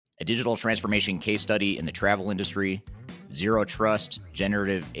a digital transformation case study in the travel industry, zero trust,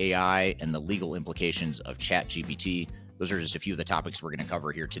 generative AI, and the legal implications of ChatGPT. Those are just a few of the topics we're going to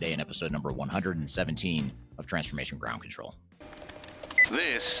cover here today in episode number 117 of Transformation Ground Control.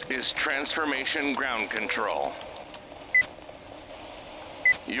 This is Transformation Ground Control,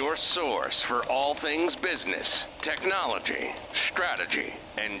 your source for all things business, technology, strategy,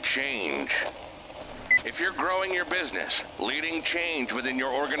 and change. If you're growing your business, leading change within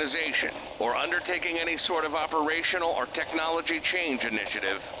your organization, or undertaking any sort of operational or technology change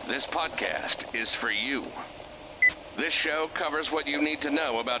initiative, this podcast is for you. This show covers what you need to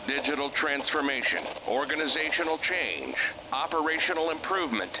know about digital transformation, organizational change, operational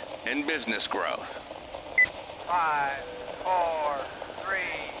improvement, and business growth. 5, 4, 3,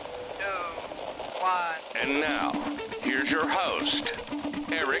 2, 1. And now, here's your host,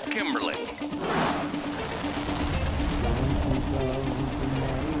 Eric Kimberling.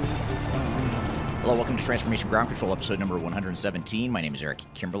 Hello, welcome to Transformation Ground Control, episode number 117. My name is Eric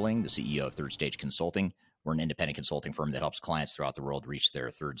Kimberling, the CEO of Third Stage Consulting. We're an independent consulting firm that helps clients throughout the world reach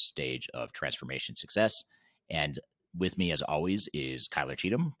their third stage of transformation success. And with me, as always, is Kyler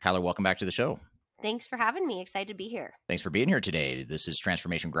Cheatham. Kyler, welcome back to the show. Thanks for having me. Excited to be here. Thanks for being here today. This is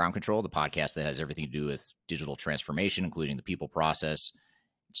Transformation Ground Control, the podcast that has everything to do with digital transformation, including the people, process,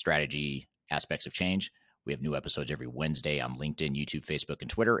 strategy, aspects of change. We have new episodes every Wednesday on LinkedIn, YouTube, Facebook, and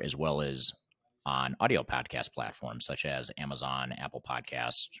Twitter, as well as on audio podcast platforms such as Amazon, Apple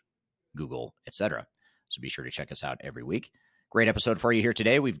Podcasts, Google, etc. So be sure to check us out every week. Great episode for you here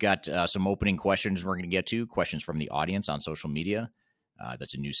today. We've got some opening questions we're going to get to, questions from the audience on social media.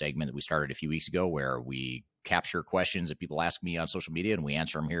 That's a new segment that we started a few weeks ago where we capture questions that people ask me on social media and we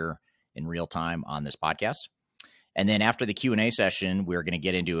answer them here in real time on this podcast. And then after the Q&A session, we're going to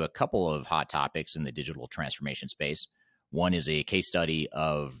get into a couple of hot topics in the digital transformation space. One is a case study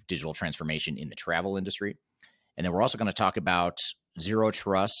of digital transformation in the travel industry. And then we're also going to talk about zero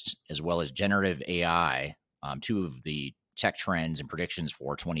trust as well as generative AI, two of the tech trends and predictions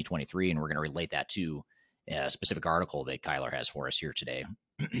for 2023. And we're going to relate that to a specific article that Kyler has for us here today.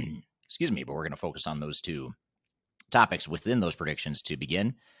 Excuse me, but we're going to focus on those two topics within those predictions to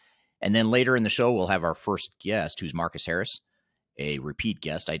begin. And then later in the show, we'll have our first guest, who's Marcus Harris, a repeat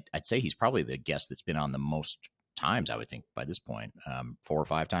guest. I'd say he's probably the guest that's been on the most times, I would think, by this point, 4 or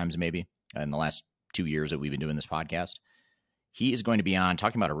 5 times maybe in the last 2 years that we've been doing this podcast. He is going to be on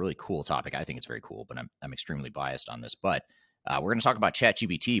talking about a really cool topic. I think it's very cool, but I'm extremely biased on this. But we're going to talk about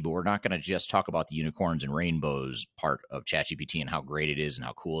ChatGPT, but we're not going to just talk about the unicorns and rainbows part of ChatGPT and how great it is and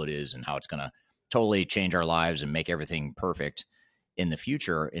how cool it is and how it's going to totally change our lives and make everything perfect in the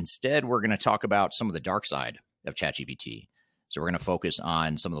future. Instead, we're going to talk about some of the dark side of ChatGPT. So we're going to focus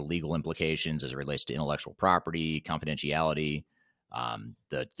on some of the legal implications as it relates to intellectual property, confidentiality,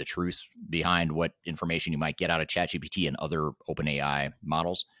 the truth behind what information you might get out of ChatGPT and other OpenAI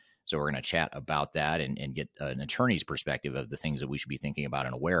models. So we're going to chat about that and get an attorney's perspective of the things that we should be thinking about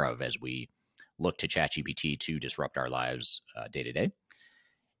and aware of as we look to ChatGPT to disrupt our lives day to day.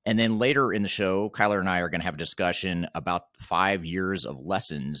 And then later in the show, Kyler and I are going to have a discussion about 5 years of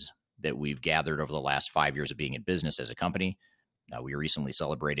lessons that we've gathered over the last 5 years of being in business as a company. We recently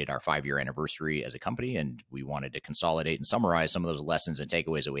celebrated our 5-year anniversary as a company, and we wanted to consolidate and summarize some of those lessons and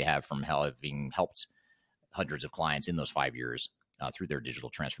takeaways that we have from having helped hundreds of clients in those 5 years through their digital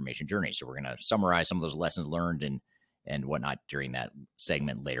transformation journey. So we're going to summarize some of those lessons learned and whatnot during that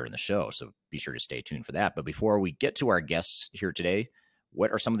segment later in the show. So be sure to stay tuned for that. But before we get to our guests here today,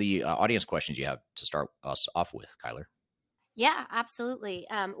 what are some of the audience questions you have to start us off with, Kyler? Yeah, absolutely.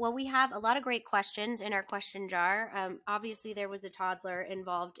 Well, we have a lot of great questions in our question jar. Obviously, there was a toddler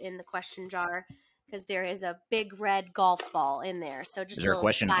involved in the question jar because there is a big red golf ball in there. So just is there a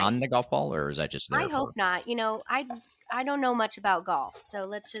question on the golf ball, or is that just there? I hope not. You know, I don't know much about golf, so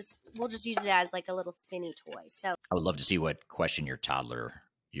we'll just use it as like a little spinny toy. So I would love to see what question your toddler,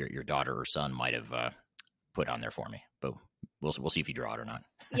 your daughter or son might have put on there for me, but we'll see if you draw it or not.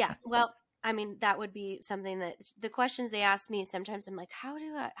 Yeah, well, I mean, that would be something that the questions they ask me, sometimes I'm like, how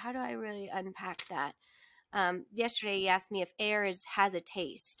do I really unpack that? Yesterday he asked me if air has a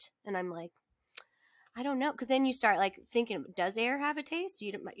taste, and I'm like, I don't know, because then you start like thinking, does air have a taste?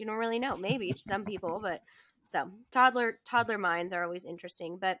 You don't really know. Maybe some people, but so toddler minds are always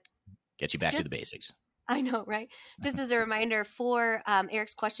interesting. But get you back to the basics. I know, right? Just as a reminder for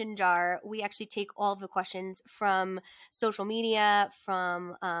Eric's question jar, we actually take all of the questions from social media,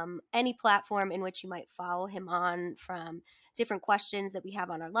 from any platform in which you might follow him on, from different questions that we have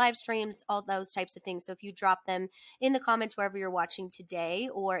on our live streams, all those types of things. So if you drop them in the comments wherever you're watching today,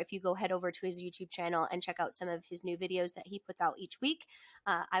 or if you go head over to his YouTube channel and check out some of his new videos that he puts out each week,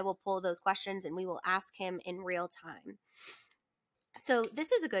 I will pull those questions and we will ask him in real time. So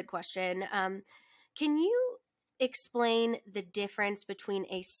this is a good question. Can you explain the difference between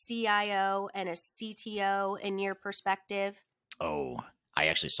a CIO and a CTO in your perspective? Oh, I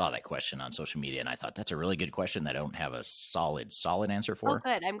actually saw that question on social media, and I thought that's a really good question that I don't have a solid answer Oh, for.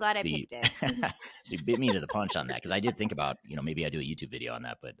 good. I'm glad I So you, picked it. so you bit me to the punch on that because I did think about, maybe I do a YouTube video on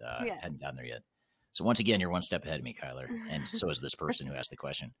that, but Yeah. hadn't gotten there yet. So once again, you're one step ahead of me, Kyler, and so is this person who asked the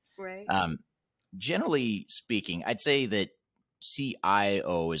question. Right. Um, Generally speaking, I'd say that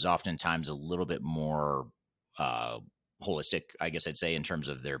CIO is oftentimes a little bit more uh, holistic, I guess I'd say, in terms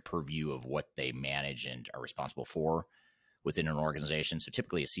of their purview of what they manage and are responsible for within an organization. So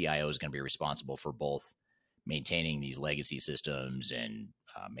typically, a CIO is going to be responsible for both maintaining these legacy systems and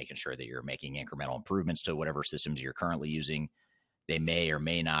making sure that you're making incremental improvements to whatever systems you're currently using. They may or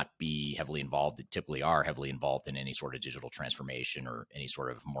may not be heavily involved, they typically are heavily involved in any sort of digital transformation or any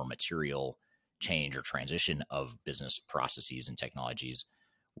sort of more material change or transition of business processes and technologies.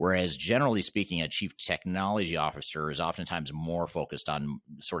 Whereas generally speaking, a chief technology officer is oftentimes more focused on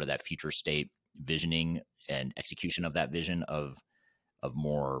sort of that future state visioning and execution of that vision of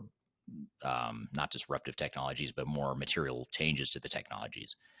more not disruptive technologies, but more material changes to the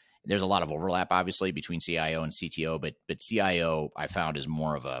technologies. There's a lot of overlap, obviously, between CIO and CTO, but CIO I found is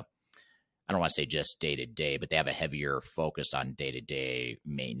more of a, I don't want to say just day to day, but they have a heavier focus on day to day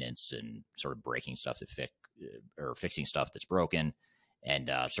maintenance and sort of breaking stuff that or fixing stuff that's broken.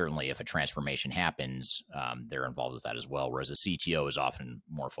 And certainly, if a transformation happens, they're involved with that as well. Whereas a CTO is often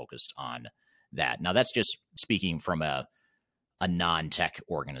more focused on that. Now, that's just speaking from a non-tech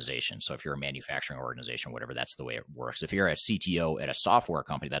organization. So if you're a manufacturing organization, whatever, that's the way it works. If you're a CTO at a software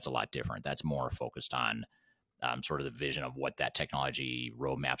company, that's a lot different. That's more focused on sort of the vision of what that technology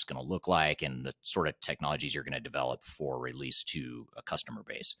roadmap is going to look like and the sort of technologies you're going to develop for release to a customer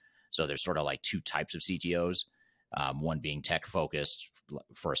base. So there's sort of like two types of CTOs, one being tech focused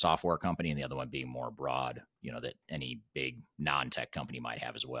for a software company and the other one being more broad, that any big non-tech company might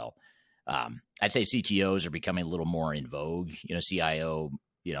have as well. I'd say CTOs are becoming a little more in vogue. CIO,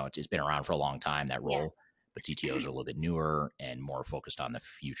 it's been around for a long time, that Yeah. role, but CTOs are a little bit newer and more focused on the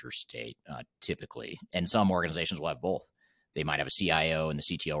future state, typically. And some organizations will have both. They might have a CIO and the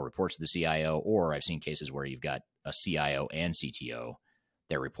CTO reports to the CIO, or I've seen cases where you've got a CIO and CTO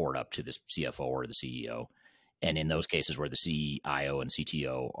that report up to the CFO or the CEO. And in those cases where the CIO and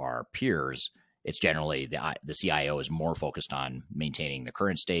CTO are peers, it's generally the CIO is more focused on maintaining the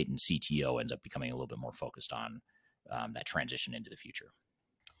current state, and CTO ends up becoming a little bit more focused on that transition into the future.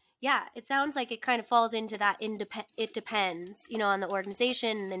 Yeah, it sounds like it kind of falls into that it depends, on the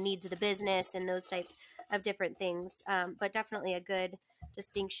organization and the needs of the business and those types of different things. But definitely a good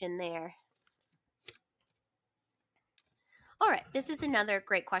distinction there. All right, this is another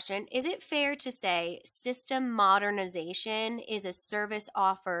great question. Is it fair to say system modernization is a service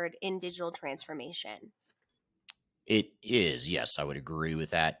offered in digital transformation? It is, yes, I would agree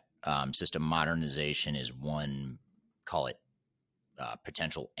with that. System modernization is one, call it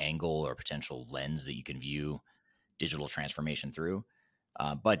potential angle or potential lens that you can view digital transformation through.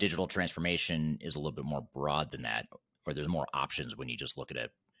 But digital transformation is a little bit more broad than that, or there's more options when you just look at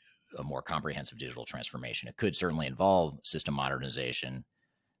a more comprehensive digital transformation. It could certainly involve system modernization,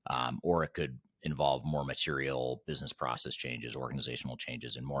 or it could involve more material business process changes, organizational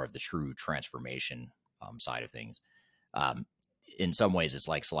changes, and more of the true transformation side of things. Um, in some ways, it's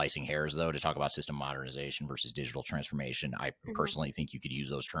like slicing hairs, though, to talk about system modernization versus digital transformation. I Mm-hmm. personally think you could use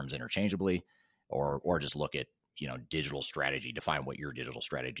those terms interchangeably, or just look at digital strategy, define what your digital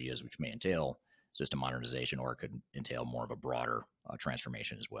strategy is, which may entail system modernization, or it could entail more of a broader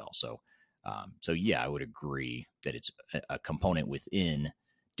transformation as well. So yeah, I would agree that it's a component within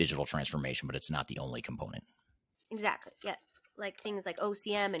digital transformation, but it's not the only component. Exactly. Yeah. Like things like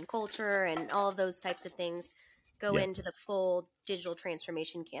OCM and culture and all of those types of things go Yeah, into the full digital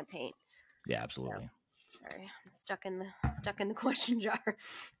transformation campaign. yeah, So, absolutely. sorry, I'm stuck in the question jar.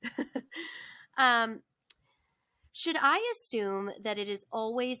 um, should I assume that it is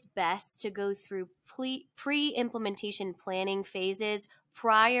always best to go through pre-implementation planning phases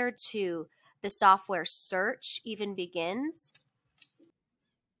prior to the software search even begins?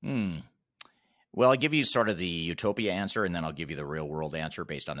 Hmm. Well, I'll give you sort of the utopia answer, and then I'll give you the real world answer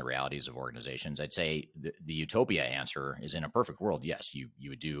based on the realities of organizations. I'd say the utopia answer is, in a perfect world, yes, you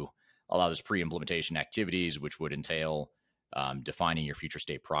would do a lot of those pre-implementation activities, which would entail defining your future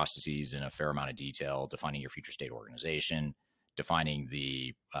state processes in a fair amount of detail, defining your future state organization, defining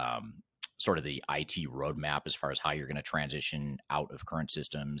the sort of the IT roadmap as far as how you're going to transition out of current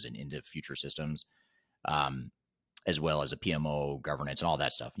systems and into future systems. As well as a PMO governance and all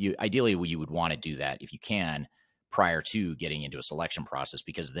that stuff. Ideally, you would want to do that if you can prior to getting into a selection process,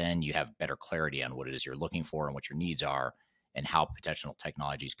 because then you have better clarity on what it is you're looking for and what your needs are and how potential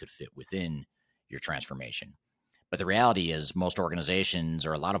technologies could fit within your transformation. But the reality is most organizations,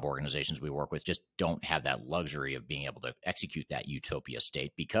 or a lot of organizations we work with, just don't have that luxury of being able to execute that utopia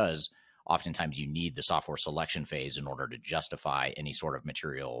state, because oftentimes you need the software selection phase in order to justify any sort of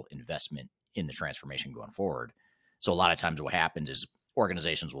material investment in the transformation going forward. So a lot of times what happens is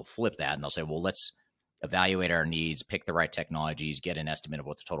organizations will flip that and they'll say, well, let's evaluate our needs, pick the right technologies, get an estimate of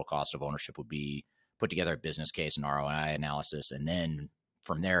what the total cost of ownership would be, put together a business case and ROI analysis. And then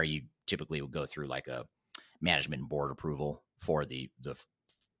from there, you typically would go through like a management and board approval for the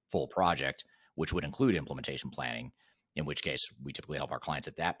full project, which would include implementation planning, in which case we typically help our clients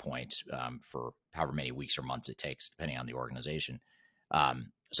at that point for however many weeks or months it takes, depending on the organization.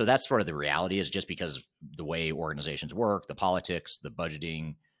 So that's sort of the reality, is just because the way organizations work, the politics, the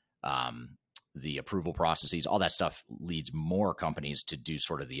budgeting, the approval processes, all that stuff leads more companies to do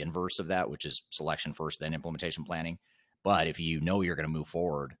sort of the inverse of that, which is selection first, then implementation planning. But if you know you're going to move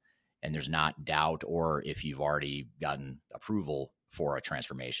forward and there's not doubt, or if you've already gotten approval for a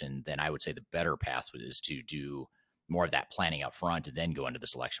transformation, then I would say the better path is to do more of that planning up front and then go into the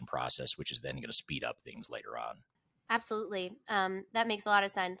selection process, which is then going to speed up things later on. Absolutely. That makes a lot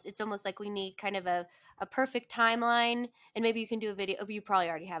of sense. It's almost like we need kind of a perfect timeline, and maybe you can do a video. You probably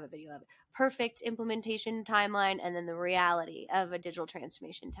already have a video of it. Perfect implementation timeline, and then the reality of a digital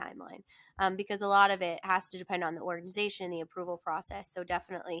transformation timeline, because a lot of it has to depend on the organization, the approval process. So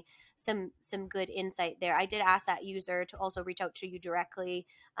definitely some good insight there. I did ask that user to also reach out to you directly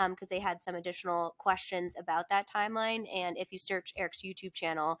because they had some additional questions about that timeline. And if you search Eric's YouTube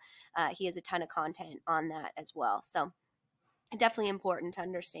channel, he has a ton of content on that as well. So definitely important to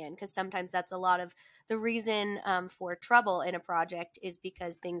understand, because sometimes that's a lot of the reason for trouble in a project, is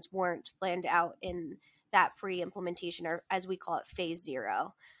because things weren't planned out in that pre-implementation, or as we call it, phase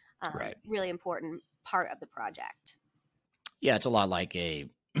zero. Right. Really important part of the project. Yeah, it's a lot like a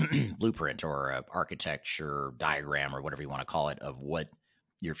blueprint or a architecture diagram or whatever you want to call it of what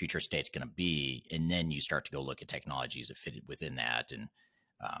your future state's going to be. And then you start to go look at technologies that fit within that and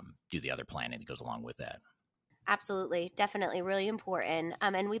do the other planning that goes along with that. Absolutely. Definitely really important.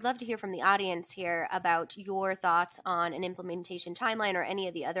 And we'd love to hear from the audience here about your thoughts on an implementation timeline or any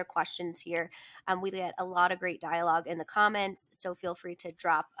of the other questions here. We get a lot of great dialogue in the comments, so feel free to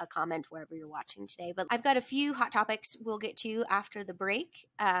drop a comment wherever you're watching today. But I've got a few hot topics we'll get to after the break,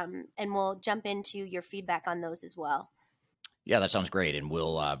 and we'll jump into your feedback on those as well. Yeah, that sounds great. And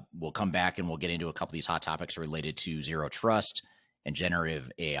we'll come back and we'll get into a couple of these hot topics related to zero trust and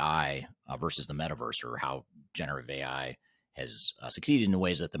generative AI versus the metaverse, or how generative AI has succeeded in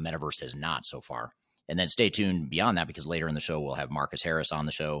ways that the metaverse has not so far. And then stay tuned beyond that, because later in the show, we'll have Marcus Harris on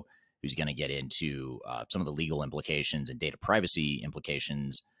the show, who's going to get into some of the legal implications and data privacy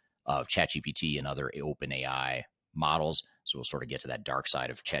implications of ChatGPT and other OpenAI models. So we'll sort of get to that dark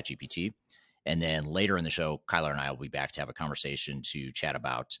side of ChatGPT. And then later in the show, Kyler and I will be back to have a conversation to chat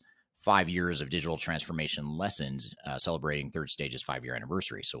about 5 years of digital transformation lessons, celebrating Third Stage's 5-year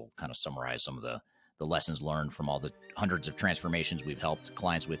anniversary. So we'll kind of summarize some of the lessons learned from all the hundreds of transformations we've helped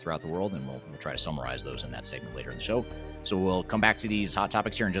clients with throughout the world, and we'll try to summarize those in that segment later in the show. So we'll come back to these hot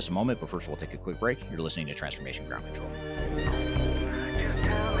topics here in just a moment, but first we'll take a quick break. You're listening to Transformation Ground Control. Just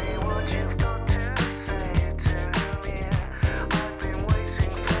tell me what you've got to say. Tell me, I've been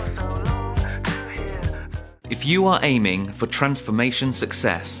waiting for so long to hear. If you are aiming for transformation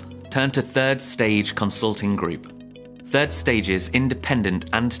success, turn to Third Stage Consulting Group. Third Stage's independent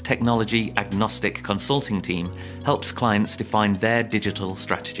and technology-agnostic consulting team helps clients define their digital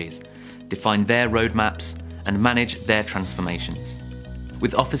strategies, define their roadmaps, and manage their transformations.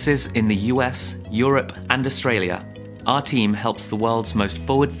 With offices in the US, Europe, and Australia, our team helps the world's most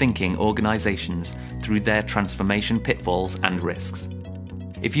forward-thinking organizations through their transformation pitfalls and risks.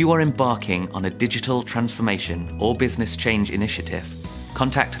 If you are embarking on a digital transformation or business change initiative,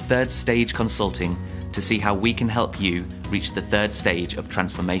 contact Third Stage Consulting to see how we can help you reach the third stage of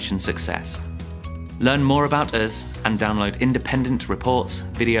transformation success. Learn more about us and download independent reports,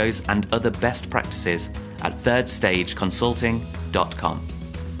 videos, and other best practices at thirdstageconsulting.com.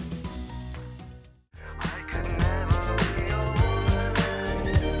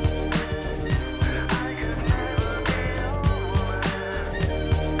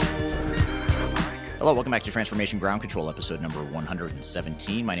 Hello, welcome back to Transformation Ground Control, episode number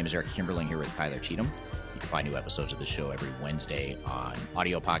 117. My name is Eric Kimberling here with Kyler Cheatham. You can find new episodes of the show every Wednesday on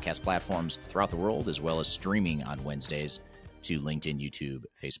audio podcast platforms throughout the world, as well as streaming on Wednesdays to LinkedIn, YouTube,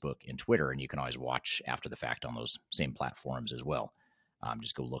 Facebook, and Twitter. And you can always watch after the fact on those same platforms as well.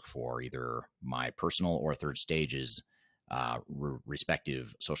 Just go look for either my personal or Third Stage's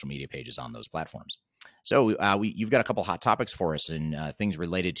respective social media pages on those platforms. So you've got a couple hot topics for us and things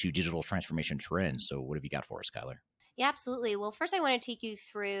related to digital transformation trends. So what have you got for us, Kyler? Yeah, absolutely. Well, first I want to take you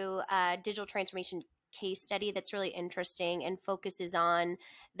through a digital transformation case study that's really interesting and focuses on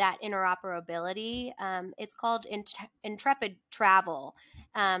that interoperability. It's called Intrepid Travel.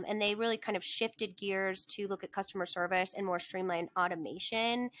 And they really kind of shifted gears to look at customer service and more streamlined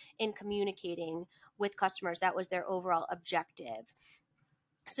automation in communicating with customers. That was their overall objective.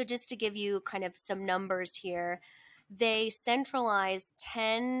 So just to give you kind of some numbers here, they centralized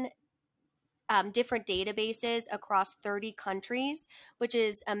 10 different databases across 30 countries, which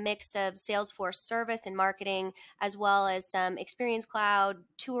is a mix of Salesforce service and marketing, as well as some Experience Cloud,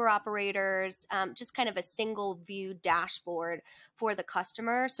 tour operators, just kind of a single view dashboard for the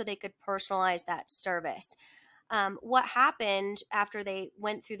customer so they could personalize that service. What happened after they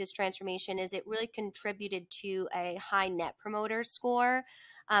went through this transformation is it really contributed to a high net promoter score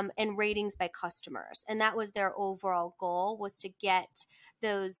and ratings by customers. And that was their overall goal, was to get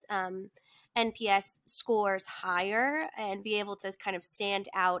those NPS scores higher and be able to kind of stand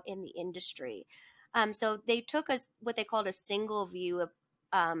out in the industry. So they took what they called a single view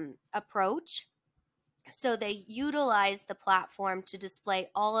approach. So they utilized the platform to display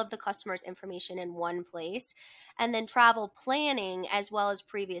all of the customer's information in one place, and then travel planning as well as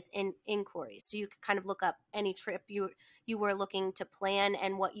previous inquiries. So you could kind of look up any trip you were looking to plan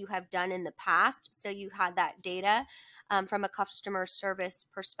and what you have done in the past. So you had that data from a customer service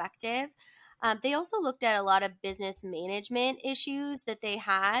perspective. They also looked at a lot of business management issues that they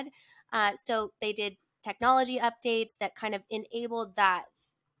had. So they did technology updates that kind of enabled that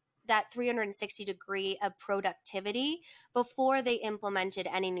 360 degree of productivity before they implemented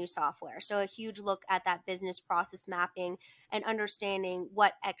any new software. So a huge look at that business process mapping and understanding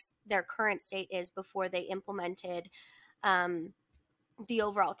what their current state is before they implemented the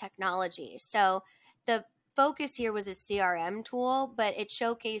overall technology. So the focus here was a CRM tool, but it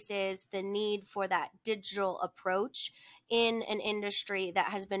showcases the need for that digital approach in an industry that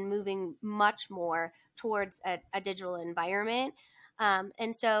has been moving much more towards a digital environment.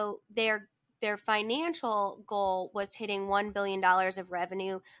 And so their financial goal was hitting $1 billion of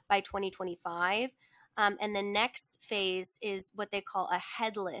revenue by 2025. And the next phase is what they call a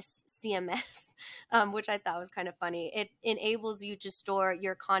headless CMS, which I thought was kind of funny. It enables you to store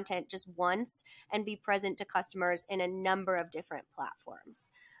your content just once and be present to customers in a number of different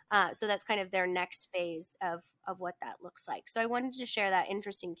platforms. So that's kind of their next phase of what that looks like. So I wanted to share that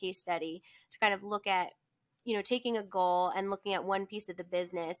interesting case study to kind of look at, taking a goal and looking at one piece of the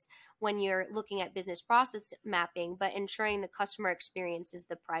business when you're looking at business process mapping, but ensuring the customer experience is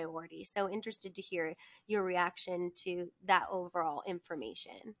the priority. So interested to hear your reaction to that overall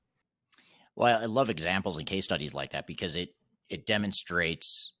information. Well, I love examples and case studies like that because it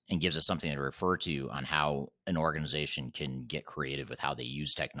demonstrates and gives us something to refer to on how an organization can get creative with how they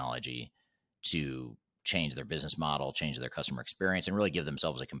use technology to change their business model, change their customer experience, and really give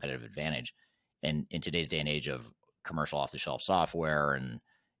themselves a competitive advantage. And in today's day and age of commercial off-the-shelf software and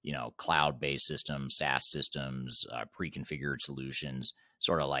cloud-based systems, SaaS systems, pre-configured solutions,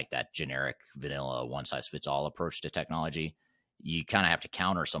 sort of like that generic vanilla one-size-fits-all approach to technology, you kind of have to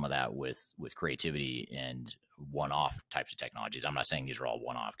counter some of that with creativity and one-off types of technologies. I'm not saying these are all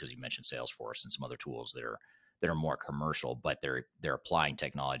one-off because you mentioned Salesforce and some other tools that are more commercial, but they're applying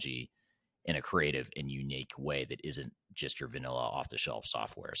technology in a creative and unique way that isn't just your vanilla off-the-shelf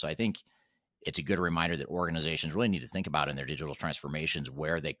software. So I think it's a good reminder that organizations really need to think about in their digital transformations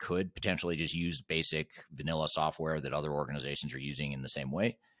where they could potentially just use basic vanilla software that other organizations are using in the same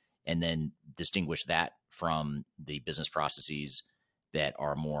way, and then distinguish that from the business processes that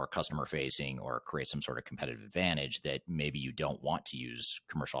are more customer facing or create some sort of competitive advantage that maybe you don't want to use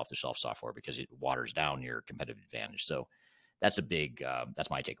commercial off-the-shelf software because it waters down your competitive advantage. So that's a big, that's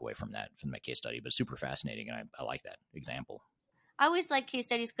my takeaway from that case study, but super fascinating. And I like that example. I always like case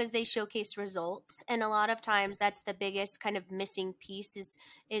studies because they showcase results, and a lot of times that's the biggest kind of missing piece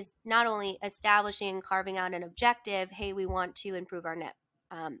is not only establishing and carving out an objective. Hey, we want to improve our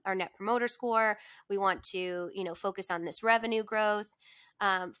net promoter score. We want to focus on this revenue growth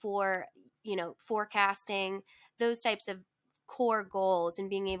for forecasting. Those types of core goals and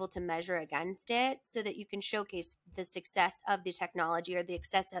being able to measure against it so that you can showcase the success of the technology or the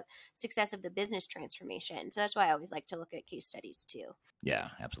success of the business transformation. So that's why I always like to look at case studies too. Yeah,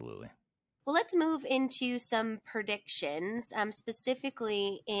 absolutely. Well, let's move into some predictions,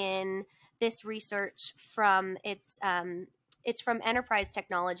 specifically in this research from it's from Enterprise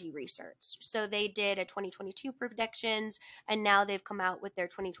Technology Research. So they did a 2022 predictions, and now they've come out with their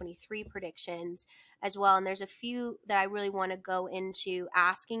 2023 predictions as well. And there's a few that I really want to go into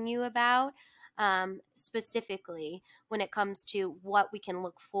asking you about. Specifically when it comes to what we can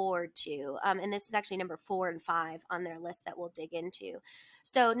look forward to. And this is actually number 4 and 5 on their list that we'll dig into.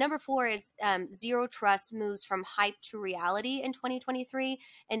 So number 4 is zero trust moves from hype to reality in 2023,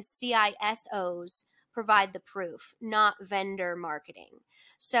 and CISOs provide the proof, not vendor marketing.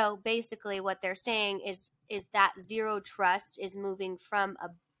 So basically what they're saying is that zero trust is moving from a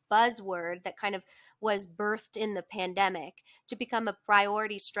buzzword that kind of was birthed in the pandemic to become a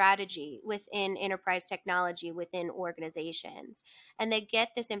priority strategy within enterprise technology within organizations. And they get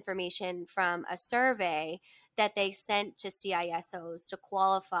this information from a survey that they sent to CISOs to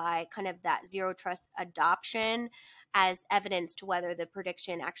qualify kind of that zero trust adoption as evidence to whether the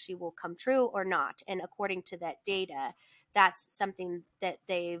prediction actually will come true or not. And according to that data, that's something that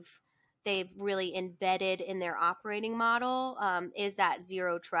they've really embedded in their operating model, is that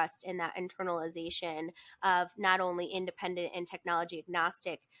zero trust and that internalization of not only independent and technology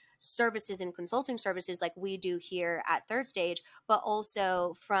agnostic services and consulting services like we do here at Third Stage, but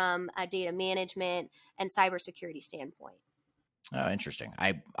also from a data management and cybersecurity standpoint. Oh, interesting.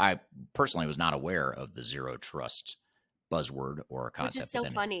 I personally was not aware of the zero trust buzzword or Which is concept, but so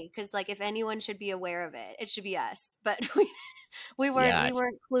then funny because, like, if anyone should be aware of it, it should be us. But yeah, we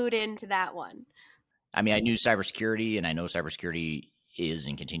weren't clued into that one. I mean, I knew cybersecurity, and I know cybersecurity is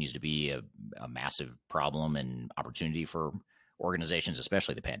and continues to be a massive problem and opportunity for organizations,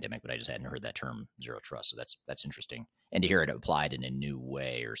 especially the pandemic. But I just hadn't heard that term zero trust, so that's interesting. And to hear it applied in a new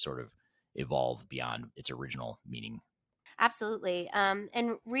way or sort of evolve beyond its original meaning. Absolutely.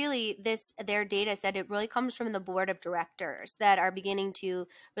 And really, their data said it really comes from the board of directors that are beginning to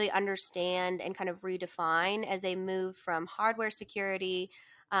really understand and kind of redefine as they move from hardware security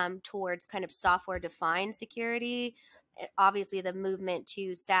towards kind of software defined security. Obviously, the movement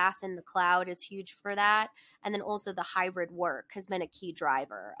to SaaS and the cloud is huge for that. And then also the hybrid work has been a key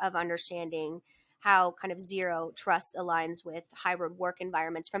driver of understanding how kind of zero trust aligns with hybrid work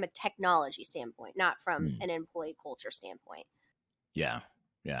environments from a technology standpoint, not from Hmm. an employee culture standpoint. Yeah,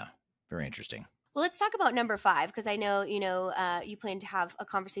 yeah, very interesting. Well, let's talk about number 5 because I know you plan to have a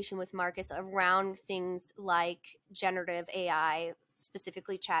conversation with Marcus around things like generative AI,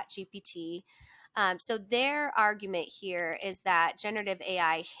 specifically ChatGPT. So their argument here is that generative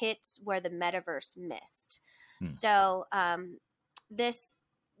AI hits where the metaverse missed. Hmm. So this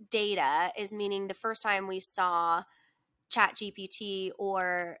data is meaning the first time we saw ChatGPT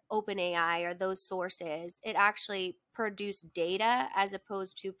or OpenAI or those sources, it actually produced data as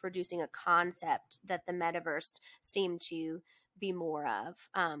opposed to producing a concept that the metaverse seemed to be more of.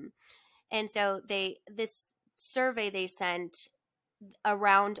 And so this survey they sent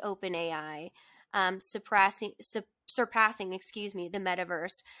around OpenAI, surpassing, the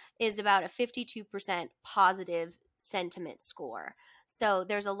metaverse, is about a 52% positive sentiment score. So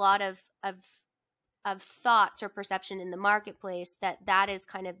there's a lot of thoughts or perception in the marketplace that is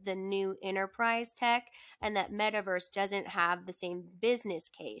kind of the new enterprise tech, and that metaverse doesn't have the same business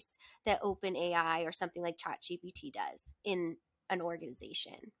case that OpenAI or something like ChatGPT does in an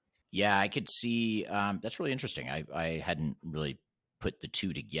organization. Yeah, I could see. That's really interesting. I hadn't really put the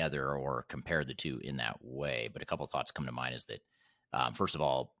two together or compared the two in that way. But a couple of thoughts come to mind is that, first of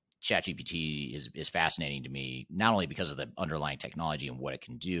all, ChatGPT is fascinating to me, not only because of the underlying technology and what it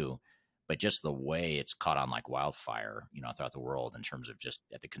can do, but just the way it's caught on like wildfire, throughout the world in terms of just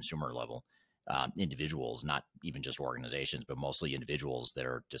at the consumer level. Individuals, not even just organizations, but mostly individuals that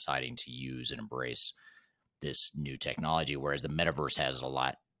are deciding to use and embrace this new technology, whereas the metaverse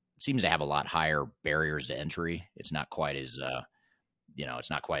seems to have a lot higher barriers to entry. It's not quite as it's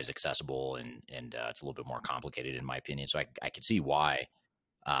not quite as accessible, and it's a little bit more complicated in my opinion. So I could see why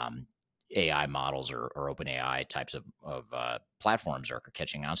um, AI models or open AI types of platforms are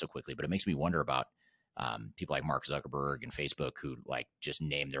catching on so quickly. But it makes me wonder about people like Mark Zuckerberg and Facebook who like just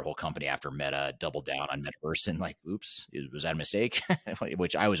named their whole company after Meta, doubled down on metaverse, and like, oops, was that a mistake?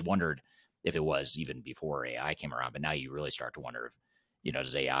 Which I always wondered if it was even before AI came around. But now you really start to wonder if,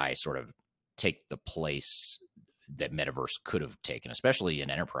 does AI sort of take the place that metaverse could have taken, especially in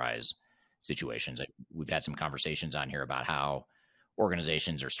enterprise situations. Like, we've had some conversations on here about how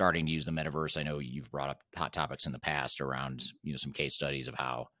organizations are starting to use the metaverse. I know you've brought up hot topics in the past around, some case studies of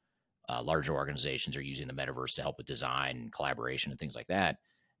how larger organizations are using the metaverse to help with design and collaboration and things like that.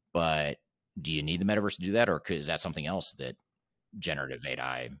 But do you need the metaverse to do that, or is that something else that generative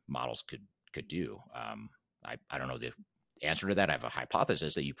AI models could do? I don't know the answer to that. I have a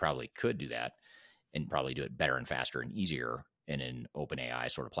hypothesis that you probably could do that and probably do it better and faster and easier in an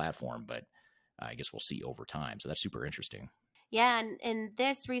OpenAI sort of platform. But I guess we'll see over time. So that's super interesting. Yeah, and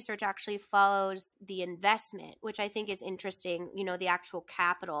this research actually follows the investment, which I think is interesting, the actual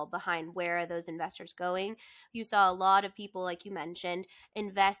capital behind where are those investors going. You saw a lot of people, like you mentioned,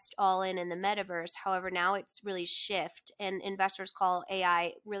 invest all in the metaverse. However, now it's really shift, and investors call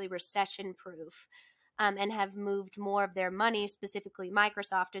AI really recession proof, and have moved more of their money, specifically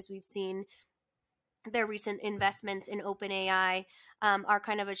Microsoft, as we've seen their recent investments in OpenAI, are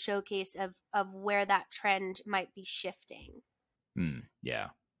kind of a showcase of where that trend might be shifting. Yeah.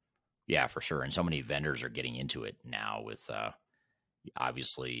 Yeah, for sure. And so many vendors are getting into it now with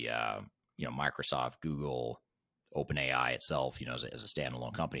obviously, Microsoft, Google, OpenAI itself, as a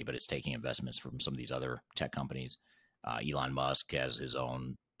standalone company, but it's taking investments from some of these other tech companies. Elon Musk has his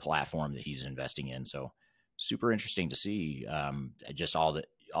own platform that he's investing in. So super interesting to see just all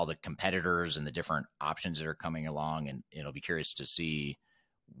the competitors and the different options that are coming along. And I'll be curious to see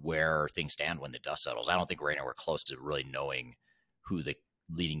where things stand when the dust settles. I don't think we're anywhere close to really knowing who the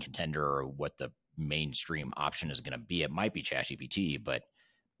leading contender or what the mainstream option is going to be. It might be ChatGPT, but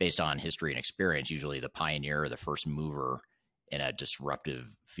based on history and experience, usually the pioneer or the first mover in a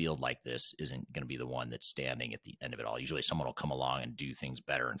disruptive field like this isn't going to be the one that's standing at the end of it all. Usually someone will come along and do things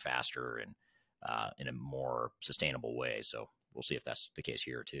better and faster and in a more sustainable way. So we'll see if that's the case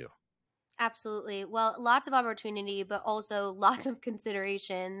here too. Absolutely. Well, lots of opportunity, but also lots of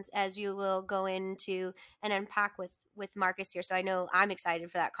considerations as you will go into and unpack with Marcus here. So I know I'm excited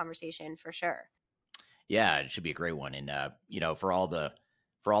for that conversation for sure. Yeah, it should be a great one. And for all the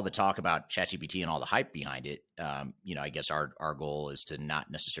talk about ChatGPT and all the hype behind it, I guess our goal is to not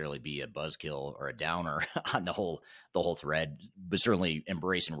necessarily be a buzzkill or a downer on the whole thread, but certainly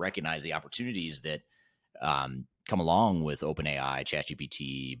embrace and recognize the opportunities that come along with OpenAI,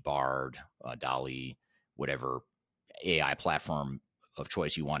 ChatGPT, Bard, DALL-E, whatever AI platform of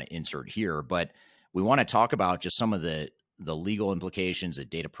choice you want to insert here. But we want to talk about just some of the legal implications, the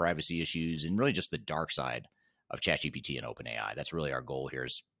data privacy issues, and really just the dark side of ChatGPT and OpenAI. That's really our goal here,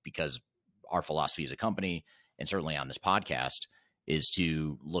 is because our philosophy as a company, and certainly on this podcast, is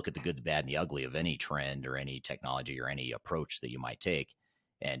to look at the good, the bad, and the ugly of any trend or any technology or any approach that you might take.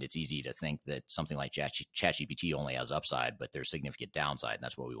 And it's easy to think that something like ChatGPT only has upside, but there's significant downside, and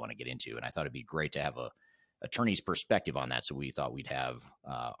that's what we want to get into. And I thought it'd be great to have a attorney's perspective on that. So we thought we'd have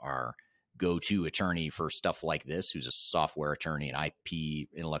our go-to attorney for stuff like this, who's a software attorney and IP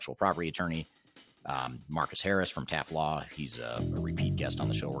intellectual property attorney, Marcus Harris from Taft Law. He's a repeat guest on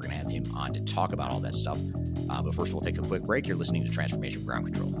the show. We're going to have him on to talk about all that stuff. But first, we'll take a quick break. You're listening to Transformation Ground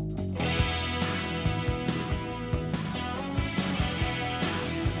Control.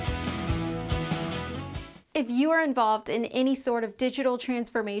 If you are involved in any sort of digital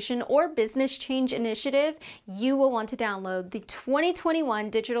transformation or business change initiative, you will want to download the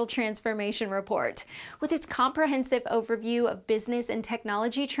 2021 Digital Transformation Report. With its comprehensive overview of business and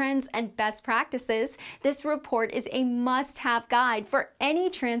technology trends and best practices, this report is a must-have guide for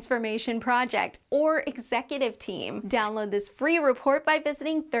any transformation project or executive team. Download this free report by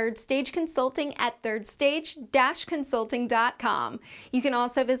visiting Third Stage Consulting at thirdstage-consulting.com. You can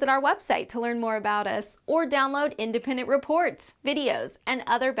also visit our website to learn more about us, or download independent reports, videos, and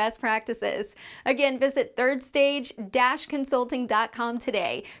other best practices. Again, visit thirdstage-consulting.com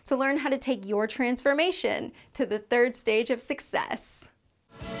today to learn how to take your transformation to the third stage of success.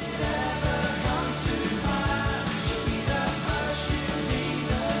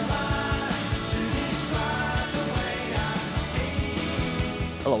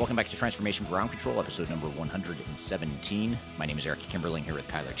 Hello, welcome back to Transformation Ground Control, episode number 117. My name is Eric Kimberling, here with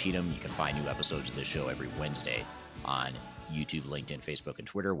Kyler Cheatham. You can find new episodes of this show every Wednesday on YouTube, LinkedIn, Facebook, and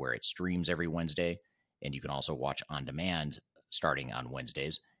Twitter, where it streams every Wednesday. And you can also watch on demand starting on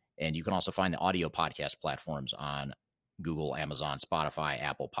Wednesdays. And you can also find the audio podcast platforms on Google, Amazon, Spotify,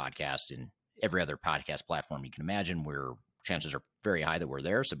 Apple Podcast, and every other podcast platform you can imagine, where chances are very high that we're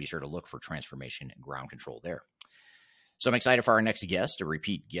there. So be sure to look for Transformation Ground Control there. So I'm excited for our next guest, a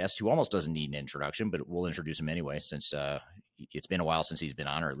repeat guest who almost doesn't need an introduction, but we'll introduce him anyway, since it's been a while since he's been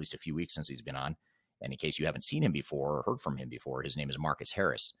on, or at least a few weeks since he's been on. And in case you haven't seen him before or heard from him before, his name is Marcus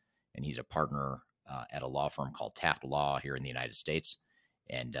Harris, and he's a partner at a law firm called Taft Law here in the United States.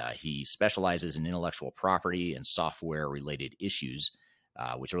 And he specializes in intellectual property and software-related issues.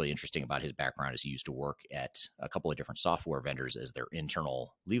 What's really interesting about his background is he used to work at a couple of different software vendors as their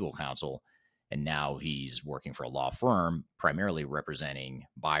internal legal counsel. And now he's working for a law firm, primarily representing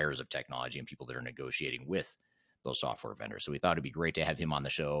buyers of technology and people that are negotiating with those software vendors. So we thought it'd be great to have him on the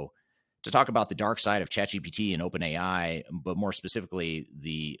show to talk about the dark side of ChatGPT and OpenAI, but more specifically,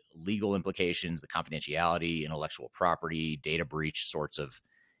 the legal implications, the confidentiality, intellectual property, data breach sorts of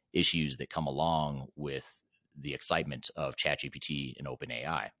issues that come along with the excitement of ChatGPT and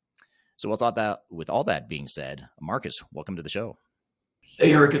OpenAI. So with all that being said, Marcus, welcome to the show.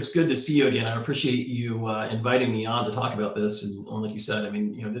 Hey, Eric, it's good to see you again. I appreciate you inviting me on to talk about this. And like you said, I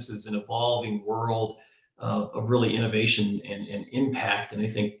mean, this is an evolving world of really innovation and impact. And I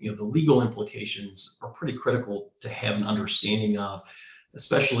think, the legal implications are pretty critical to have an understanding of,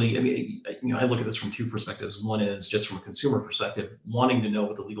 especially, I mean, I look at this from two perspectives. One is just from a consumer perspective, wanting to know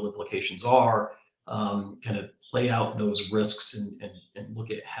what the legal implications are, kind of play out those risks and look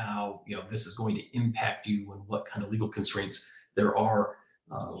at how, this is going to impact you and what kind of legal constraints there are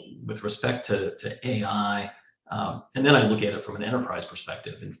with respect to AI. And then I look at it from an enterprise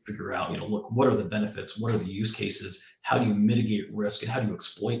perspective and figure out, look, what are the benefits? What are the use cases? How do you mitigate risk? And how do you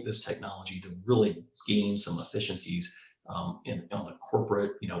exploit this technology to really gain some efficiencies on the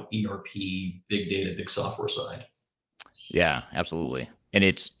corporate, ERP, big data, big software side? Yeah, absolutely.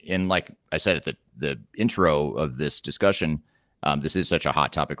 And like I said at the intro of this discussion, this is such a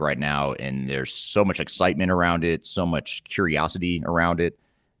hot topic right now, and there's so much excitement around it, so much curiosity around it.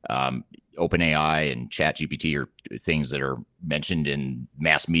 OpenAI and ChatGPT are things that are mentioned in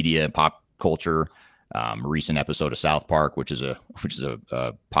mass media, pop culture. Recent episode of South Park, which is a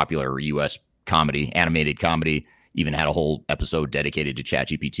popular U.S. comedy, animated comedy, even had a whole episode dedicated to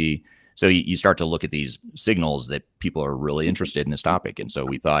ChatGPT. So you start to look at these signals that people are really interested in this topic, and so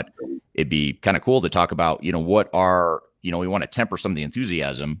we thought it'd be kind of cool to talk about, we want to temper some of the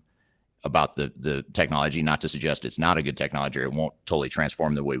enthusiasm about the technology, not to suggest it's not a good technology or it won't totally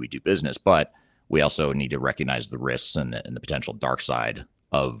transform the way we do business, but we also need to recognize the risks and the potential dark side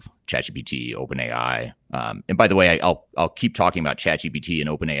of ChatGPT, OpenAI. And by the way, I'll keep talking about ChatGPT and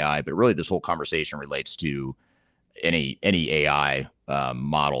OpenAI, but really this whole conversation relates to any AI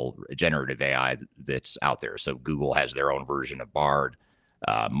model, generative AI that's out there. So Google has their own version of Bard.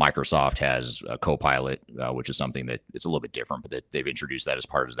 Microsoft has a Copilot, which is something that it's a little bit different, but they've introduced that as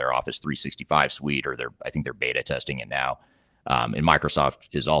part of their Office 365 suite, or I think they're beta testing it now. And Microsoft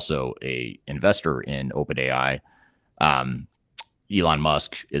is also a investor in OpenAI. Elon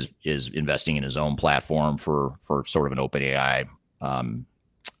Musk is investing in his own platform for sort of an OpenAI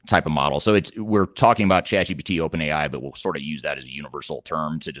type of model. So we're talking about ChatGPT, OpenAI, but we'll sort of use that as a universal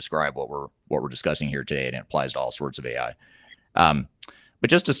term to describe what we're discussing here today, and it applies to all sorts of AI. But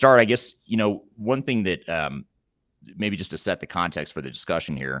just to start, I guess, one thing that maybe just to set the context for the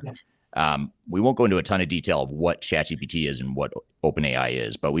discussion here, we won't go into a ton of detail of what ChatGPT is and what OpenAI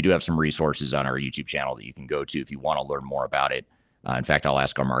is, but we do have some resources on our YouTube channel that you can go to if you want to learn more about it. In fact, I'll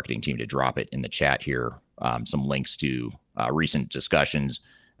ask our marketing team to drop it in the chat here, some links to recent discussions.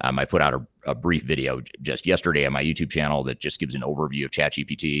 I put out a brief video just yesterday on my YouTube channel that just gives an overview of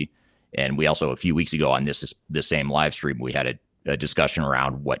ChatGPT. And we also, a few weeks ago on this same live stream, we had a discussion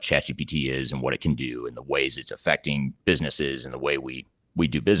around what ChatGPT is and what it can do and the ways it's affecting businesses and the way we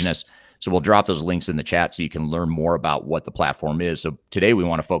do business. So we'll drop those links in the chat so you can learn more about what the platform is. So today we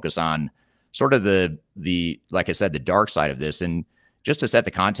want to focus on sort of the like I said, the dark side of this. And just to set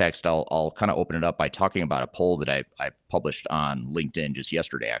the context, I'll kind of open it up by talking about a poll that I published on LinkedIn just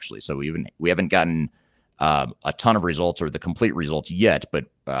yesterday, actually. So we haven't gotten a ton of results or the complete results yet, but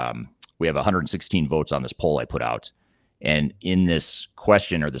we have 116 votes on this poll I put out. And in this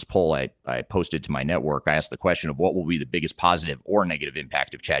question or this poll I posted to my network, I asked the question of what will be the biggest positive or negative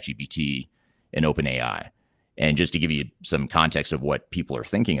impact of ChatGPT and OpenAI. And just to give you some context of what people are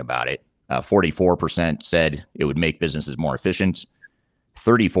thinking about it, 44% said it would make businesses more efficient.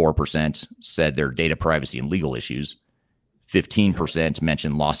 34% said their data privacy and legal issues. 15%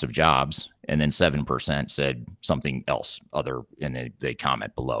 mentioned loss of jobs. And then 7% said something else other, and they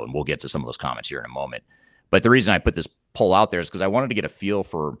comment below. And we'll get to some of those comments here in a moment. But the reason I put this poll out there is because I wanted to get a feel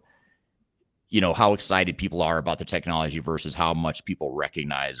for, how excited people are about the technology versus how much people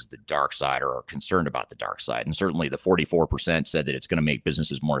recognize the dark side or are concerned about the dark side. And certainly the 44% said that it's going to make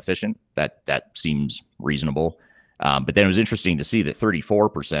businesses more efficient. That seems reasonable. But then it was interesting to see that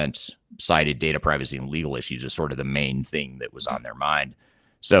 34% cited data privacy and legal issues as sort of the main thing that was on their mind.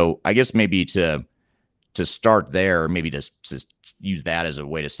 So I guess maybe to start there, maybe to use that as a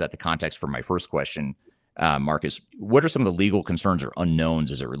way to set the context for my first question. Marcus, what are some of the legal concerns or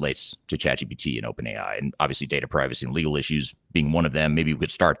unknowns as it relates to ChatGPT and OpenAI? And obviously data privacy and legal issues being one of them. Maybe we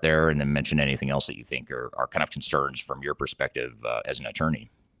could start there and then mention anything else that you think are kind of concerns from your perspective as an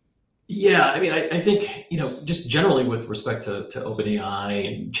attorney. Yeah, I mean, I think, just generally with respect to OpenAI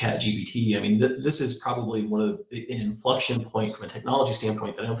and ChatGPT, I mean, this is probably an inflection point from a technology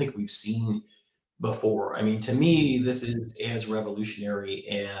standpoint that I don't think we've seen before. I mean, to me, this is as revolutionary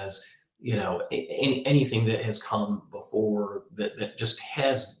as, anything that has come before that just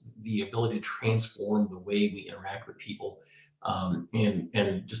has the ability to transform the way we interact with people,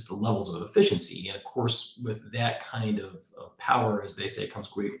 and just the levels of efficiency. And of course, with that kind of power, as they say, comes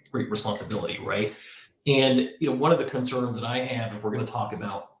great responsibility, right? And one of the concerns that I have, if we're going to talk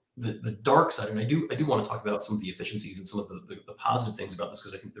about the dark side, and I do want to talk about some of the efficiencies and some of the positive things about this,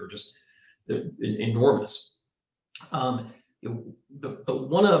 because I think they're enormous. But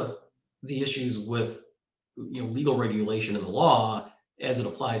one of the issues with legal regulation and the law as it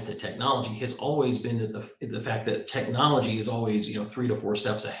applies to technology has always been the fact that technology is always 3 to 4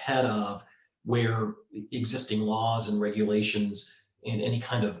 steps ahead of where existing laws and regulations and any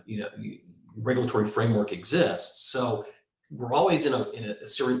kind of regulatory framework exists. So we're always in a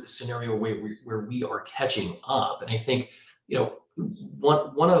scenario where we are catching up. And I think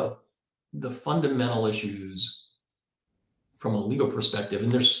one of the fundamental issues from a legal perspective,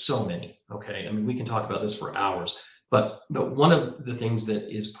 and there's so many, okay? I mean, we can talk about this for hours, but one of the things that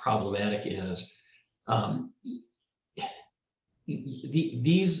is problematic is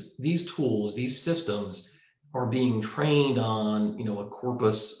these tools, these systems are being trained on a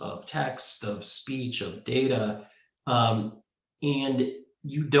corpus of text, of speech, of data, and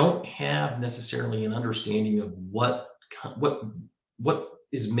you don't have necessarily an understanding of what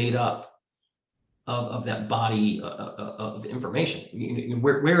is made up of that body of information.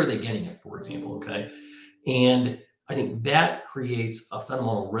 Where are they getting it, for example? Okay, and I think that creates a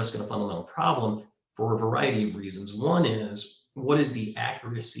fundamental risk and a fundamental problem for a variety of reasons. One is, what is the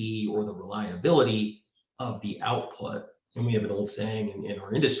accuracy or the reliability of the output? And we have an old saying in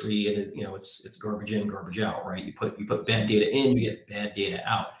our industry, and it's garbage in, garbage out, right? You put bad data in, you get bad data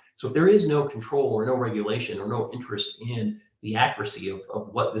out. So if there is no control or no regulation or no interest in the accuracy of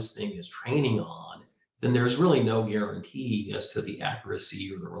what this thing is training on, then there's really no guarantee as to the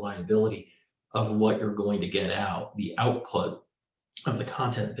accuracy or the reliability of what you're going to get out, the output of the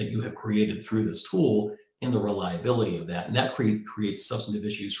content that you have created through this tool, and the reliability of that. And that creates substantive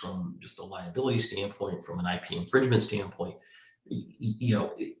issues from just a liability standpoint, from an IP infringement standpoint.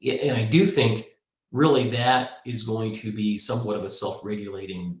 And I do think really that is going to be somewhat of a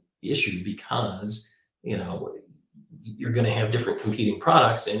self-regulating issue, because you're going to have different competing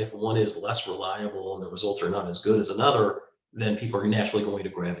products, and if one is less reliable and the results are not as good as another, then people are naturally going to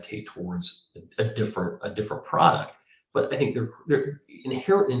gravitate towards a different product. But I think they're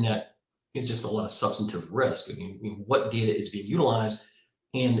inherent in that is just a lot of substantive risk. I mean, what data is being utilized,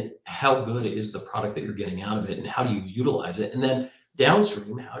 and how good is the product that you're getting out of it, and how do you utilize it? And then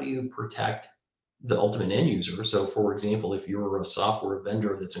downstream, how do you protect the ultimate end user? So for example, if you're a software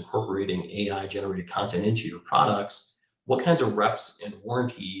vendor that's incorporating AI generated content into your products, what kinds of reps and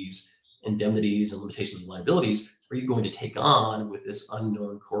warranties, indemnities, and limitations and liabilities are you going to take on with this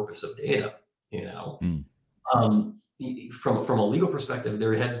unknown corpus of data? From a legal perspective,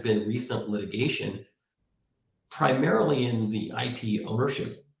 there has been recent litigation, primarily in the IP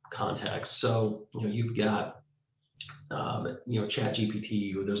ownership context. So you've got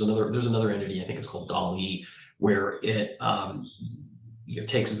ChatGPT, or there's another entity, I think it's called DALL-E, where it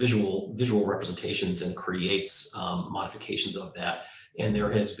takes visual representations and creates modifications of that. And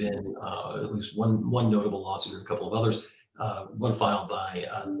there has been at least one notable lawsuit, and a couple of others. One filed by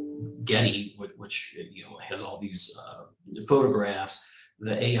Getty, which has all these photographs.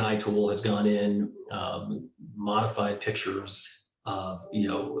 The AI tool has gone in, modified pictures of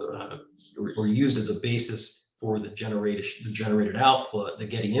or used as a basis for the generated output, the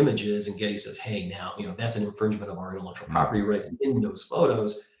Getty images, and Getty says, hey, now that's an infringement of our intellectual property rights in those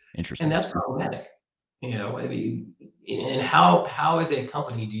photos. Interesting. And that's problematic. I mean, and how as a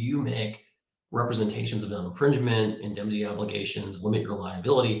company do you make representations of non-infringement, indemnity obligations, limit your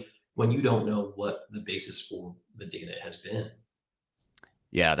liability, when you don't know what the basis for the data has been?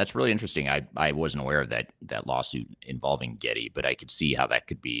 Yeah, that's really interesting. I wasn't aware of that lawsuit involving Getty, but I could see how that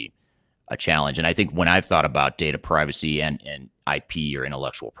could be a challenge. And I think when I've thought about data privacy and IP or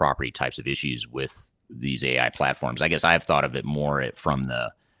intellectual property types of issues with these AI platforms, I guess I've thought of it more from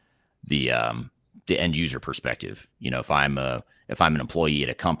the end user perspective. If I'm an employee at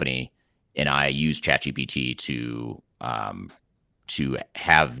a company and I use ChatGPT to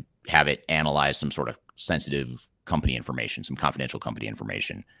have it analyze some sort of sensitive company information, some confidential company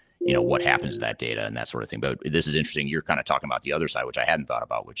information, what happens to that data and that sort of thing. But this is interesting. You're kind of talking about the other side, which I hadn't thought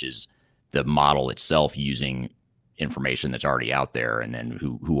about, which is the model itself using information that's already out there, and then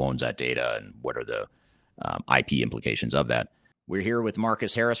who owns that data and what are the IP implications of that. We're here with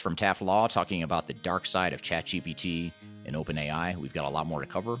Marcus Harris from Taft Law talking about the dark side of ChatGPT and OpenAI. We've got a lot more to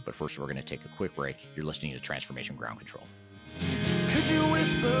cover, but first we're going to take a quick break. You're listening to Transformation Ground Control. Could you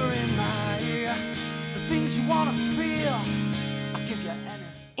whisper in my ear the things you want to feel? I'll give you anything.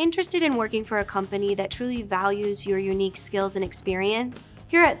 Interested in working for a company that truly values your unique skills and experience?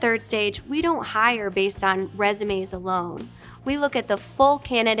 Here at Third Stage, we don't hire based on resumes alone. We look at the full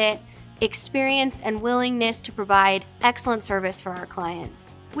candidate, experience, and willingness to provide excellent service for our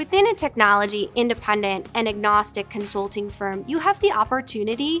clients. Within a technology, independent, and agnostic consulting firm, you have the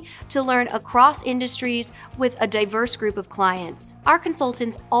opportunity to learn across industries with a diverse group of clients. Our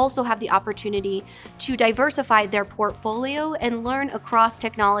consultants also have the opportunity to diversify their portfolio and learn across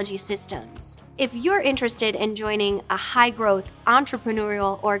technology systems. If you're interested in joining a high-growth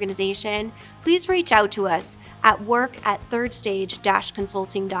entrepreneurial organization, please reach out to us at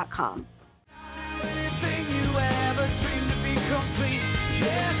work@thirdstage-consulting.com. Anything you ever dreamed to be complete.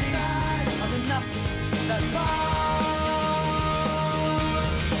 Yes, pieces of nothing that fall.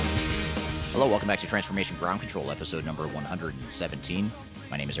 Hello, welcome back to Transformation Ground Control, episode number 117.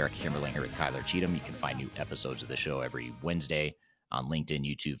 My name is Eric Kimberling here with Kyler Cheatham. You can find new episodes of the show every Wednesday on LinkedIn,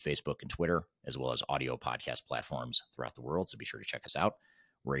 YouTube, Facebook, and Twitter, as well as audio podcast platforms throughout the world. So be sure to check us out.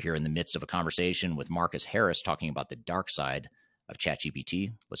 We're here in the midst of a conversation with Marcus Harris talking about the dark side of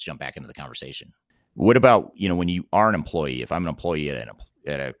ChatGPT. Let's jump back into the conversation. What about, when you are an employee, if I'm an employee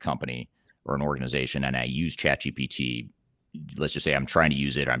at a company or an organization and I use ChatGPT, let's just say I'm trying to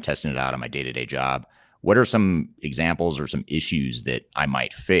use it or I'm testing it out on my day-to-day job, what are some examples or some issues that I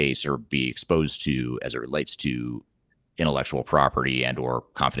might face or be exposed to as it relates to intellectual property and or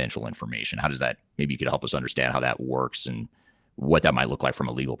confidential information? How does that, maybe you could help us understand how that works and what that might look like from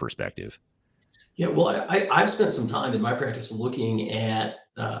a legal perspective? Yeah, well, I've spent some time in my practice looking at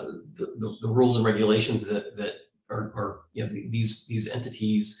the rules and regulations that are these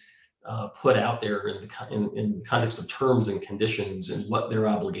entities put out there in the context of terms and conditions and what their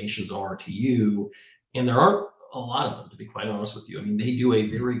obligations are to you. And there aren't a lot of them, to be quite honest with you. I mean, they do a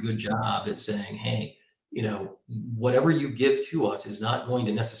very good job at saying, hey, whatever you give to us is not going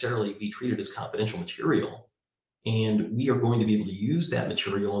to necessarily be treated as confidential material. And we are going to be able to use that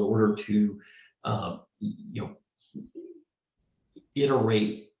material in order to,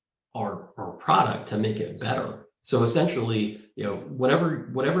 iterate our product to make it better. So essentially,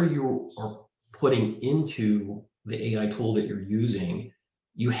 whatever you are putting into the AI tool that you're using,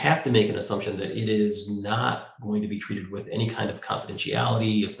 you have to make an assumption that it is not going to be treated with any kind of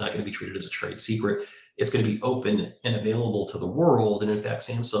confidentiality. It's not going to be treated as a trade secret. It's going to be open and available to the world. And in fact,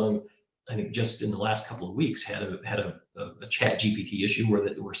 Samsung, I think just in the last couple of weeks, had a ChatGPT issue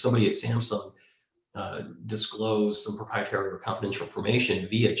where somebody at Samsung disclosed some proprietary or confidential information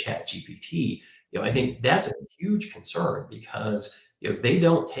via ChatGPT. I think that's a huge concern because they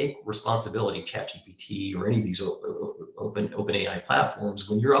don't take responsibility, ChatGPT or any of these open AI platforms.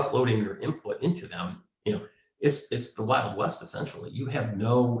 When you're uploading your input into them, it's the Wild West essentially. You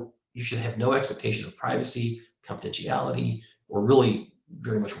should have no expectation of privacy, confidentiality, or really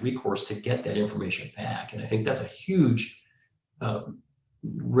very much recourse to get that information back. And I think that's a huge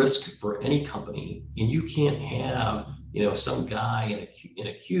risk for any company. And you can't have, some guy in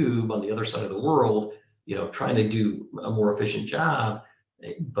a cube on the other side of the world, trying to do a more efficient job.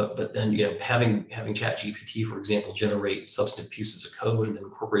 But then, having ChatGPT, for example, generate substantive pieces of code and then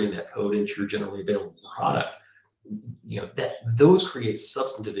incorporating that code into your generally available product, those create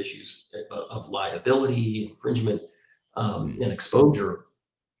substantive issues of liability, infringement, and exposure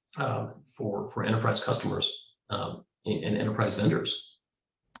for enterprise customers and enterprise vendors.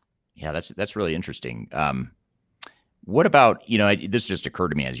 Yeah, that's really interesting. What about, this just occurred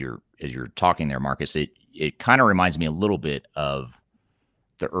to me as you're talking there, Marcus. It kind of reminds me a little bit of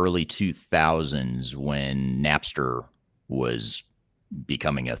the early 2000s when Napster was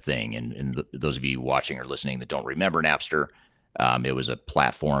becoming a thing. And those of you watching or listening that don't remember Napster, it was a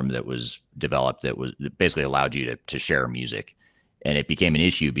platform that was developed that basically allowed you to share music. And it became an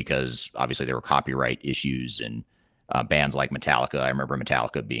issue because obviously there were copyright issues and bands like Metallica. I remember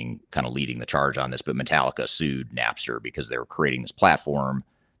Metallica being kind of leading the charge on this, but Metallica sued Napster because they were creating this platform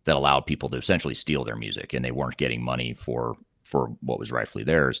that allowed people to essentially steal their music, and they weren't getting money for what was rightfully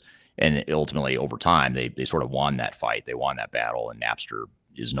theirs. And ultimately, over time, they sort of won that fight. They won that battle, and Napster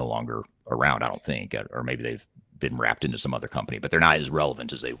is no longer around, I don't think, or maybe they've been wrapped into some other company, but they're not as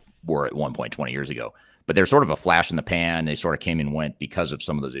relevant as they were at one point 20 years ago. But they're sort of a flash in the pan. They sort of came and went because of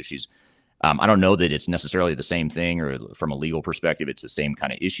some of those issues. I don't know that it's necessarily the same thing, or from a legal perspective, it's the same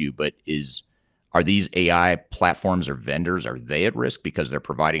kind of issue. But are these AI platforms or vendors, are they at risk because they're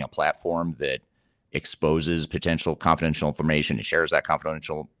providing a platform that exposes potential confidential information and shares that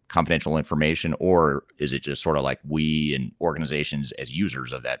confidential information? Or is it just sort of like we and organizations as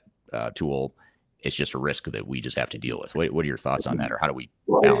users of that tool, it's just a risk that we just have to deal with? What are your thoughts on that, or how do we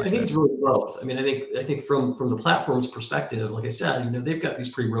balance I think that? it's really both. I mean, I think from the platform's perspective, like I said, they've got these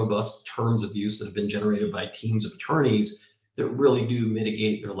pretty robust terms of use that have been generated by teams of attorneys that really do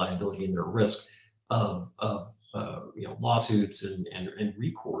mitigate their liability and their risk of lawsuits and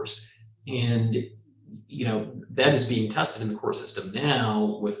recourse. And that is being tested in the court system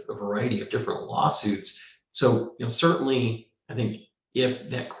now with a variety of different lawsuits. So certainly, I think if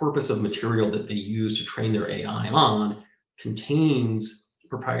that corpus of material that they use to train their AI on contains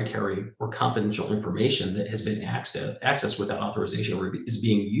proprietary or confidential information that has been accessed without authorization, or is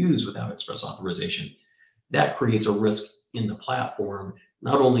being used without express authorization, that creates a risk in the platform,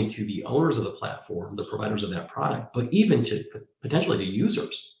 not only to the owners of the platform, the providers of that product, but even to potentially to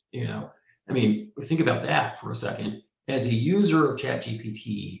users. I mean, think about that for a second. As a user of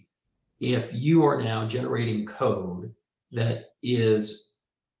ChatGPT, if you are now generating code that is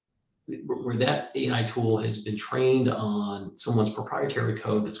where that AI tool has been trained on someone's proprietary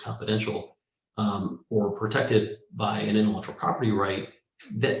code that's confidential, or protected by an intellectual property right,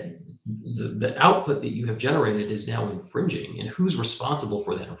 that the output that you have generated is now infringing, and who's responsible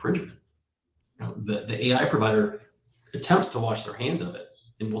for that infringement? The AI provider attempts to wash their hands of it,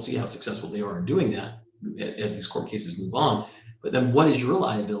 and we'll see how successful they are in doing that as these court cases move on. But then what is your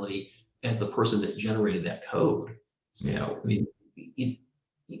liability as the person that generated that code? I mean,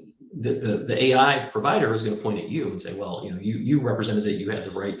 the AI provider is going to point at you and say, well, you represented that you had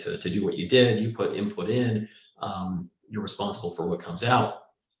the right to do what you did. You put input in. You're responsible for what comes out.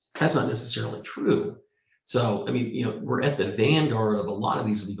 That's not necessarily true. So, I mean, we're at the vanguard of a lot of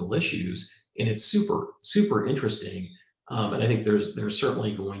these legal issues, and it's super, super interesting. And I think there's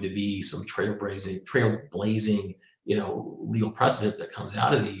certainly going to be some trailblazing, legal precedent that comes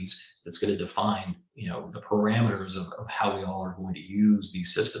out of these that's going to define, the parameters of how we all are going to use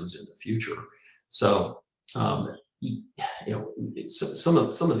these systems in the future. So, some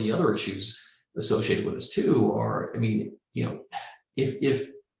of the other issues associated with this too are, I mean,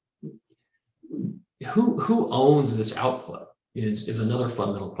 if who owns this output is another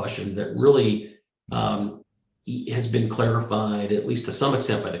fundamental question that really has been clarified, at least to some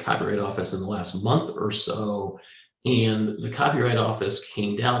extent, by the Copyright Office in the last month or so. And the Copyright Office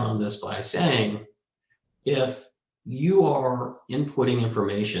came down on this by saying, if you are inputting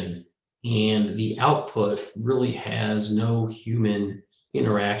information and the output really has no human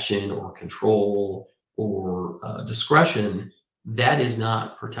interaction or control or discretion, that is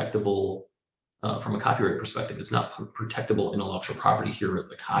not protectable from a copyright perspective. It's not protectable intellectual property here at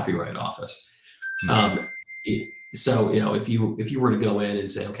the Copyright Office. So, if you were to go in and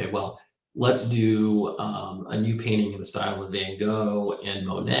say, okay, well, let's do a new painting in the style of Van Gogh and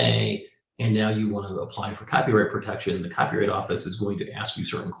Monet, and now you want to apply for copyright protection, the Copyright Office is going to ask you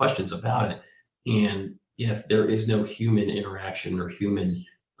certain questions about it. And if there is no human interaction or human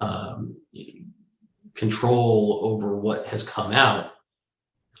control over what has come out,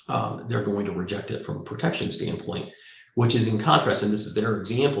 they're going to reject it from a protection standpoint, which is in contrast, and this is their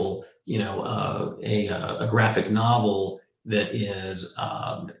example, a graphic novel that has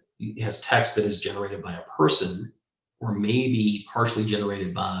text that is generated by a person, or maybe partially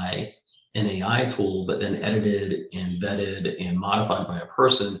generated by an AI tool, but then edited and vetted and modified by a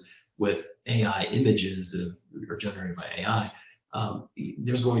person with AI images that are generated by AI.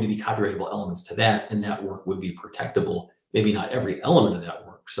 There's going to be copyrightable elements to that, and that work would be protectable. Maybe not every element of that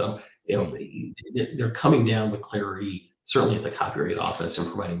work. So, they're coming down with clarity, certainly at the Copyright Office, and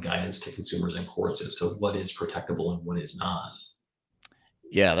providing guidance to consumers and courts as to what is protectable and what is not.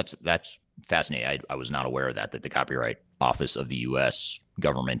 Yeah, that's fascinating. I was not aware of that the Copyright Office of the U.S.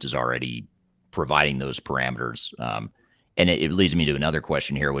 government is already providing those parameters. And it leads me to another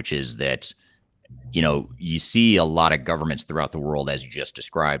question here, which is that, you see a lot of governments throughout the world, as you just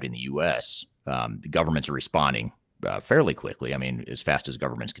described in the U.S., the governments are responding fairly quickly. I mean, as fast as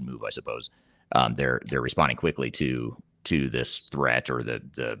governments can move, I suppose. They're responding quickly to this threat or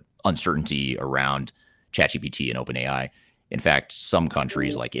the uncertainty around ChatGPT and OpenAI. In fact, some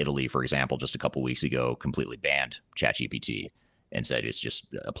countries like Italy, for example, just a couple of weeks ago, completely banned ChatGPT and said it's just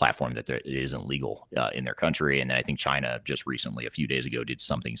a platform that it isn't legal in their country. And then I think China just recently, a few days ago, did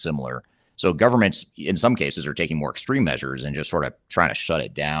something similar. So governments, in some cases, are taking more extreme measures and just sort of trying to shut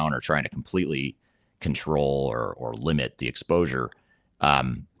it down or trying to completely control or limit the exposure.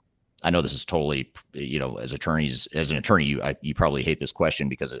 I know this is totally, as an attorney, you probably hate this question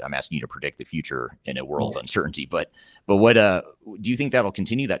because I'm asking you to predict the future in a world of uncertainty. But what do you think that'll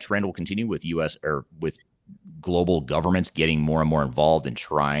continue? That trend will continue with U.S. or with global governments getting more and more involved in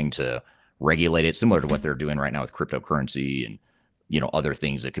trying to regulate it, similar to what they're doing right now with cryptocurrency and other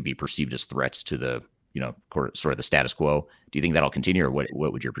things that could be perceived as threats to the sort of the status quo. Do you think that'll continue, or what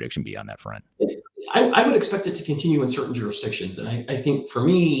would your prediction be on that front? I would expect it to continue in certain jurisdictions. And I think for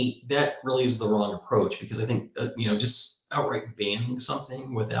me, that really is the wrong approach, because I think, just outright banning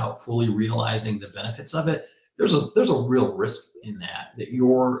something without fully realizing the benefits of it, there's a real risk in that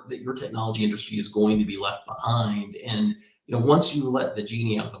your technology industry is going to be left behind. And, once you let the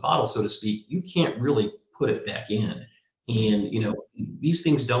genie out of the bottle, so to speak, you can't really put it back in. And, these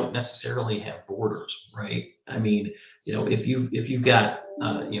things don't necessarily have borders, right? I mean, if you've got,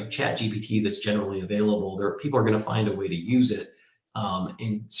 ChatGPT that's generally available, people are going to find a way to use it.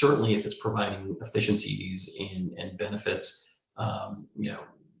 And certainly if it's providing efficiencies and benefits,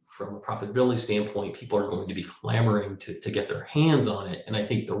 from a profitability standpoint, people are going to be clamoring to get their hands on it. And I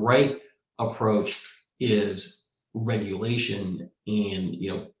think the right approach is regulation and,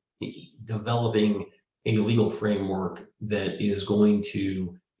 developing a legal framework that is going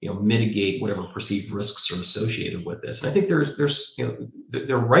to mitigate whatever perceived risks are associated with this. And I think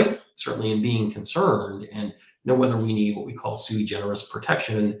they're right certainly in being concerned, and whether we need what we call sui generis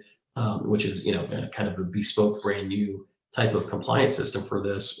protection, which is kind of a bespoke brand new type of compliance system for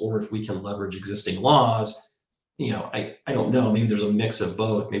this, or if we can leverage existing laws. I don't know, maybe there's a mix of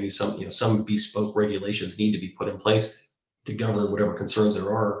both. Maybe some bespoke regulations need to be put in place to govern whatever concerns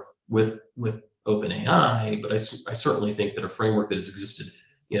there are with OpenAI, but I certainly think that a framework that has existed,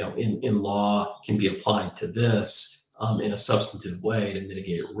 in law can be applied to this in a substantive way to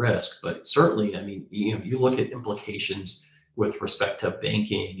mitigate risk. But certainly, I mean, you look at implications with respect to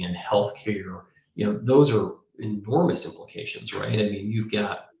banking and healthcare, those are enormous implications, right? I mean, you've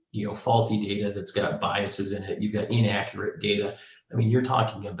got, faulty data that's got biases in it. You've got inaccurate data. I mean, you're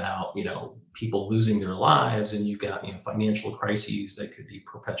talking about, people losing their lives, and you've got, financial crises that could be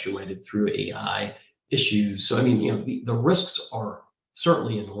perpetuated through AI issues. So, I mean, the risks are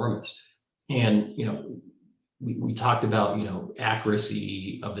certainly enormous. And, we talked about,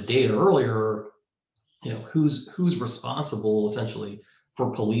 accuracy of the data earlier, who's responsible essentially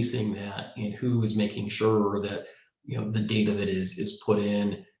for policing that, and who is making sure that, the data that is put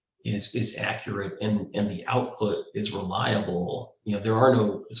in is accurate and the output is reliable. There are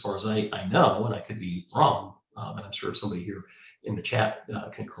no, as far as I know, and I could be wrong, and I'm sure somebody here in the chat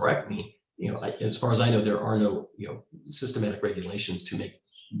can correct me. As far as I know, there are no systematic regulations to make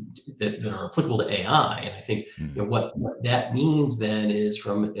that are applicable to AI. And I think what that means then is,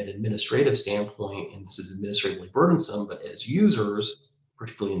 from an administrative standpoint, and this is administratively burdensome, but as users,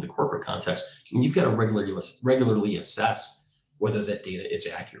 particularly in the corporate context, you've got to regularly assess whether that data is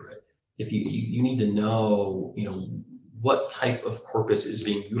accurate. If you need to know, what type of corpus is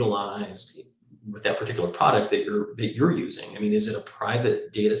being utilized with that particular product that you're using. I mean, is it a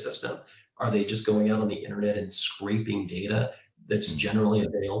private data system? Are they just going out on the internet and scraping data that's generally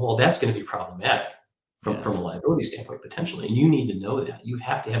available? That's going to be problematic from a liability standpoint, potentially. And you need to know that. You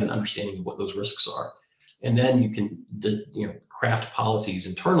have to have an understanding of what those risks are. And then you can craft policies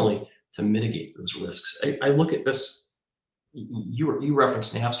internally to mitigate those risks. I look at this, you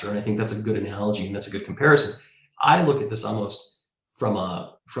referenced Napster, and I think that's a good analogy and that's a good comparison. I look at this almost from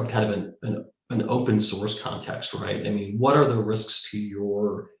kind of an open source context, right? I mean, what are the risks to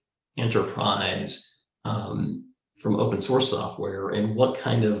your enterprise from open source software, and what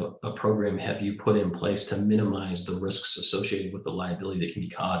kind of a program have you put in place to minimize the risks associated with the liability that can be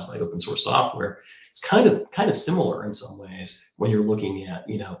caused by open source software? It's kind of similar in some ways when you're looking at,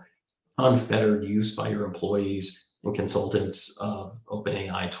 unfettered use by your employees and consultants of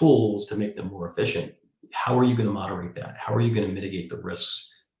OpenAI tools to make them more efficient. How are you going to moderate that? How are you going to mitigate the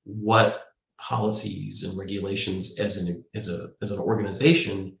risks? What policies and regulations as an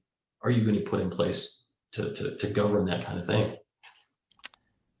organization are you going to put in place to govern that kind of thing?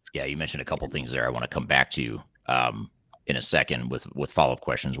 Yeah, you mentioned a couple things there I want to come back to in a second with follow-up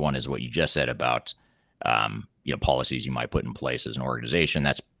questions. One is what you just said about policies you might put in place as an organization.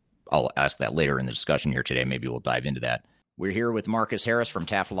 I'll ask that later in the discussion here today. Maybe we'll dive into that. We're here with Marcus Harris from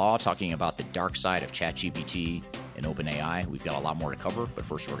Taft Law, talking about the dark side of ChatGPT and OpenAI. We've got a lot more to cover, but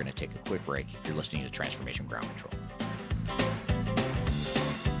first we're going to take a quick break. You're listening to Transformation Ground Control.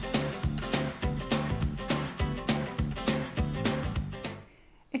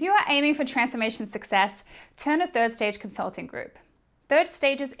 If you are aiming for transformation success, turn to Third Stage Consulting Group. Third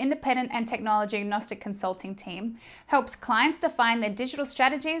Stage's independent and technology agnostic consulting team helps clients define their digital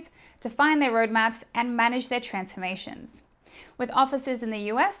strategies, define their roadmaps, and manage their transformations. With offices in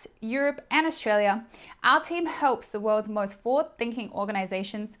the US, Europe, and Australia, our team helps the world's most forward-thinking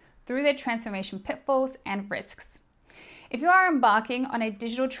organizations through their transformation pitfalls and risks. If you are embarking on a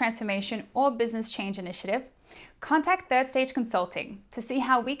digital transformation or business change initiative, contact Third Stage Consulting to see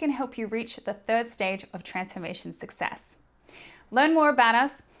how we can help you reach the third stage of transformation success. Learn more about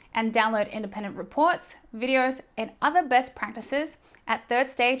us and download independent reports, videos, and other best practices at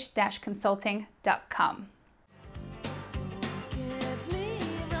thirdstage-consulting.com.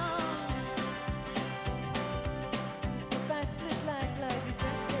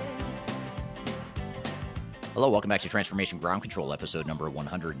 Hello, welcome back to Transformation Ground Control, episode number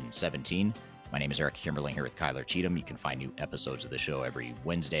 117. My name is Eric Kimberling here with Kyler Cheatham. You can find new episodes of the show every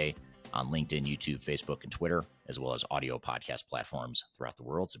Wednesday on LinkedIn, YouTube, Facebook, and Twitter, as well as audio podcast platforms throughout the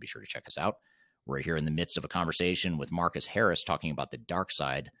world, so be sure to check us out. We're here in the midst of a conversation with Marcus Harris talking about the dark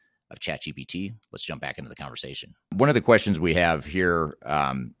side of ChatGPT. Let's jump back into the conversation. One of the questions we have here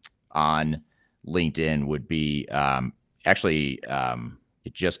on LinkedIn would be,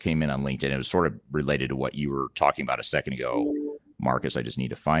 it just came in on LinkedIn. It was sort of related to what you were talking about a second ago, Marcus. I just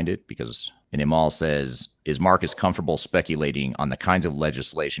need to find it and Imal says, is Marcus comfortable speculating on the kinds of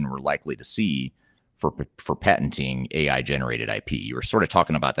legislation we're likely to see for patenting AI generated IP? You were sort of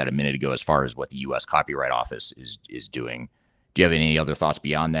talking about that a minute ago as far as what the U.S. Copyright Office is doing. Do you have any other thoughts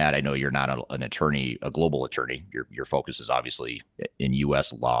beyond that? I know you're not an attorney, a global attorney. Your focus is obviously in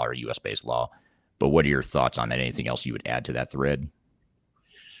U.S. law or U.S. based law. But what are your thoughts on that? Anything else you would add to that thread?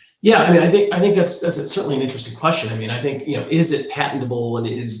 Yeah, I mean, I think that's certainly an interesting question. I mean, I think, is it patentable, and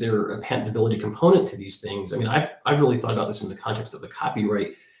is there a patentability component to these things? I mean, I've really thought about this in the context of the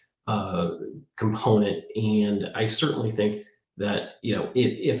copyright component, and I certainly think that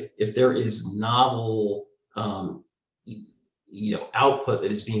if there is novel output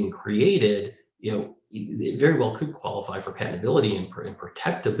that is being created, it very well could qualify for patentability and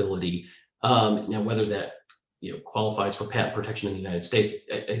protectability. Now, whether that qualifies for patent protection in the United States,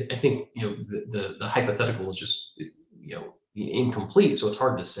 I think the hypothetical is just incomplete, so it's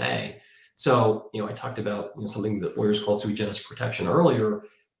hard to say. So I talked about something that lawyers call sui generis protection earlier,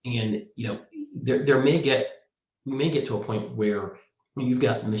 and we may get to a point where you've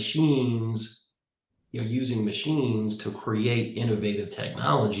got machines using machines to create innovative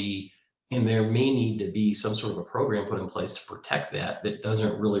technology, and there may need to be some sort of a program put in place to protect that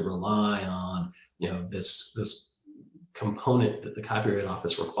doesn't really rely on this component that the Copyright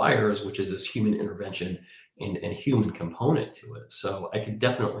Office requires, which is this human intervention and human component to it. So I could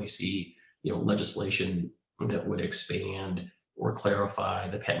definitely see legislation that would expand or clarify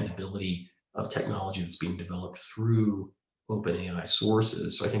the patentability of technology that's being developed through OpenAI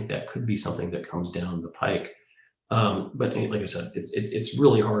sources. So I think that could be something that comes down the pike. But like I said, it's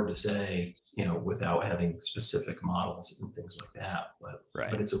really hard to say, without having specific models and things like that. But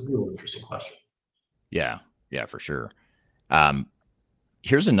it's a real interesting question. Yeah, for sure.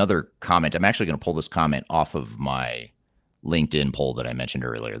 Here's another comment. I'm actually going to pull this comment off of my LinkedIn poll that I mentioned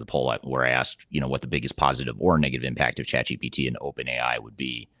earlier, the poll where I asked, what the biggest positive or negative impact of ChatGPT and OpenAI would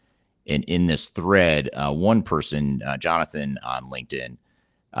be. And in this thread, one person, Jonathan on LinkedIn,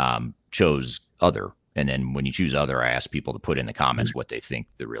 chose other. And then when you choose other, I ask people to put in the comments what they think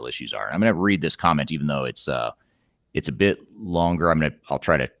the real issues are. And I'm going to read this comment, even though it's a bit longer. I'll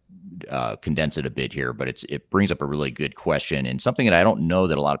try to condense it a bit here, but it brings up a really good question and something that I don't know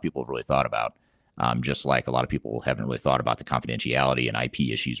that a lot of people have really thought about. Just like a lot of people haven't really thought about the confidentiality and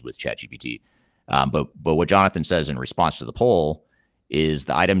IP issues with ChatGPT. But what Jonathan says in response to the poll is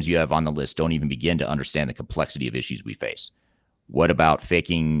the items you have on the list don't even begin to understand the complexity of issues we face. What about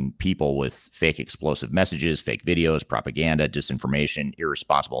faking people with fake explosive messages, fake videos, propaganda, disinformation,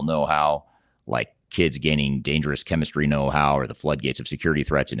 irresponsible know-how, like kids gaining dangerous chemistry know-how, or the floodgates of security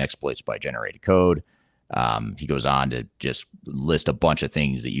threats and exploits by generated code? He goes on to just list a bunch of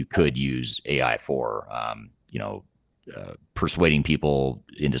things that you could use AI for, persuading people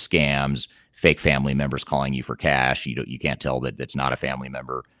into scams, fake family members calling you for cash. You can't tell that that's not a family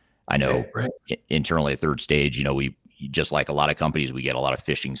member. I know internally at Third Stage, we, just like a lot of companies, we get a lot of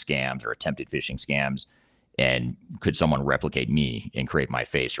phishing scams or attempted phishing scams. And could someone replicate me and create my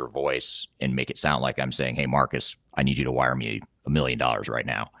face or voice and make it sound like I'm saying, hey, Marcus, I need you to wire me $1 million right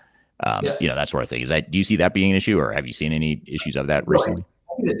now. That sort of thing. Do you see that being an issue, or have you seen any issues of that recently?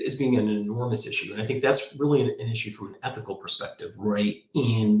 I see that as being an enormous issue. And I think that's really an issue from an ethical perspective, right?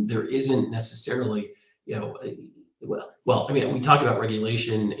 And there isn't necessarily, well, I mean, we talk about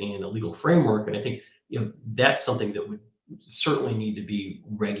regulation and a legal framework, and I think that's something that would certainly need to be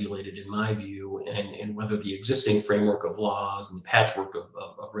regulated, in my view, and whether the existing framework of laws and the patchwork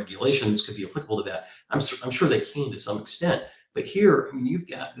of regulations could be applicable to that. I'm sure they can to some extent, but here, I mean, you've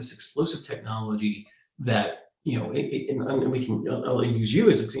got this explosive technology that and we can. I'll use you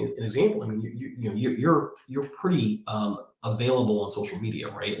as an example. I mean, you're pretty available on social media,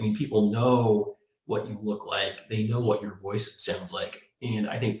 right? I mean, people know what you look like, they know what your voice sounds like, and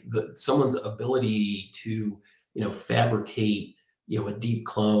I think that someone's ability to fabricate a deep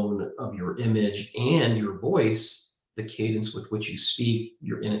clone of your image and your voice, the cadence with which you speak,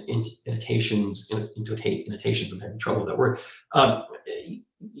 your intonations. I'm having trouble with that word. I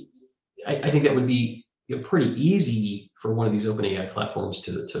think that would be pretty easy for one of these OpenAI platforms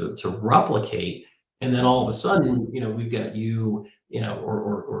to replicate, and then all of a sudden, we've got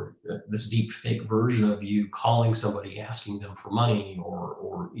or this deep fake version of you calling somebody, asking them for money,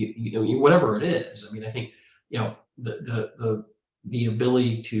 or whatever it is. I mean, I think the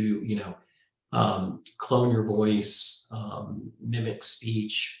ability to clone your voice, mimic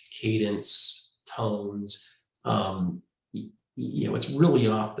speech, cadence, tones. It's really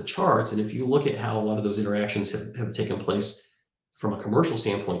off the charts. And if you look at how a lot of those interactions have taken place from a commercial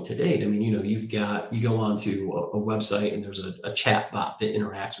standpoint to date, I mean, you go onto a website and there's a chat bot that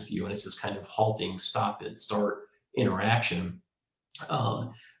interacts with you, and it's this kind of halting stop and start interaction.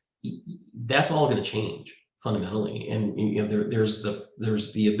 That's all going to change fundamentally. And there's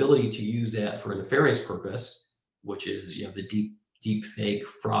the ability to use that for a nefarious purpose, which is the deep fake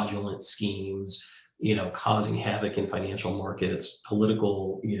fraudulent schemes, causing havoc in financial markets,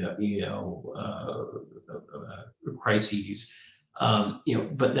 political crises.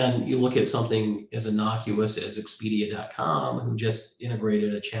 But then you look at something as innocuous as Expedia.com, who just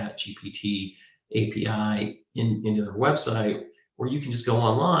integrated a ChatGPT API into their website, where you can just go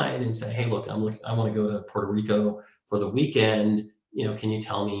online and say, hey, look, I want to go to Puerto Rico for the weekend. Can you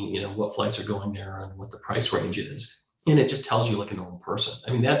tell me, what flights are going there and what the price range is? And it just tells you like a normal person.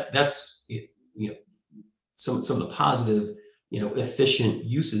 I mean, that's some of the positive, efficient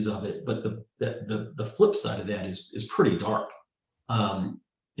uses of it. But the flip side of that is pretty dark, and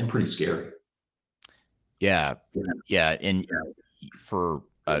pretty scary. Yeah. And for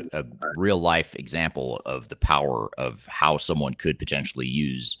a real life example of the power of how someone could potentially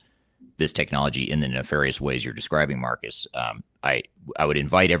use this technology in the nefarious ways you're describing, Marcus, I would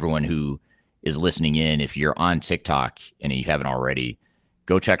invite everyone who is listening in, if you're on TikTok and you haven't already,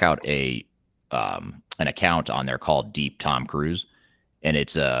 go check out an account on there called Deep Tom Cruise. And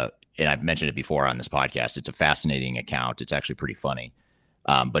and I've mentioned it before on this podcast, it's a fascinating account. It's actually pretty funny.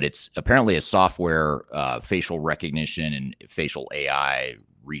 But it's apparently a software, facial recognition and facial AI,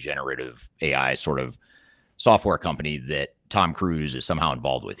 regenerative AI sort of software company that Tom Cruise is somehow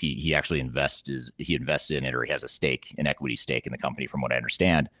involved with. He actually invests in it, or he has an equity stake in the company, from what I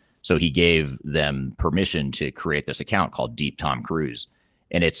understand. So he gave them permission to create this account called Deep Tom Cruise.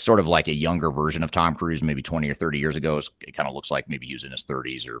 And it's sort of like a younger version of Tom Cruise, maybe 20 or 30 years ago. It kind of looks like maybe he was in his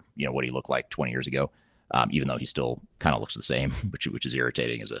 30s, or what he looked like 20 years ago. Even though he still kind of looks the same, which is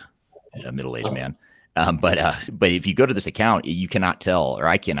irritating as a middle-aged man. But if you go to this account, you cannot tell, or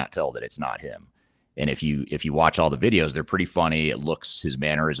I cannot tell, that it's not him. And if you watch all the videos, they're pretty funny. It looks, his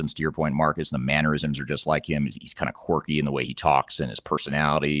mannerisms, to your point, Marcus, the mannerisms are just like him. He's kind of quirky in the way he talks, and his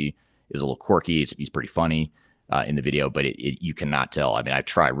personality is a little quirky. He's pretty funny in the video, but you cannot tell. I mean, I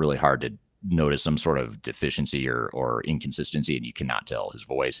try really hard to notice some sort of deficiency or inconsistency, and you cannot tell. His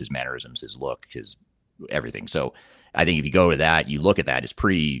voice, his mannerisms, his look, his everything. So I think if you go to that, you look at that,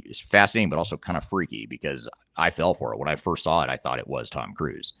 it's fascinating, but also kind of freaky, because I fell for it. When I first saw it, I thought it was Tom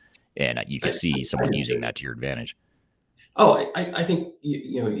Cruise, and you could see someone using that to your advantage. Oh, I think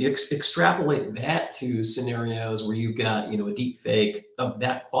you extrapolate that to scenarios where you've got a deep fake of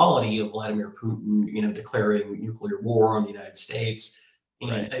that quality of Vladimir Putin declaring nuclear war on the United States,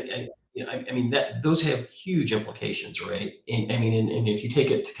 and Right. I mean that those have huge implications, right? And I mean, and if you take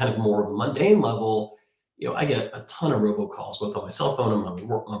it to kind of more of a mundane level, I get a ton of robocalls both on my cell phone and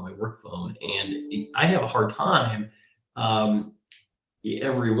on my work phone, and I have a hard time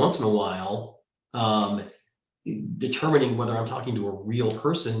every once in a while determining whether I'm talking to a real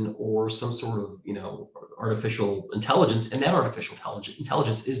person or some sort of artificial intelligence, and that artificial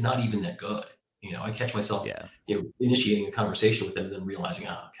intelligence is not even that good. I catch myself Yeah. initiating a conversation with them and then realizing,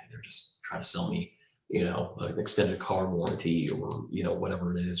 oh, okay, they're just trying to sell me an extended car warranty, or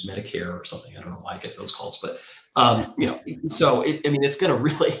whatever it is, Medicare or something. I don't know why I get those calls, but so it's going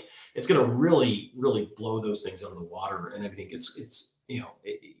to really blow those things out of the water. And I think it's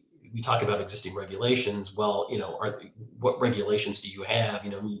we talk about existing regulations. Well, what regulations do you have?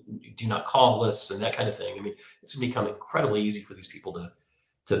 Do not call lists and that kind of thing. I mean, it's become incredibly easy for these people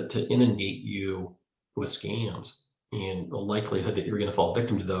to inundate you with scams, and the likelihood that you're going to fall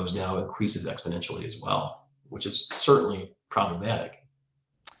victim to those now increases exponentially as well, which is certainly problematic.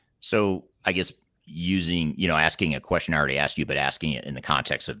 So I guess asking a question I already asked you, but asking it in the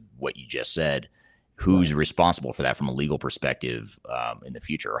context of what you just said, who's responsible for that from a legal perspective in the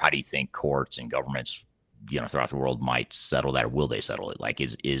future? Or how do you think courts and governments, throughout the world might settle that, or will they settle it? Like,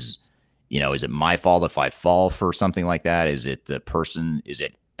 is it my fault if I fall for something like that? Is it the person? Is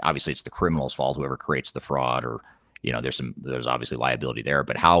it obviously it's the criminal's fault, whoever creates the fraud, or there's obviously liability there.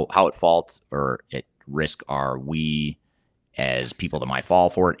 But how at fault or at risk are we as people that might fall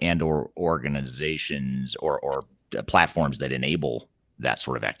for it, and or organizations or platforms that enable that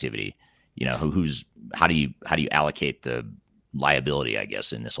sort of activity? How do you allocate the liability, I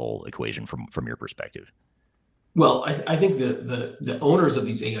guess, in this whole equation from your perspective? Well, I think the owners of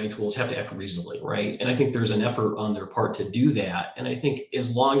these AI tools have to act reasonably, right? And I think there's an effort on their part to do that. And I think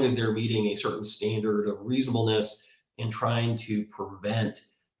as long as they're meeting a certain standard of reasonableness and trying to prevent,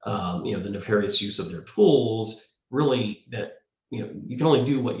 the nefarious use of their tools, really that, you can only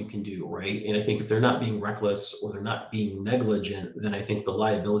do what you can do, right? And I think if they're not being reckless or they're not being negligent, then I think the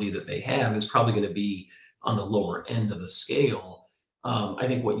liability that they have is probably going to be on the lower end of the scale. I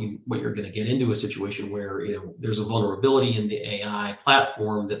think what you're going to get into a situation where there's a vulnerability in the AI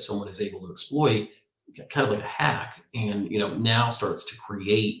platform that someone is able to exploit, kind of like a hack, and now starts to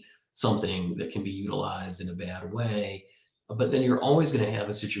create something that can be utilized in a bad way. But then you're always going to have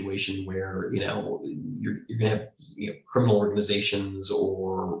a situation where you're going to have criminal organizations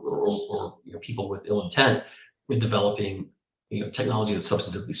or people with ill intent in developing technology that's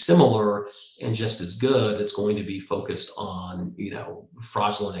substantively similar and just as good, that's going to be focused on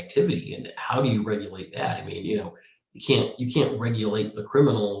fraudulent activity. And how do you regulate that? I mean, you can't regulate the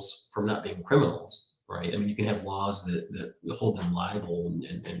criminals from not being criminals, right? I mean, you can have laws that hold them liable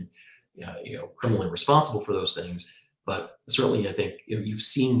and criminally responsible for those things. But certainly, I think you've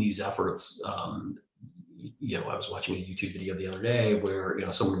seen these efforts. I was watching a YouTube video the other day where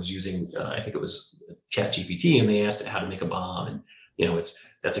someone was using, I think it was ChatGPT, and they asked it how to make a bomb, and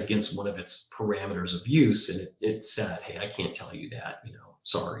that's against one of its parameters of use, and it said, "Hey, I can't tell you that.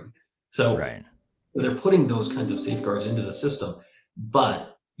 Sorry." So Right. they're putting those kinds of safeguards into the system,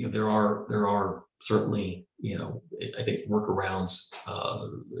 but there are certainly I think workarounds,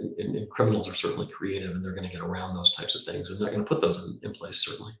 and criminals are certainly creative, and they're going to get around those types of things, and they're going to put those in place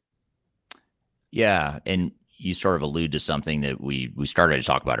certainly. Yeah, and you sort of allude to something that we started to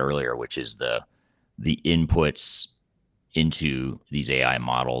talk about earlier, which is the inputs into these AI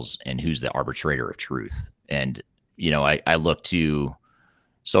models and who's the arbitrator of truth. And I look to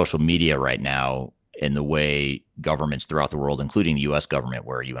social media right now and the way governments throughout the world, including the U.S. government,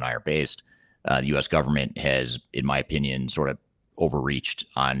 where you and I are based, the U.S. government has, in my opinion, sort of overreached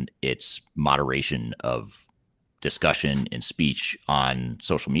on its moderation of discussion and speech on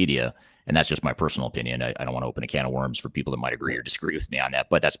social media. And that's just my personal opinion. I don't want to open a can of worms for people that might agree or disagree with me on that,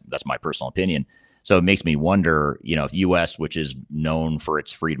 but that's my personal opinion. So it makes me wonder, if the U.S., which is known for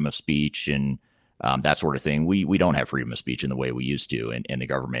its freedom of speech and that sort of thing, we don't have freedom of speech in the way we used to, and the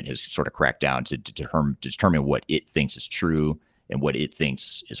government has sort of cracked down to determine what it thinks is true and what it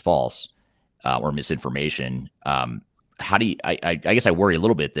thinks is false or misinformation. How do you? I guess I worry a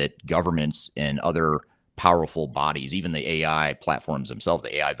little bit that governments and other powerful bodies, even the AI platforms themselves,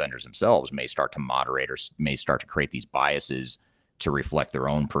 the AI vendors themselves, may start to moderate or may start to create these biases to reflect their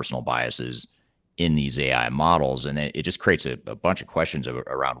own personal biases in these AI models. And it just creates a bunch of questions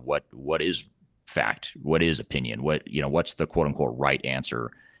around what is fact, what is opinion, what's the quote unquote right answer.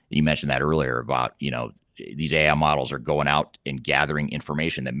 You mentioned that earlier about, these AI models are going out and gathering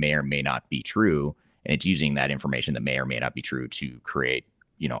information that may or may not be true. And it's using that information that may or may not be true to create,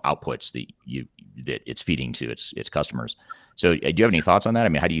 outputs that it's feeding to its customers. So do you have any thoughts on that? I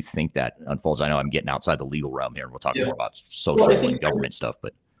mean, how do you think that unfolds? I know I'm getting outside the legal realm here, and we'll talk more about social and government stuff,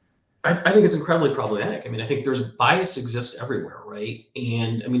 but I think it's incredibly problematic. I mean, I think there's bias exists everywhere, right?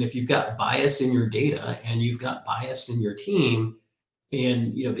 And I mean, if you've got bias in your data and you've got bias in your team,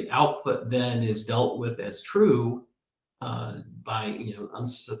 and the output then is dealt with as true by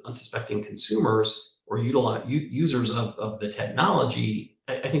unsuspecting consumers or users of the technology,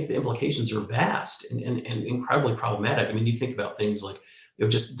 I think the implications are vast and incredibly problematic. I mean, you think about things like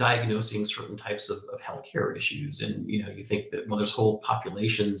just diagnosing certain types of healthcare issues, and you think that there's whole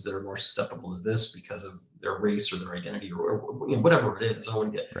populations that are more susceptible to this because of their race or their identity or whatever it is. I don't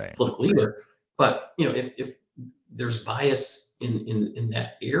want to get political either, but if there's bias in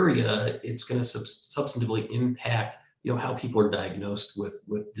that area, it's going to substantively impact, how people are diagnosed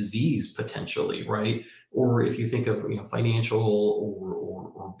with disease potentially, right? Or if you think of, financial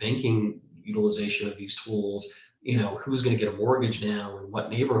or banking utilization of these tools, who's going to get a mortgage now in what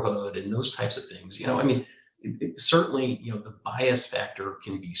neighborhood and those types of things. I mean, certainly, the bias factor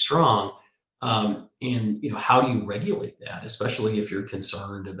can be strong. And how do you regulate that, especially if you're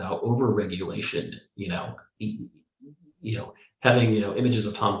concerned about overregulation? Having images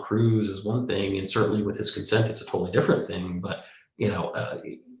of Tom Cruise is one thing, and certainly with his consent, it's a totally different thing. But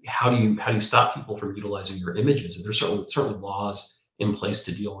how do you stop people from utilizing your images? And there's certainly laws in place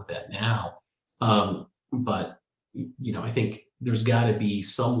to deal with that now. But I think there's got to be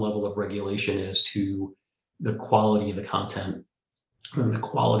some level of regulation as to the quality of the content and the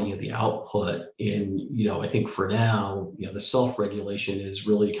quality of the output. And I think for now, the self-regulation is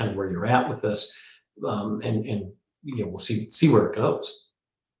really kind of where you're at with this, and we'll see where it goes.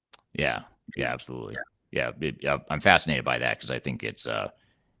 Yeah, absolutely. Yeah, I'm fascinated by that because I think it's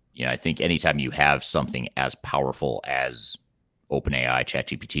I think anytime you have something as powerful as OpenAI,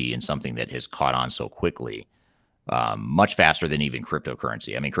 ChatGPT, and something that has caught on so quickly, much faster than even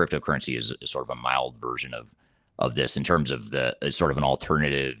cryptocurrency. I mean, cryptocurrency is sort of a mild version of this in terms of the sort of an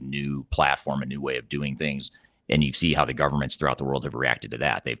alternative new platform, a new way of doing things. And you see how the governments throughout the world have reacted to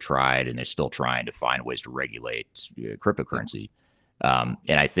that. They've tried, and they're still trying to find ways to regulate cryptocurrency. And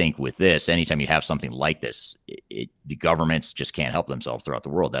I think with this, anytime you have something like this, the governments just can't help themselves throughout the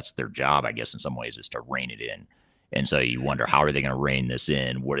world. That's their job, I guess, in some ways, is to rein it in. And so you wonder, how are they going to rein this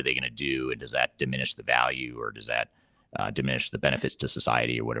in? What are they going to do? And does that diminish the value, or does that diminish the benefits to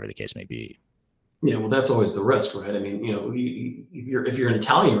society, or whatever the case may be? Yeah, well, that's always the risk, right? I mean, if you're an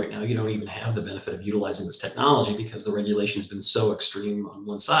Italian right now, you don't even have the benefit of utilizing this technology because the regulation has been so extreme on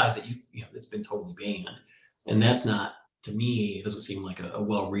one side that it's been totally banned. And that's not, to me, it doesn't seem like a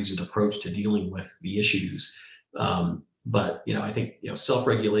well-reasoned approach to dealing with the issues. But I think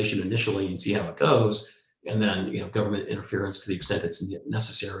self-regulation initially and see how it goes, and then government interference to the extent it's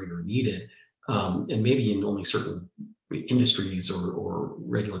necessary or needed, and maybe in only certain industries or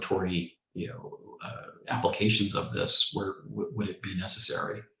regulatory applications of this where would it be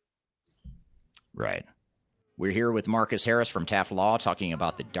necessary. Right. We're here with Marcus Harris from Taft Law talking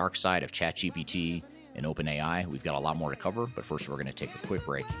about the dark side of ChatGPT and OpenAI. We've got a lot more to cover, but first we're going to take a quick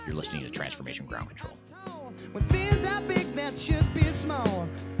break. You're listening to Transformation Ground Control. When things are big that should be small,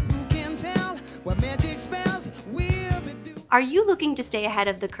 who can tell what magic spells will be doing? Are you looking to stay ahead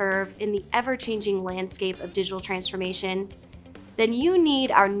of the curve in the ever-changing landscape of digital transformation? Then you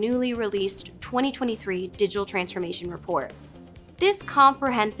need our newly released 2023 Digital Transformation Report. This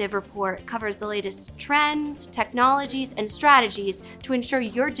comprehensive report covers the latest trends, technologies, and strategies to ensure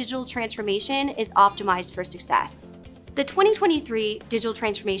your digital transformation is optimized for success. The 2023 Digital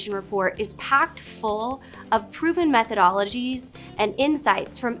Transformation Report is packed full of proven methodologies and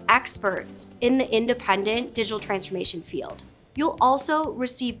insights from experts in the independent digital transformation field. You'll also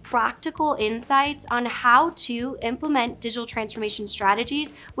receive practical insights on how to implement digital transformation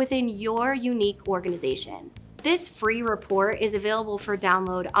strategies within your unique organization. This free report is available for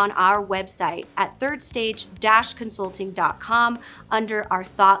download on our website at thirdstage-consulting.com under our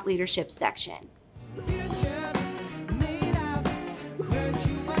Thought Leadership section.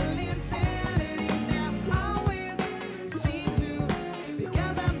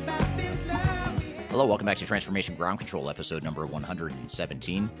 Hello, welcome back to Transformation Ground Control, episode number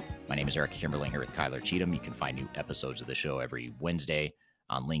 117. My name is Eric Kimberling here with Kyler Cheatham. You can find new episodes of the show every Wednesday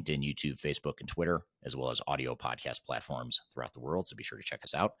on LinkedIn, YouTube, Facebook, and Twitter, as well as audio podcast platforms throughout the world, so be sure to check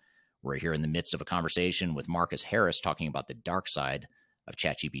us out. We're here in the midst of a conversation with Marcus Harris talking about the dark side of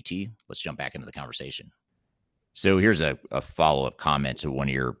ChatGPT. Let's jump back into the conversation. So here's a follow-up comment to one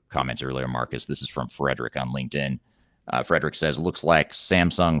of your comments earlier, Marcus. This is from Frederick on LinkedIn. Frederick says, looks like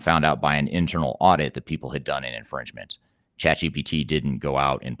Samsung found out by an internal audit that people had done an infringement. ChatGPT didn't go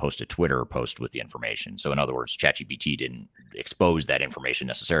out and post a Twitter post with the information. So in other words, ChatGPT didn't expose that information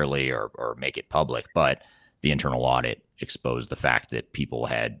necessarily or make it public, but the internal audit exposed the fact that people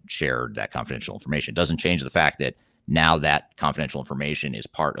had shared that confidential information. It doesn't change the fact that now that confidential information is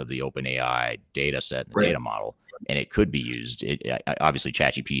part of the OpenAI data set and the data model, and it could be used. Obviously,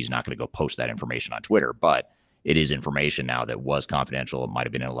 ChatGPT is not going to go post that information on Twitter, but it is information now that was confidential. It might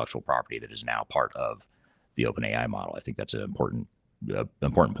have been intellectual property that is now part of the OpenAI model. I think that's an important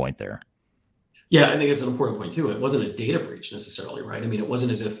point there. Yeah, I think it's an important point too. It wasn't a data breach necessarily, right? I mean, it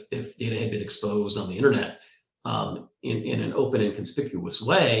wasn't as if data had been exposed on the internet in an open and conspicuous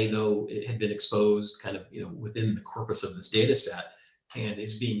way, though it had been exposed kind of within the corpus of this data set and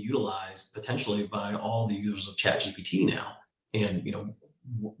is being utilized potentially by all the users of ChatGPT now. And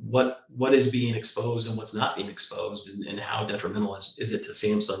what is being exposed and what's not being exposed, and how detrimental is it to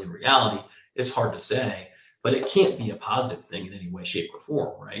Samsung in reality is hard to say. But it can't be a positive thing in any way, shape, or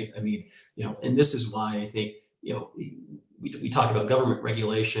form, right? I mean, and this is why I think we talk about government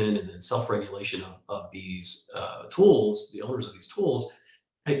regulation and then self-regulation of these tools, the owners of these tools.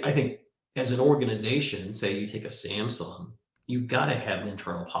 I think as an organization, say you take a Samsung, you've got to have an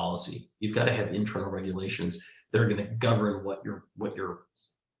internal policy. You've got to have internal regulations that are going to govern what your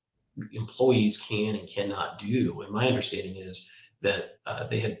employees can and cannot do. And my understanding is that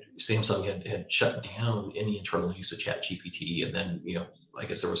Samsung had shut down any internal use of ChatGPT, and then I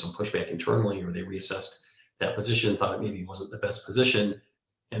guess there was some pushback internally, or they reassessed that position, thought it maybe wasn't the best position,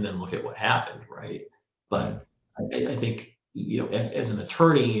 and then look at what happened, right? But I think as an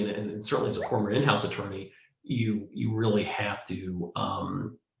attorney, and certainly as a former in-house attorney, you really have to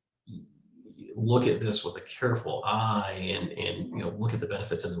look at this with a careful eye, and look at the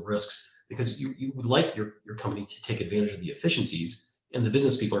benefits and the risks, because you would like your company to take advantage of the efficiencies, and the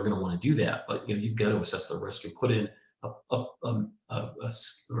business people are going to want to do that. But you've got to assess the risk and put in a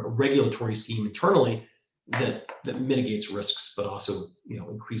regulatory scheme internally that mitigates risks, but also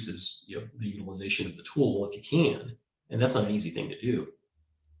increases the utilization of the tool if you can. And that's not an easy thing to do.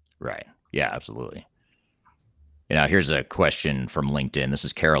 Right. Yeah, absolutely. Here's a question from LinkedIn. This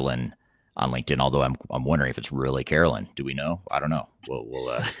is Carolyn on LinkedIn, although I'm wondering if it's really Carolyn. Do we know? I don't know.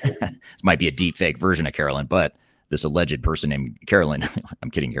 We'll it might be a deep fake version of Carolyn, but this alleged person named Carolyn, I'm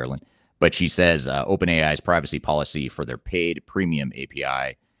kidding, Carolyn, but she says OpenAI's privacy policy for their paid premium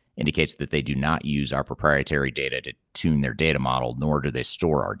API indicates that they do not use our proprietary data to tune their data model, nor do they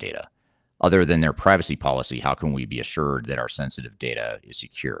store our data. Other than their privacy policy, how can we be assured that our sensitive data is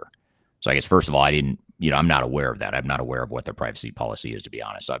secure? So I guess, first of all, I'm not aware of that. I'm not aware of what their privacy policy is, to be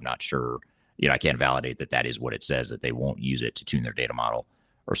honest. So I'm not sure, I can't validate that is what it says, that they won't use it to tune their data model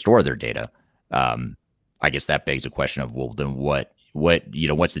or store their data. I guess that begs the question of, well, then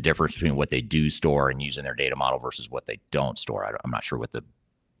what's the difference between what they do store and use in their data model versus what they don't store? I'm not sure what the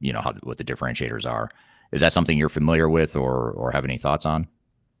differentiators are. Is that something you're familiar with or have any thoughts on?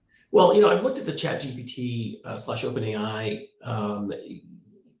 Well, I've looked at the ChatGPT / OpenAI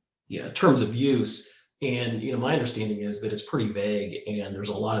terms of use, and my understanding is that it's pretty vague, and there's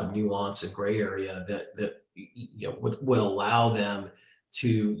a lot of nuance and gray area that would allow them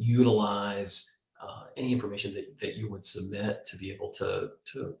to utilize any information that you would submit to be able to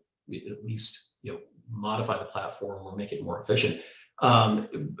at least modify the platform or make it more efficient.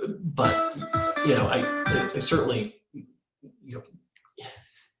 But I certainly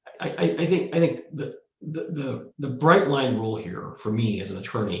I think the bright line rule here for me as an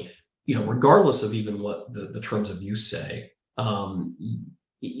attorney, regardless of even what the terms of use say,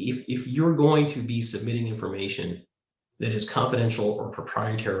 if you're going to be submitting information that is confidential or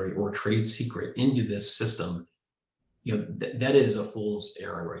proprietary or trade secret into this system, that is a fool's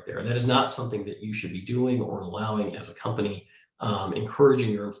errand right there. That is not something that you should be doing or allowing as a company,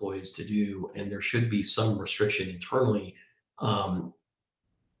 encouraging your employees to do. And there should be some restriction internally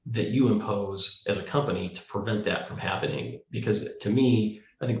that you impose as a company to prevent that from happening. Because to me,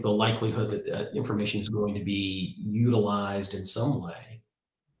 I think the likelihood that that information is going to be utilized in some way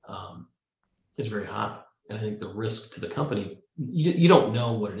is very high. And I think the risk to the company, you don't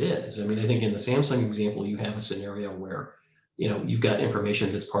know what it is. I mean, I think in the Samsung example, you have a scenario where, you've got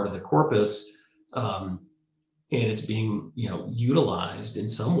information that's part of the corpus, and it's being, utilized in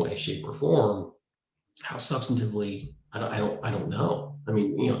some way, shape, or form. How substantively, I don't know. I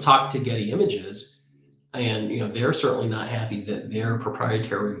mean, talk to Getty Images, and they're certainly not happy that their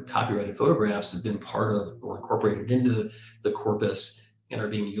proprietary copyrighted photographs have been part of or incorporated into the corpus and are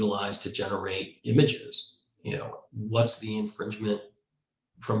being utilized to generate images. What's the infringement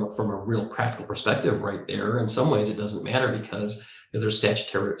from a real practical perspective right there? In some ways, it doesn't matter because there's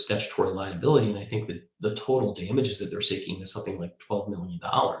statutory liability, and I think that the total damages that they're seeking is something like $12 million.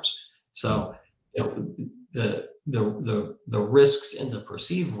 So the risks and the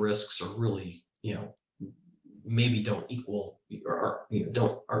perceived risks are really maybe don't equal or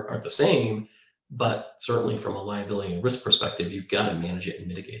aren't the same, but certainly from a liability and risk perspective, you've got to manage it and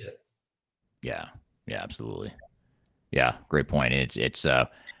mitigate it. Yeah, absolutely. Yeah, great point. And it's a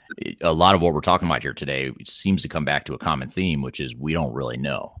lot of what we're talking about here today seems to come back to a common theme, which is we don't really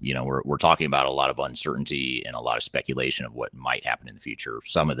know. We're talking about a lot of uncertainty and a lot of speculation of what might happen in the future.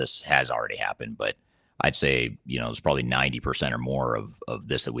 Some of this has already happened, but I'd say, there's probably 90% or more of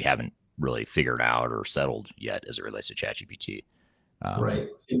this that we haven't really figured out or settled yet as it relates to ChatGPT. Right.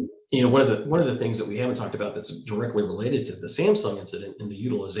 one of the things that we haven't talked about that's directly related to the Samsung incident and the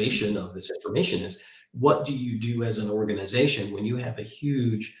utilization of this information is, what do you do as an organization when you have a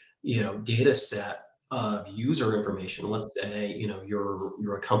huge, data set of user information? Let's say,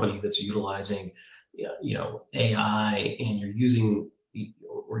 you're a company that's utilizing, AI, and you're using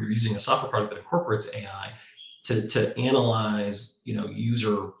a software product that incorporates AI to analyze,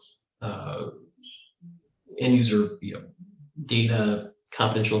 uh, end user, data,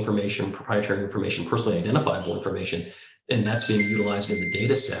 confidential information, proprietary information, personally identifiable information, and that's being utilized in the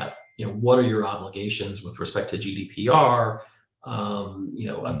data set. What are your obligations with respect to GDPR? Some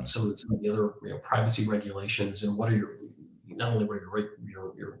of the other privacy regulations, and what are your, not only what are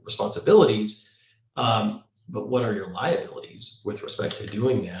your responsibilities, but what are your liabilities with respect to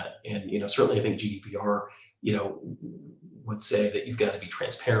doing that? And certainly, I think GDPR, would say that you've got to be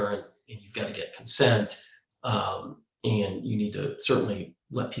transparent and you've got to get consent. And you need to certainly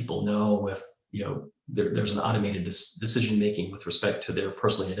let people know if there's an automated decision making with respect to their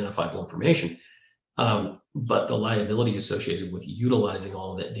personally identifiable information. But the liability associated with utilizing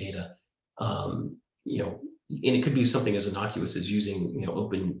all of that data, and it could be something as innocuous as using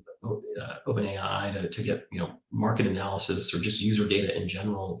OpenAI to get market analysis, or just user data in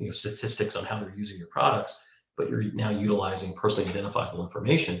general, statistics on how they're using your products. But you're now utilizing personally identifiable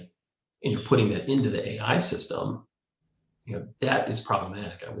information, and you're putting that into the AI system. That is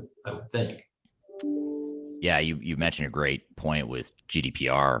problematic, I would think. Yeah, you mentioned a great point with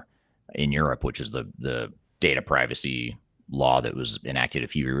GDPR in Europe, which is the data privacy law that was enacted a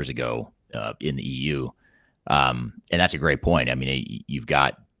few years ago in the EU. And that's a great point. I mean, you've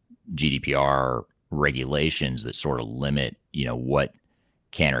got GDPR regulations that sort of limit, what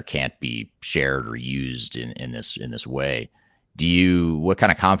can or can't be shared or used in this way. What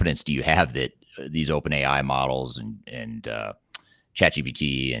kind of confidence do you have that these OpenAI models and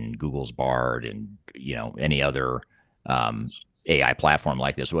ChatGPT and Google's Bard and any other AI platform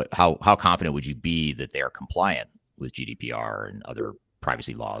like this, how confident would you be that they are compliant with GDPR and other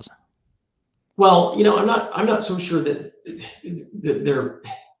privacy laws? Well, I'm not so sure that they're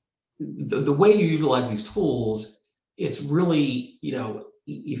the way you utilize these tools. It's really,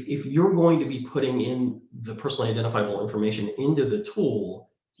 if you're going to be putting in the personally identifiable information into the tool,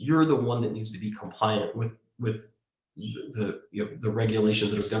 you're the one that needs to be compliant with the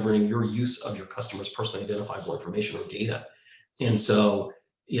regulations that are governing your use of your customers' personally identifiable information or data. And so,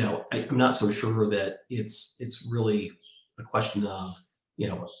 I'm not so sure that it's really a question of,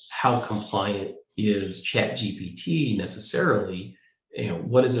 how compliant is ChatGPT necessarily.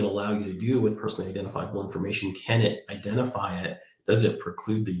 What does it allow you to do with personally identifiable information? Can it identify it? Does it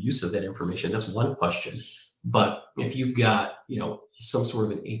preclude the use of that information? That's one question. But if you've got, some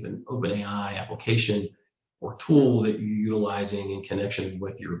sort of an OpenAI application or tool that you're utilizing in connection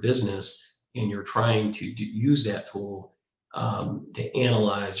with your business, and you're trying to use that tool to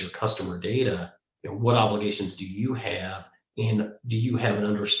analyze your customer data, what obligations do you have? And do you have an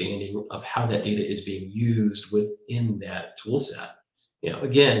understanding of how that data is being used within that tool set?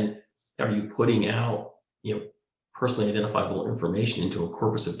 Again, are you putting out, personally identifiable information into a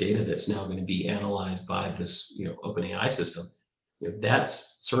corpus of data that's now going to be analyzed by this, OpenAI system?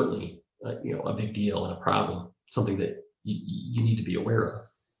 That's certainly, a big deal and a problem, something that you need to be aware of.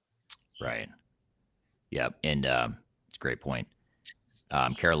 Right. Yep. And it's a great point.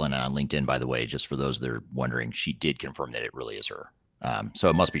 Carolyn on LinkedIn, by the way, just for those that are wondering, she did confirm that it really is her. So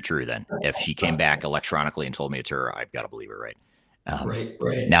it must be true then. If she came back electronically and told me it's her, I've got to believe her, right?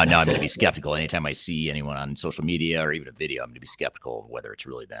 Right. Now I'm going to be skeptical. Anytime I see anyone on social media or even a video, I'm going to be skeptical of whether it's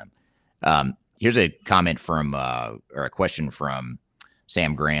really them. Here's a comment from, or a question from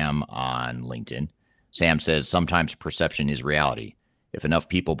Sam Graham on LinkedIn. Sam says, sometimes perception is reality. If enough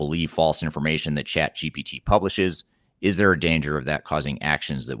people believe false information that ChatGPT publishes, is there a danger of that causing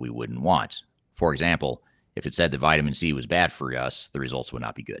actions that we wouldn't want? For example, if it said that vitamin C was bad for us, the results would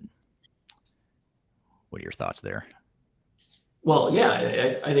not be good. What are your thoughts there? Well,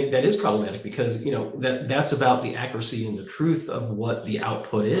 yeah, I think that is problematic because, that's about the accuracy and the truth of what the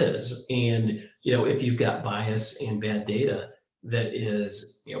output is. And, if you've got bias and bad data that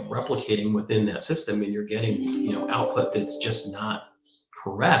is, replicating within that system, and you're getting, output that's just not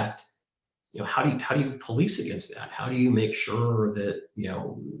correct, how do you police against that? How do you make sure that,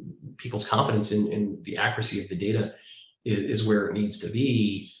 people's confidence in the accuracy of the data is where it needs to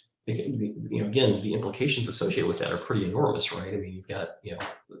be? Again, the implications associated with that are pretty enormous, right? I mean, you've got,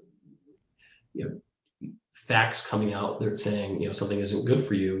 facts coming out that saying, something isn't good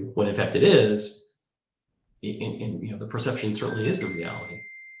for you when in fact it is. And the perception certainly is the reality.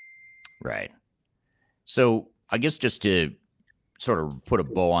 Right. So I guess just to sort of put a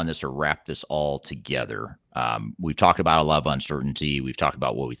bow on this or wrap this all together, we've talked about a lot of uncertainty. We've talked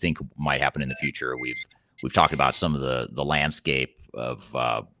about what we think might happen in the future. We've talked about some of the landscape of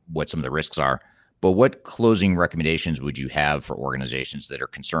what some of the risks are. But what closing recommendations would you have for organizations that are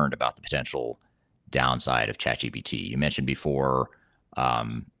concerned about the potential downside of ChatGPT? You mentioned before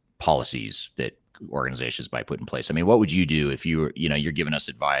policies that organizations might put in place. I mean, what would you do if you're giving us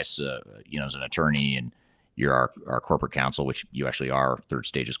advice, as an attorney, and you're our corporate counsel, which you actually are, Third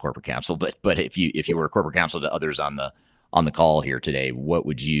Stage's corporate counsel. But if you were a corporate counsel to others on the call here today, what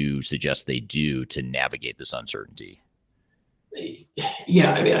would you suggest they do to navigate this uncertainty?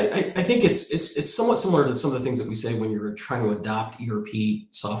 Yeah, I mean, I think it's somewhat similar to some of the things that we say when you're trying to adopt ERP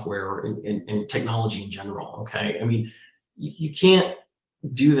software and technology in general. Okay, I mean, you can't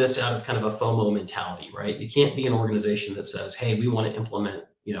do this out of kind of a FOMO mentality, right? You can't be an organization that says, "Hey, we want to implement,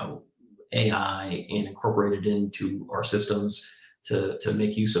 AI and incorporate it into our systems to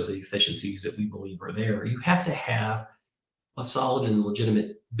make use of the efficiencies that we believe are there." You have to have a solid and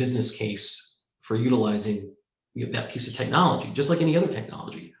legitimate business case for utilizing that piece of technology, just like any other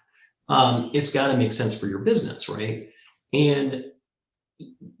technology. It's got to make sense for your business, right? And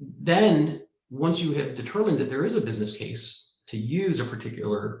then once you have determined that there is a business case to use a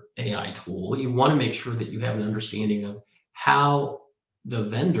particular AI tool, you want to make sure that you have an understanding of how the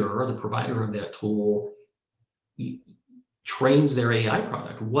vendor or the provider of that tool trains their AI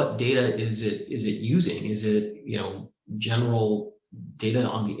product. What data is it using? Is it, general data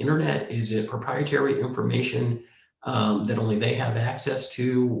on the internet? Is it proprietary information that only they have access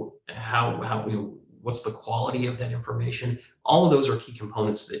to? What's the quality of that information? All of those are key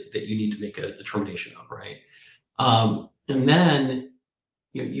components that you need to make a determination of, right? And then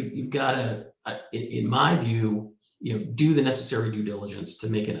you've got to, in my view, do the necessary due diligence to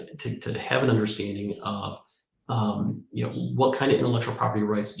make it to have an understanding of what kind of intellectual property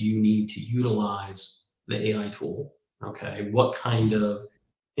rights do you need to utilize the AI tool. Okay, what kind of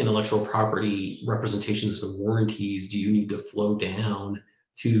intellectual property representations and warranties do you need to flow down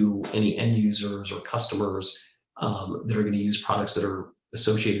to any end users or customers that are going to use products that are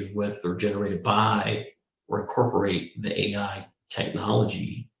associated with or generated by or incorporate the AI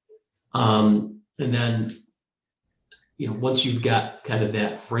technology. And then, once you've got kind of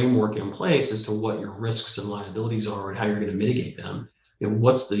that framework in place as to what your risks and liabilities are and how you're going to mitigate them,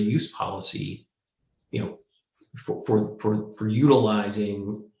 what's the use policy, for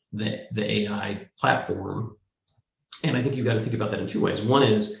utilizing the AI platform. And I think you've got to think about that in two ways. One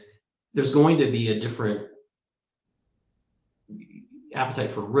is there's going to be a different appetite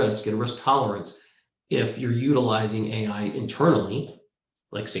for risk and risk tolerance if you're utilizing AI internally,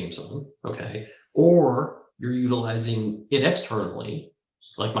 like Samsung, okay, or you're utilizing it externally,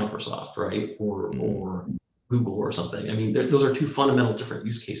 like Microsoft, right, or Google or something. I mean, those are two fundamental different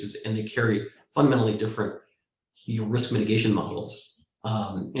use cases, and they carry fundamentally different risk mitigation models.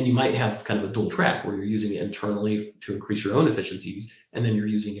 And you might have kind of a dual track where you're using it internally to increase your own efficiencies, and then you're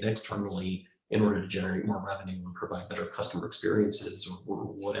using it externally in order to generate more revenue and provide better customer experiences or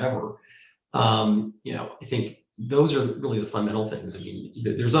whatever. I think those are really the fundamental things. I mean,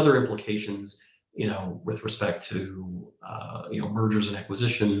 there's other implications, with respect to, mergers and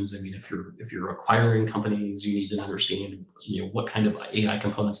acquisitions. I mean, if you're acquiring companies, you need to understand, what kind of AI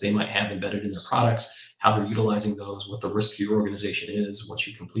components they might have embedded in their products, how they're utilizing those, what the risk to your organization is once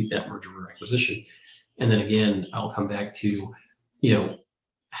you complete that merger or acquisition. And then again, I'll come back to,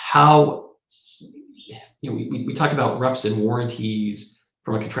 how, we talked about reps and warranties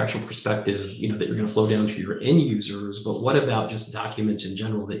from a contractual perspective, that you're going to flow down to your end users, but what about just documents in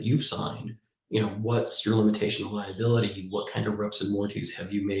general that you've signed? What's your limitation of liability? What kind of reps and warranties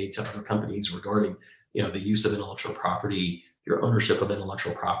have you made to other companies regarding, the use of intellectual property, your ownership of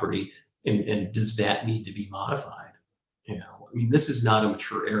intellectual property, and does that need to be modified? I mean, this is not a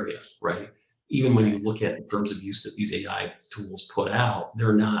mature area, right? Even when you look at the terms of use that these AI tools put out,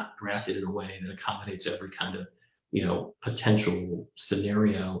 they're not drafted in a way that accommodates every kind of, potential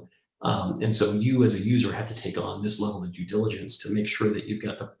scenario. And so you as a user have to take on this level of due diligence to make sure that you've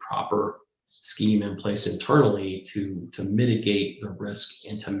got the proper scheme in place internally to mitigate the risk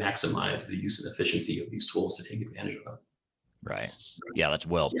and to maximize the use and efficiency of these tools to take advantage of them. Right. Yeah, that's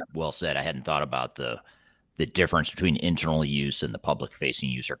well said. I hadn't thought about the difference between internal use and the public facing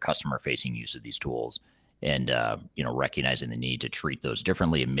use or customer facing use of these tools, and recognizing the need to treat those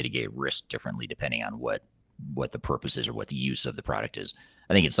differently and mitigate risk differently depending on what the purpose is or what the use of the product is.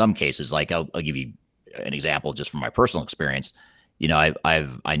 I think in some cases, like I'll give you an example just from my personal experience.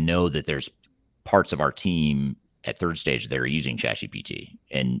 I know that there's parts of our team at third stage, they're using ChatGPT,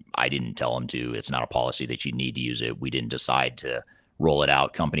 and I didn't tell them to. It's not a policy that you need to use it. We didn't decide to roll it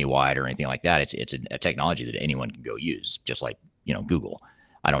out company wide or anything like that. It's a technology that anyone can go use, just like Google.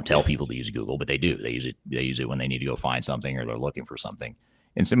 I don't tell people to use Google, but they do. They use it when they need to go find something or they're looking for something.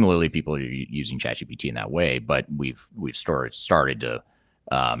 And similarly, people are using ChatGPT in that way. But we've started to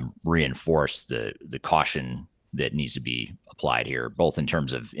reinforce the caution that needs to be applied here, both in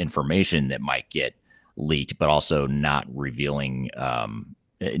terms of information that might get leaked, but also not relying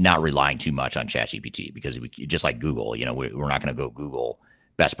too much on ChatGPT, because just like Google, we're not going to go Google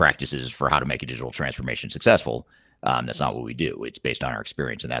best practices for how to make a digital transformation successful. That's not what we do. It's based on our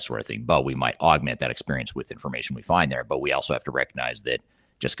experience and that sort of thing. But we might augment that experience with information we find there. But we also have to recognize that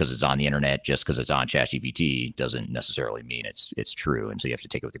just because it's on the internet, just because it's on ChatGPT, doesn't necessarily mean it's true. And so you have to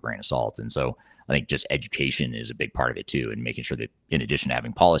take it with a grain of salt. And so I think just education is a big part of it too, and making sure that in addition to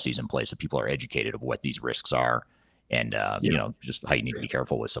having policies in place, that people are educated of what these risks are, and just how you need to be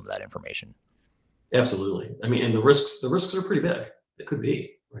careful with some of that information. Absolutely. I mean, and the risks are pretty big. It could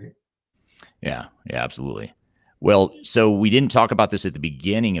be, right? Yeah, absolutely. Well, so we didn't talk about this at the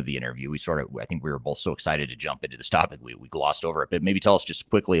beginning of the interview. I think we were both so excited to jump into this topic, we glossed over it. But maybe tell us just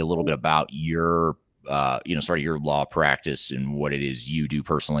quickly a little bit about your, sort of your law practice and what it is you do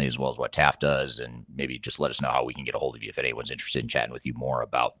personally, as well as what TAF does, and maybe just let us know how we can get a hold of you if anyone's interested in chatting with you more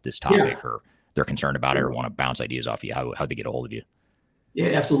about this topic, or they're concerned about it or want to bounce ideas off you. How they get a hold of you? Yeah,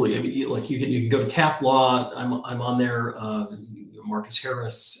 absolutely. I mean, like you can go to TAF Law. I'm on there. Marcus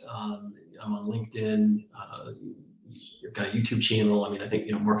Harris. I'm on LinkedIn. You've got a YouTube channel. I mean, I think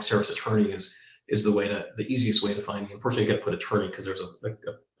Marcus Harris Attorney is the easiest way to find me. Unfortunately, you got to put attorney because there's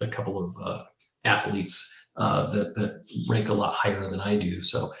a couple of athletes that rank a lot higher than I do.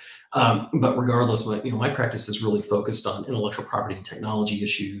 So, but regardless, my practice is really focused on intellectual property and technology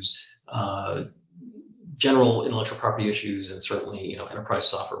issues, general intellectual property issues, and certainly enterprise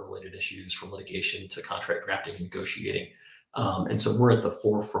software related issues, from litigation to contract drafting and negotiating. And so we're at the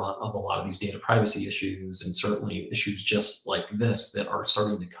forefront of a lot of these data privacy issues, and certainly issues just like this that are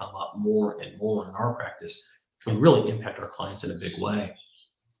starting to come up more and more in our practice and really impact our clients in a big way.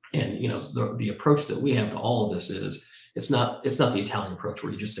 And the approach that we have to all of this is it's not the Italian approach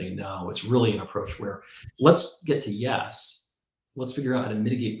where you just say no. It's really an approach where let's get to yes. Let's figure out how to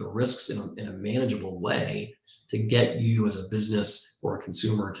mitigate the risks in a manageable way to get you as a business or a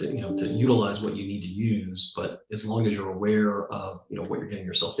consumer to utilize what you need to use. But as long as you're aware of what you're getting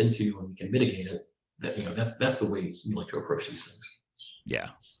yourself into and you can mitigate it, that's the way we like to approach these things.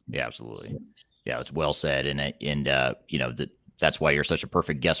 Yeah, absolutely. Yeah, it's well said, and that's why you're such a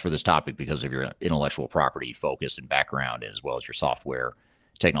perfect guest for this topic, because of your intellectual property focus and background, as well as your software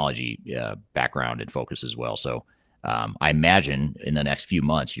technology background and focus as well. So I imagine in the next few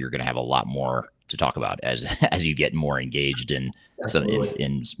months you're going to have a lot more to talk about as you get more engaged in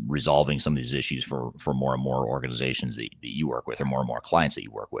resolving some of these issues for more and more organizations that you work with, or more and more clients that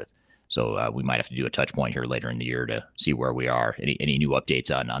you work with. So we might have to do a touch point here later in the year to see where we are. Any new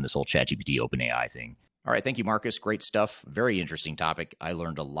updates on this whole ChatGPT OpenAI thing? All right, thank you, Marcus. Great stuff. Very interesting topic. I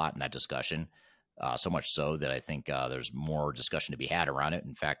learned a lot in that discussion. So much so that I think there's more discussion to be had around it.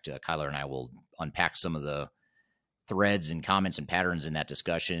 In fact, Kyler and I will unpack some of the threads and comments and patterns in that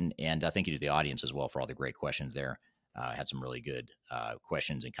discussion. And thank you to the audience as well for all the great questions there. Had some really good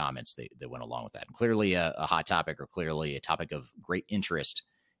questions and comments that went along with that. And clearly a hot topic, or clearly a topic of great interest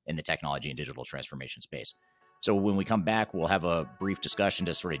in the technology and digital transformation space. So when we come back, we'll have a brief discussion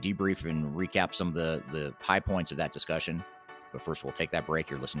to sort of debrief and recap some of the high points of that discussion. But first, we'll take that break.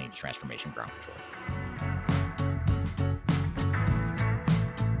 You're listening to Transformation Ground Control.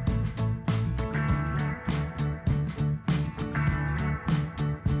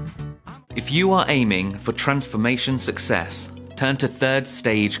 If you are aiming for transformation success, turn to Third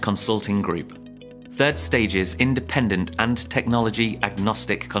Stage Consulting Group. Third Stage's independent and technology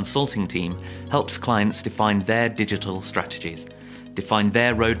agnostic consulting team helps clients define their digital strategies, define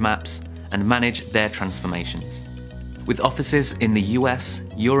their roadmaps, and manage their transformations. With offices in the US,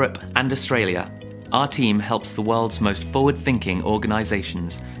 Europe, and Australia, our team helps the world's most forward-thinking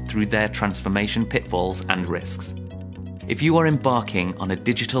organizations through their transformation pitfalls and risks. If you are embarking on a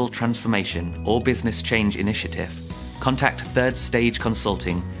digital transformation or business change initiative, contact Third Stage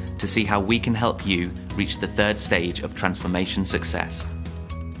Consulting to see how we can help you reach the third stage of transformation success.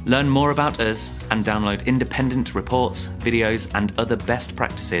 Learn more about us and download independent reports, videos, and other best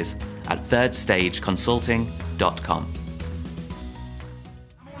practices at thirdstageconsulting.com.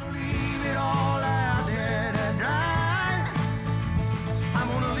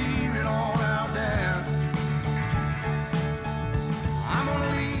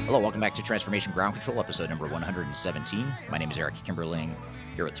 Hello, welcome back to Transformation Ground Control, episode number 117. My name is Eric Kimberling,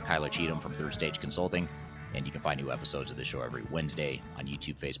 here with Kyler Cheatham from Third Stage Consulting, and you can find new episodes of the show every Wednesday on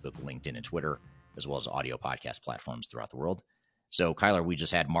YouTube, Facebook, LinkedIn, and Twitter, as well as audio podcast platforms throughout the world. So, Kyler, we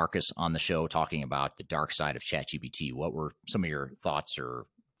just had Marcus on the show talking about the dark side of ChatGPT. What were some of your thoughts or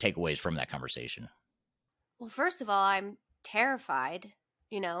takeaways from that conversation? Well, first of all, I'm terrified,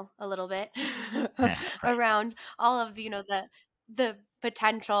 a little bit Right. around all of, the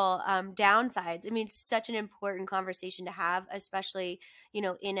potential downsides. I mean, it's such an important conversation to have, especially, in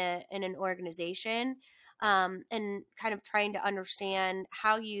an organization, and kind of trying to understand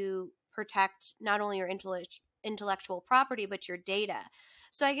how you protect not only your intellectual property, but your data.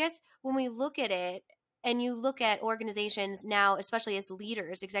 So I guess when we look at it, and you look at organizations now, especially as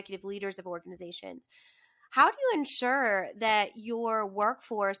leaders, executive leaders of organizations, how do you ensure that your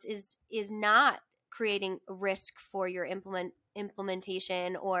workforce is not creating a risk for your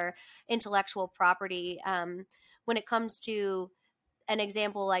implementation or intellectual property, when it comes to an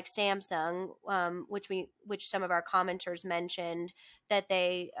example like Samsung, which some of our commenters mentioned that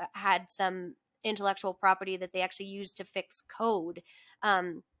they had some intellectual property that they actually used to fix code,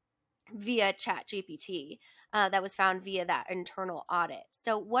 via ChatGPT, that was found via that internal audit.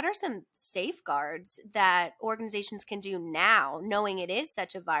 So, what are some safeguards that organizations can do now, knowing it is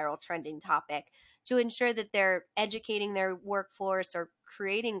such a viral trending topic, to ensure that they're educating their workforce or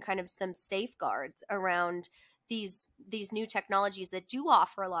creating kind of some safeguards around these new technologies that do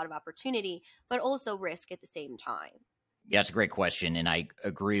offer a lot of opportunity, but also risk at the same time? Yeah, it's a great question, and I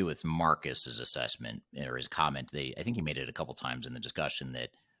agree with Marcus's assessment or his comment. I think he made it a couple times in the discussion that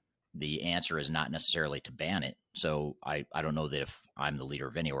the answer is not necessarily to ban it. So I don't know that if I'm the leader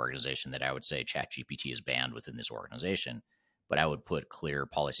of any organization that I would say ChatGPT is banned within this organization, but I would put clear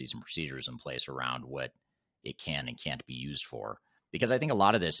policies and procedures in place around what it can and can't be used for. Because I think a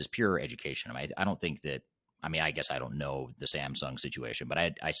lot of this is pure education. I don't think that, I guess I don't know the Samsung situation, but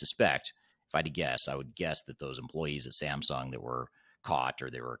I suspect if I had to guess, I would guess that those employees at Samsung that were caught or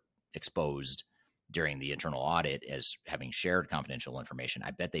they were exposed during the internal audit as having shared confidential information,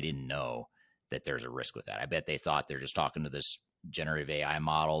 I bet they didn't know that there's a risk with that. I bet they thought they're just talking to this generative AI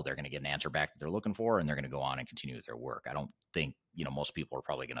model. They're going to get an answer back that they're looking for, and they're going to go on and continue with their work. I don't think, most people are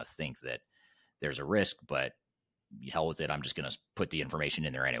probably going to think that there's a risk, but hell with it. I'm just going to put the information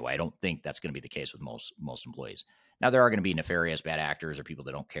in there anyway. I don't think that's going to be the case with most employees. Now, there are going to be nefarious bad actors or people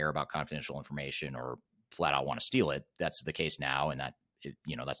that don't care about confidential information or flat out want to steal it. That's the case now, and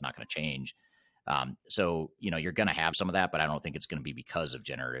that's not going to change. So, you're going to have some of that, but I don't think it's going to be because of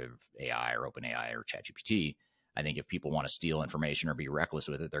generative AI or OpenAI or ChatGPT. I think if people want to steal information or be reckless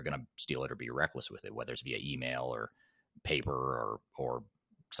with it, they're going to steal it or be reckless with it, whether it's via email or paper or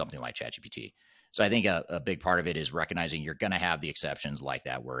something like ChatGPT. So I think a big part of it is recognizing you're going to have the exceptions like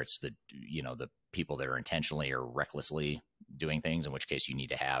that, where it's the people that are intentionally or recklessly doing things, in which case you need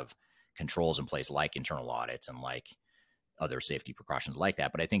to have controls in place like internal audits and like other safety precautions like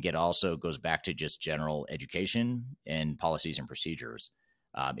that. But I think it also goes back to just general education and policies and procedures.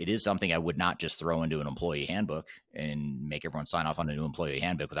 It is something I would not just throw into an employee handbook and make everyone sign off on a new employee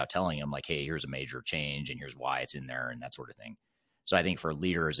handbook without telling them, like, hey, here's a major change and here's why it's in there and that sort of thing. So I think for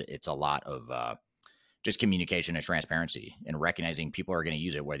leaders, it's a lot of just communication and transparency and recognizing people are going to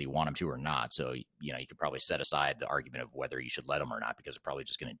use it whether you want them to or not. So, you could probably set aside the argument of whether you should let them or not, because they're probably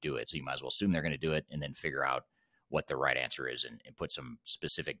just going to do it. So you might as well assume they're going to do it and then figure out what the right answer is and put some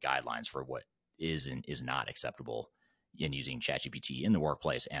specific guidelines for what is and is not acceptable in using ChatGPT in the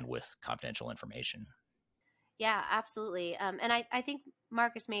workplace and with confidential information. Yeah, absolutely. And I think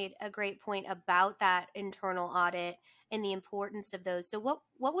Marcus made a great point about that internal audit and the importance of those. So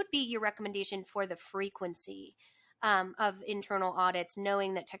what would be your recommendation for the frequency of internal audits,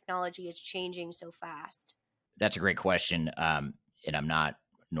 knowing that technology is changing so fast? That's a great question. And I'm not,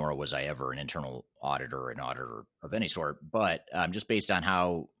 nor was I ever an internal auditor or an auditor of any sort, but just based on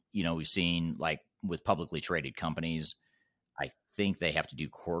how, we've seen like with publicly traded companies, I think they have to do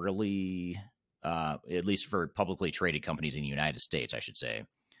quarterly, at least for publicly traded companies in the United States, I should say,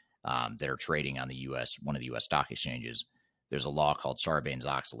 that are trading on one of the U.S. stock exchanges. There's a law called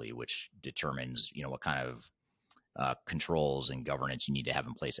Sarbanes-Oxley, which determines, what kind of controls and governance you need to have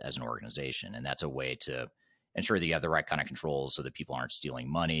in place as an organization. And that's a way to ensure that you have the right kind of controls so that people aren't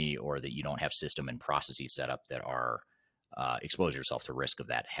stealing money or that you don't have system and processes set up that are expose yourself to risk of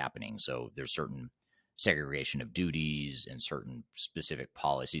that happening. So there's certain segregation of duties and certain specific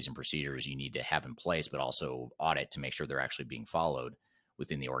policies and procedures you need to have in place, but also audit to make sure they're actually being followed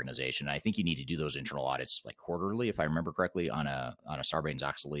within the organization. And I think you need to do those internal audits like quarterly, if I remember correctly, on a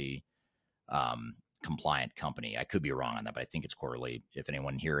Sarbanes-Oxley compliant company. I could be wrong on that, but I think it's quarterly. If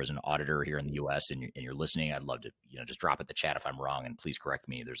anyone here is an auditor here in the U.S. and you're listening, I'd love to just drop it in the chat if I'm wrong, and please correct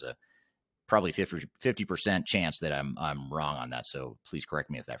me. There's a probably 50% chance that I'm wrong on that. So please correct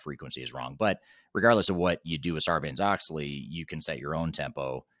me if that frequency is wrong. But regardless of what you do with Sarbanes-Oxley, you can set your own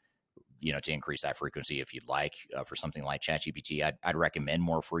tempo, to increase that frequency if you'd like. For something like ChatGPT, I'd recommend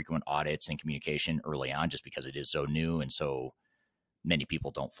more frequent audits and communication early on, just because it is so new and so many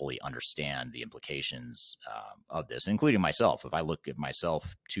people don't fully understand the implications of this, including myself. If I look at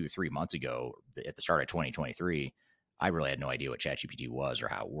myself 2-3 months ago at the start of 2023, I really had no idea what ChatGPT was or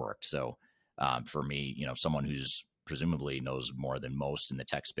how it worked. So for me, someone who's presumably knows more than most in the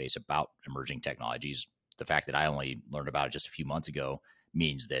tech space about emerging technologies, the fact that I only learned about it just a few months ago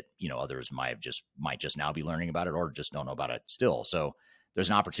means that others might just now be learning about it, or just don't know about it still. So there's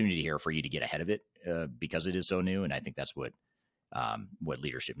an opportunity here for you to get ahead of it because it is so new, and I think that's what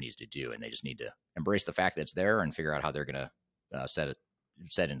leadership needs to do, and they just need to embrace the fact that it's there and figure out how they're going to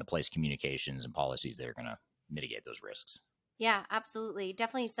set into place communications and policies that are going to mitigate those risks. Yeah, absolutely.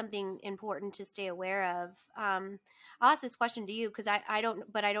 Definitely something important to stay aware of. I'll ask this question to you because I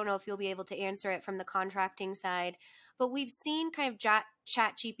don't know if you'll be able to answer it from the contracting side. But we've seen kind of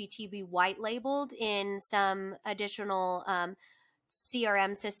ChatGPT be white labeled in some additional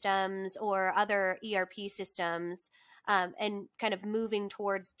CRM systems or other ERP systems, and kind of moving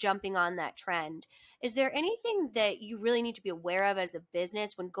towards jumping on that trend. Is there anything that you really need to be aware of as a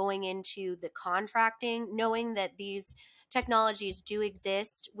business when going into the contracting, knowing that these technologies do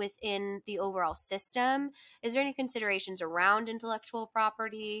exist within the overall system? Is there any considerations around intellectual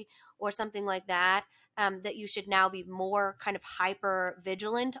property or something like that that you should now be more kind of hyper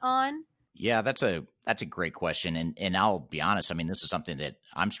vigilant on? Yeah, that's a great question, and I'll be honest. I mean, this is something that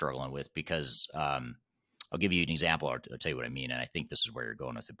I'm struggling with because I'll give you an example, or I'll tell you what I mean, and I think this is where you're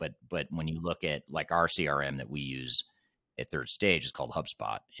going with it. But when you look at like our CRM that we use at Third Stage, is called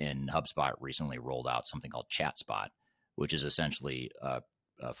HubSpot, and HubSpot recently rolled out something called ChatSpot, which is essentially a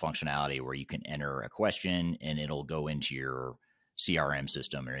functionality where you can enter a question and it'll go into your CRM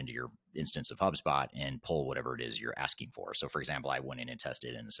system or into your instance of HubSpot and pull whatever it is you're asking for. So, for example, I went in and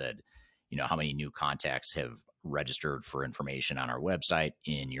tested and said, how many new contacts have registered for information on our website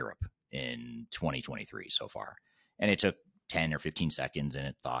in Europe in 2023 so far? And it took 10 or 15 seconds, and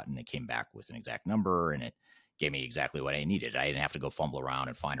it thought, and it came back with an exact number, and it gave me exactly what I needed. I didn't have to go fumble around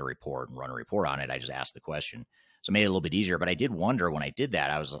and find a report and run a report on it. I just asked the question. So it made it a little bit easier. But I did wonder when I did that,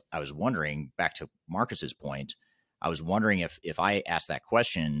 I was wondering, back to Marcus's point, I was wondering if I asked that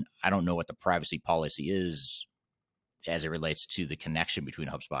question, I don't know what the privacy policy is as it relates to the connection between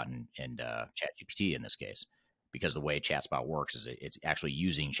HubSpot and ChatGPT in this case, because the way ChatSpot works is it's actually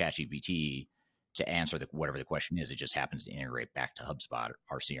using ChatGPT to answer whatever the question is. It just happens to integrate back to HubSpot,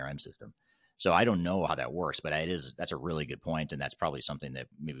 our CRM system. So I don't know how that works, but that's a really good point, and that's probably something that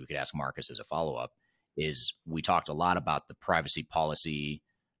maybe we could ask Marcus as a follow up. Is we talked a lot about the privacy policy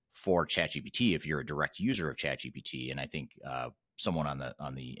for ChatGPT if you're a direct user of ChatGPT, and I think someone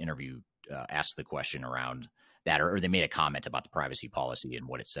on the interview asked the question around that, or they made a comment about the privacy policy and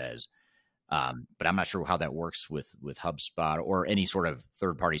what it says. But I'm not sure how that works with HubSpot or any sort of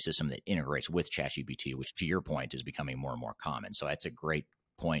third party system that integrates with ChatGPT, which to your point is becoming more and more common. So that's a great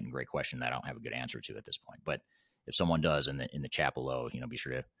point and great question that I don't have a good answer to at this point. But if someone does in the chat below,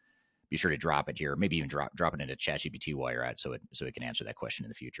 be sure to drop it here. Maybe even drop it into ChatGPT while you're at it, so it can answer that question in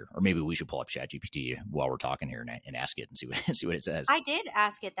the future. Or maybe we should pull up ChatGPT while we're talking here and ask it and see what it says. I did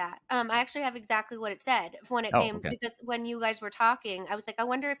ask it that. I actually have exactly what it said when it came, okay. because when you guys were talking, I was like, I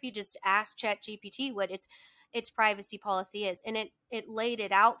wonder if you just asked ChatGPT what its privacy policy is, and it laid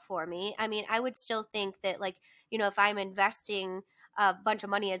it out for me. I mean, I would still think that, like, if I'm investing a bunch of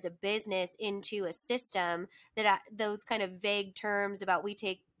money as a business into a system, that those kind of vague terms about we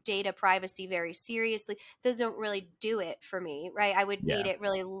take data privacy very seriously, those don't really do it for me, right? I would need it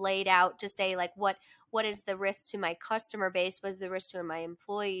really laid out to say, like, what is the risk to my customer base, what is the risk to my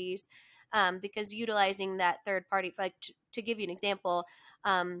employees, because utilizing that third party, like to give you an example,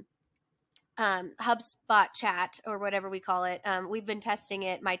 HubSpot chat, or whatever we call it, we've been testing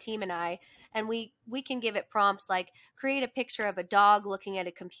it, my team and I, and we can give it prompts like create a picture of a dog looking at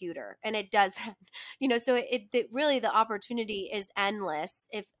a computer, and it does that. So it really, the opportunity is endless.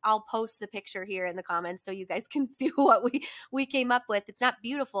 If I'll post the picture here in the comments so you guys can see what we came up with. It's not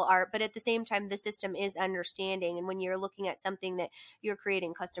beautiful art, but at the same time the system is understanding. And when you're looking at something that you're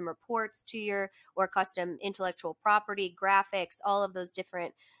creating custom reports to or custom intellectual property graphics, all of those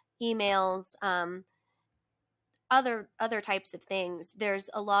different emails, other types of things, there's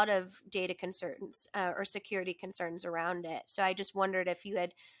a lot of data concerns or security concerns around it. So I just wondered if you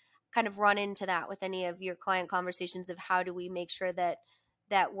had kind of run into that with any of your client conversations of how do we make sure that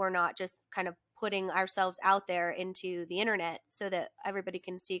we're not just kind of putting ourselves out there into the internet so that everybody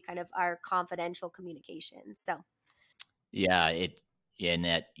can see kind of our confidential communications. So Yeah, and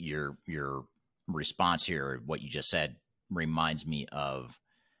that your response here, what you just said, reminds me of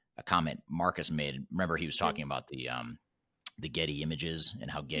a comment Marcus made. Remember, he was talking about the Getty images and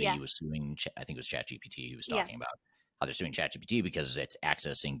how Getty Yeah. was suing. I think it was ChatGPT. He was Yeah. talking about how they're suing ChatGPT because it's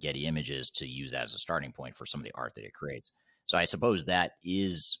accessing Getty images to use that as a starting point for some of the art that it creates. So I suppose that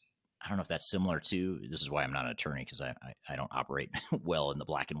is. I don't know if that's similar to. This is why I'm not an attorney, because I don't operate well in the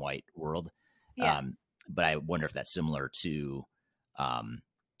black and white world. Yeah. But I wonder if that's similar to,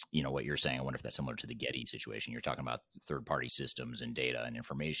 what you're saying. I wonder if that's similar to the Getty situation. You're talking about third-party systems and data and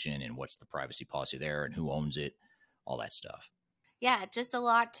information, and what's the privacy policy there, and who owns it, all that stuff. Yeah, just a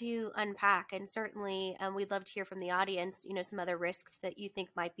lot to unpack. And certainly we'd love to hear from the audience, some other risks that you think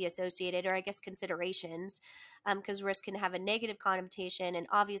might be associated, or I guess considerations, because risk can have a negative connotation. And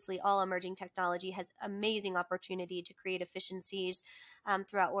obviously all emerging technology has amazing opportunity to create efficiencies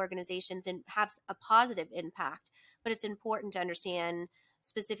throughout organizations and have a positive impact. But it's important to understand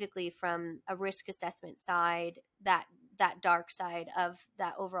specifically from a risk assessment side that dark side of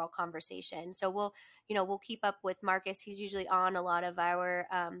that overall conversation. So we'll keep up with Marcus. He's usually on a lot of our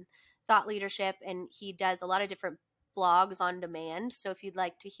thought leadership, and he does a lot of different blogs on demand. So if you'd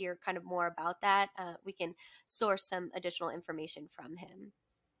like to hear kind of more about that, we can source some additional information from him.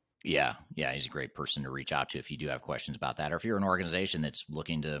 Yeah, he's a great person to reach out to if you do have questions about that, or if you're an organization that's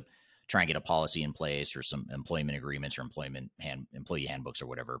looking to try and get a policy in place or some employment agreements or employee handbooks or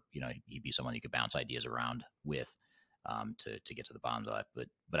whatever. He'd be someone you could bounce ideas around with. To get to the bottom of that.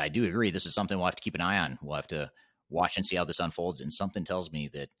 But I do agree, this is something we'll have to keep an eye on. We'll have to watch and see how this unfolds. And something tells me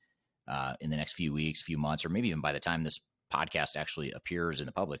that in the next few weeks, few months, or maybe even by the time this podcast actually appears in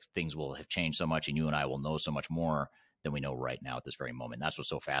the public, things will have changed so much, and you and I will know so much more than we know right now at this very moment. And that's what's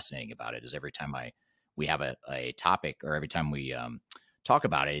so fascinating about it, is every time we have a topic, or every time we talk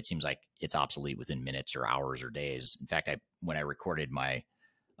about it, it seems like it's obsolete within minutes or hours or days. In fact, when I recorded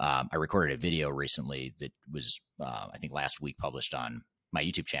I recorded a video recently that was, I think last week, published on my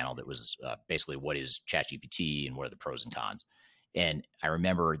YouTube channel that was basically what is ChatGPT and what are the pros and cons. And I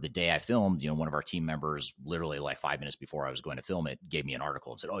remember the day I filmed, one of our team members, literally like 5 minutes before I was going to film it, gave me an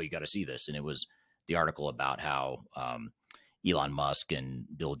article and said, "Oh, you got to see this." And it was the article about how Elon Musk and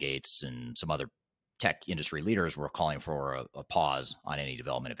Bill Gates and some other tech industry leaders were calling for a pause on any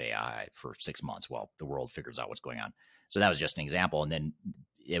development of AI for 6 months while the world figures out what's going on. So that was just an example. And then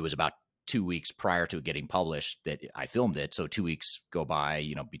it was about 2 weeks prior to it getting published that I filmed it. So 2 weeks go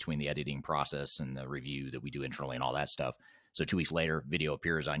by, between the editing process and the review that we do internally and all that stuff. So 2 weeks later, video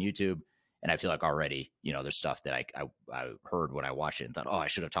appears on YouTube. And I feel like already, there's stuff that I heard when I watched it and thought, oh, I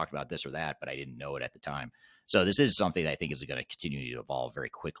should have talked about this or that, but I didn't know it at the time. So this is something that I think is going to continue to evolve very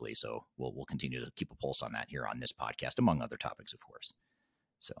quickly. So we'll continue to keep a pulse on that here on this podcast, among other topics, of course.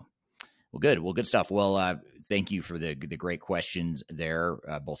 So, well, good. Well, good stuff. Well, thank you for the great questions there,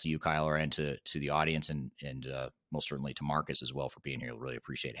 both to you, Kyler, and to the audience, and most certainly to Marcus as well for being here. Really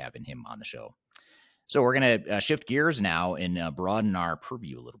appreciate having him on the show. So we're going to shift gears now and broaden our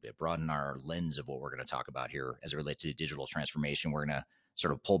purview a little bit, broaden our lens of what we're going to talk about here as it relates to digital transformation. We're going to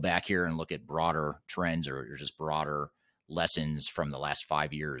sort of pull back here and look at broader trends or just broader lessons from the last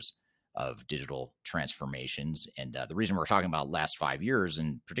 5 years of digital transformations. And the reason we're talking about last 5 years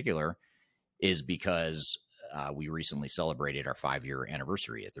in particular is because we recently celebrated our 5-year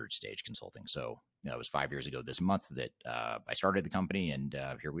anniversary at Third Stage Consulting. So it was 5 years ago this month that I started the company, and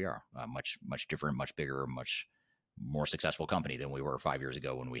here we are, much different, much bigger, much more successful company than we were 5 years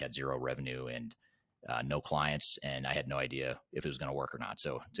ago when we had zero revenue and no clients, and I had no idea if it was going to work or not.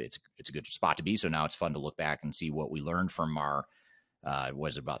 So it's a good spot to be. So now it's fun to look back and see what we learned from our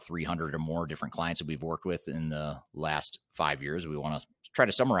was about 300 or more different clients that we've worked with in the last 5 years. We want to try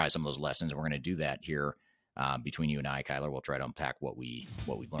to summarize some of those lessons, and we're going to do that here between you and I, Kyler. We'll try to unpack what we've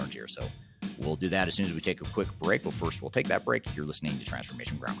learned here. So we'll do that as soon as we take a quick break. But first, we'll take that break. You're listening to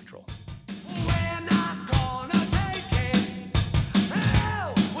Transformation Ground Control. We're not gonna take it.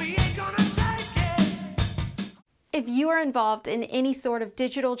 Hell, we ain't gonna take it. If you are involved in any sort of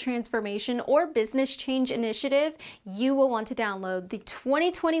digital transformation or business change initiative, you will want to download the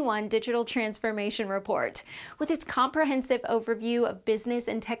 2021 Digital Transformation Report. With its comprehensive overview of business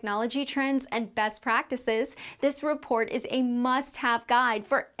and technology trends and best practices, this report is a must-have guide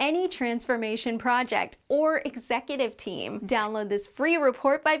for any transformation project or executive team. Download this free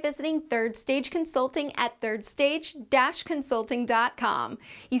report by visiting Third Stage Consulting at thirdstage-consulting.com.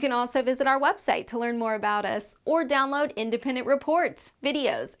 You can also visit our website to learn more about us or download independent reports,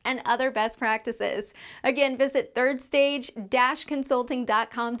 videos, and other best practices. Again, visit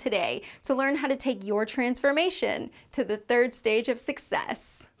thirdstage-consulting.com today to learn how to take your transformation to the third stage of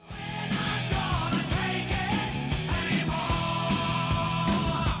success.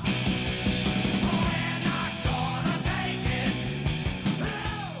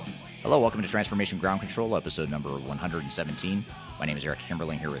 Hello, welcome to Transformation Ground Control, episode number 117. My name is Eric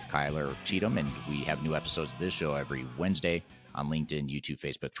Kimberling here with Kyler Cheatham, and we have new episodes of this show every Wednesday on LinkedIn, YouTube,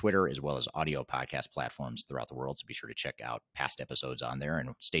 Facebook, Twitter, as well as audio podcast platforms throughout the world. So be sure to check out past episodes on there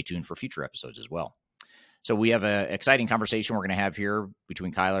and stay tuned for future episodes as well. So we have an exciting conversation we're going to have here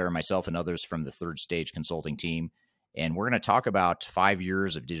between Kyler and myself and others from the Third Stage Consulting team. And we're going to talk about 5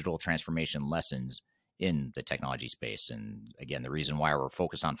 years of digital transformation lessons in the technology space. And again, the reason why we're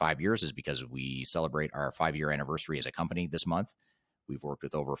focused on 5 years is because we celebrate our 5-year anniversary as a company this month. We've worked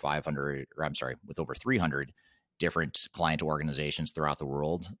with over 300 different client organizations throughout the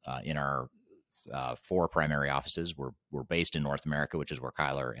world in our 4 primary offices. We're based in North America, which is where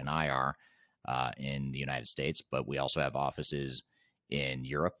Kyler and I are in the United States, but we also have offices in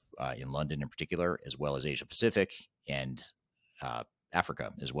Europe, in London in particular, as well as Asia Pacific and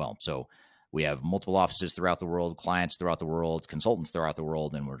Africa as well. So we have multiple offices throughout the world, clients throughout the world, consultants throughout the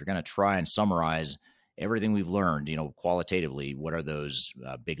world, and we're going to try and summarize everything we've learned, qualitatively. What are those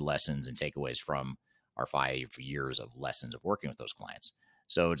big lessons and takeaways from our 5 years of lessons of working with those clients?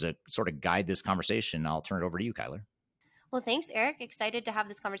 So to sort of guide this conversation, I'll turn it over to you, Kyler. Well, thanks, Eric. Excited to have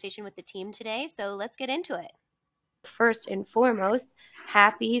this conversation with the team today. So let's get into it. First and foremost,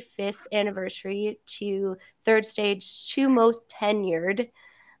 happy 5th anniversary to Third Stage, 2 most tenured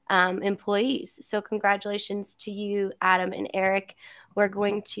employees. So congratulations to you, Adam and Eric. We're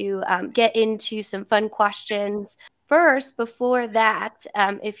going to get into some fun questions. First, before that,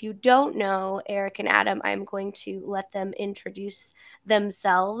 if you don't know Eric and Adam, I'm going to let them introduce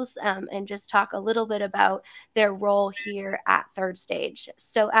themselves and just talk a little bit about their role here at Third Stage.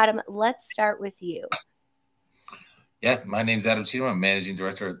 So Adam, let's start with you. Yes, my name's Adam Cheatham. I'm Managing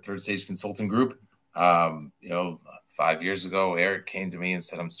Director at Third Stage Consulting Group. 5 years ago, Eric came to me and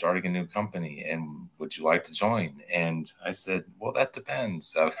said, I'm starting a new company and would you like to join? And I said, well, that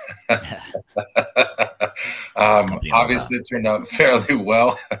depends. Obviously, it turned out fairly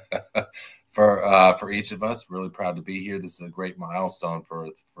well for each of us. Really proud to be here. This is a great milestone for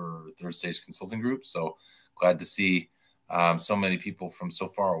Third Stage Consulting Group. So glad to see so many people from so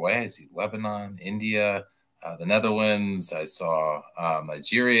far away. I see Lebanon, India, the Netherlands. I saw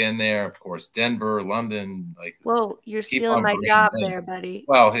Nigeria in there, of course, Denver, London. Whoa, you're stealing my job there, buddy.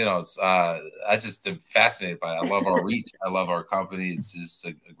 Well, I just am fascinated by it. I love our reach. I love our company. It's just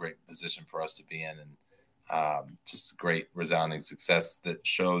a great position for us to be in, and just great resounding success that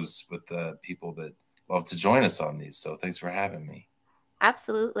shows with the people that love to join us on these. So thanks for having me.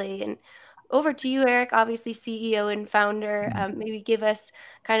 Absolutely. And over to you, Eric, obviously CEO and founder. Maybe give us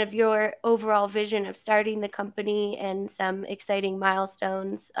kind of your overall vision of starting the company and some exciting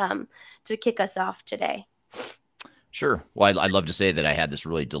milestones to kick us off today. Sure. Well, I'd love to say that I had this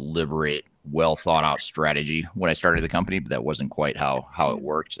really deliberate, well thought out strategy when I started the company, but that wasn't quite how it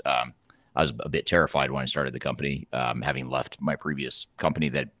worked. I was a bit terrified when I started the company, having left my previous company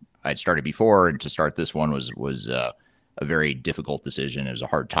that I'd started before, and to start this one was a very difficult decision. It was a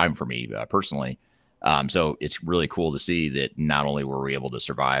hard time for me personally. So it's really cool to see that not only were we able to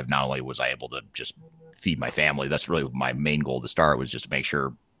survive, not only was I able to just feed my family. That's really my main goal to start, was just to make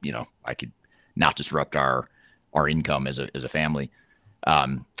sure, I could not disrupt our income as a family.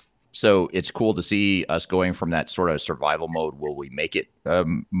 So it's cool to see us going from that sort of survival mode, will we make it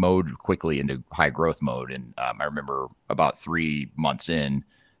mode, quickly into high growth mode. And I remember about 3 months in,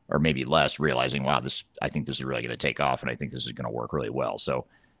 or maybe less, realizing, wow, I think this is really going to take off, and I think this is going to work really well. So,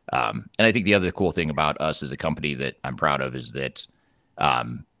 and I think the other cool thing about us as a company that I'm proud of is that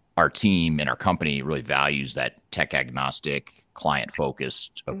our team and our company really values that tech agnostic, client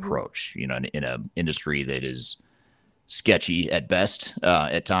focused approach. In an industry that is sketchy at best,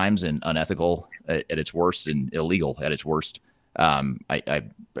 at times, and unethical at its worst, and illegal at its worst. I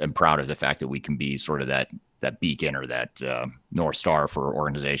am proud of the fact that we can be sort of that beacon, or that North Star for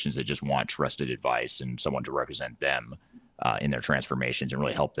organizations that just want trusted advice and someone to represent them in their transformations and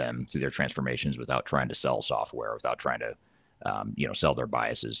really help them through their transformations without trying to sell software, without trying to sell their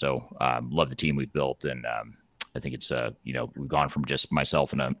biases. So love the team we've built, and I think it's we've gone from just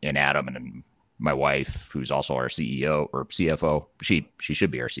myself and Adam and my wife, who's also our CEO or CFO. She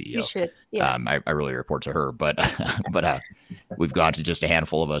should be our CEO. She should. Yeah. I really report to her, but we've gone to just a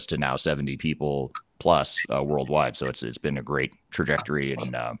handful of us to now 70 people, plus worldwide. So it's been a great trajectory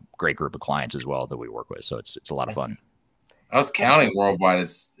and great group of clients as well that we work with. So it's a lot of fun. I was counting worldwide.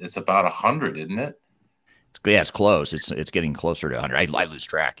 It's about 100, isn't it? It's close. It's getting closer to 100. I lose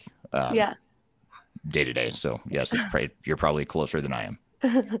track. Yeah. Day to day. So yes, you're probably closer than I am.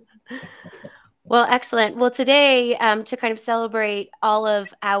 Well, excellent. Well, today, to kind of celebrate all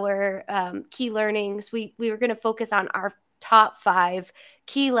of our key learnings, we were going to focus on our top 5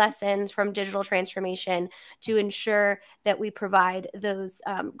 key lessons from digital transformation to ensure that we provide those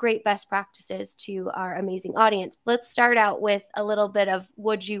great best practices to our amazing audience. Let's start out with a little bit of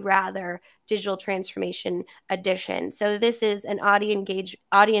Would You Rather digital transformation edition. So this is an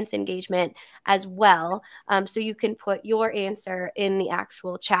audience engagement as well. So you can put your answer in the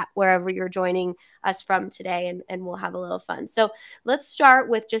actual chat wherever you're joining us from today, and we'll have a little fun. So let's start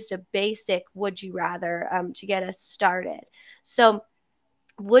with just a basic Would You Rather to get us started. So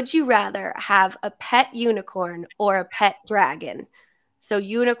would you rather have a pet unicorn or a pet dragon? So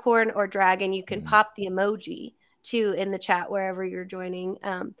unicorn or dragon, you can pop the emoji too in the chat wherever you're joining.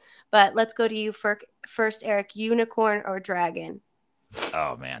 But let's go to you first, Eric. Unicorn or dragon?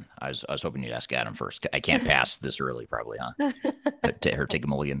 Oh man, I was hoping you'd ask Adam first. I can't pass this early, probably, huh? Take a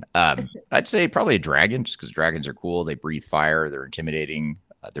mulligan. I'd say probably a dragon, just because dragons are cool. They breathe fire. They're intimidating.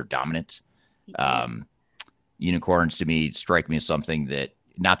 They're dominant. Unicorns to me strike me as something that,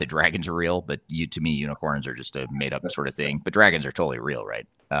 not that dragons are real, but to me, unicorns are just a made up sort of thing. But dragons are totally real, right?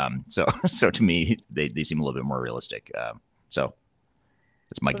 So to me, they seem a little bit more realistic. So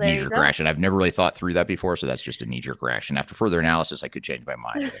it's my knee-jerk reaction. I've never really thought through that before, so that's just a knee-jerk reaction. After further analysis, I could change my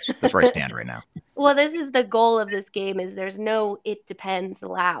mind. That's where I stand right now. Well, this is the goal of this game: is there's no "it depends"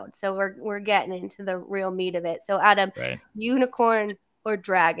 allowed. So we're getting into the real meat of it. So Adam, right. Unicorn or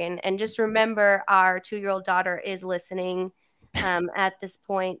dragon? And just remember, our 2-year-old daughter is listening at this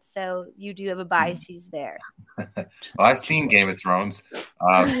point, so you do have a biases there. Well, I've seen Game of Thrones,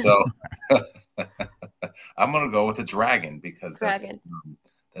 so I'm gonna go with the dragon because that's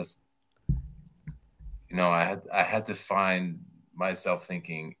I had to find myself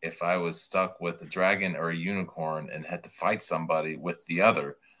thinking, if I was stuck with a dragon or a unicorn and had to fight somebody with the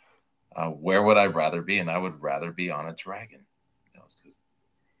other, where would I rather be? And I would rather be on a dragon.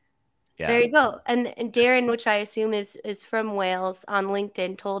 Yeah. There you go. And Darren, which I assume is from Wales, on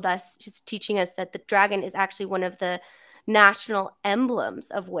LinkedIn told us, just teaching us that the dragon is actually one of the national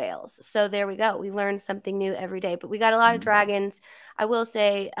emblems of Wales. So there we go. We learn something new every day. But we got a lot of dragons. I will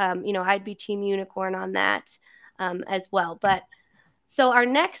say, I'd be team unicorn on that as well. But so our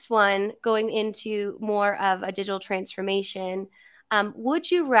next one, going into more of a digital transformation, would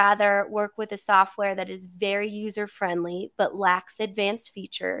you rather work with a software that is very user-friendly but lacks advanced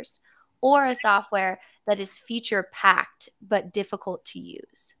features, or a software that is feature-packed but difficult to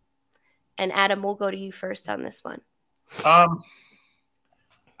use? And Adam, we'll go to you first on this one. I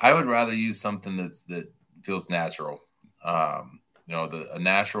would rather use something that feels natural. A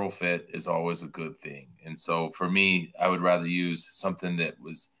natural fit is always a good thing. And so for me, I would rather use something that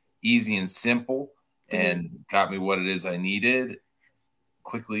was easy and simple and got me what it is I needed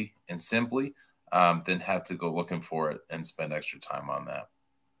quickly and simply, than have to go looking for it and spend extra time on that.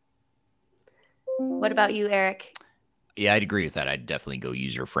 What about you, Eric? Yeah, I'd agree with that. I'd definitely go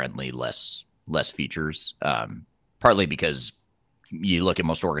user-friendly, less features. Partly because you look at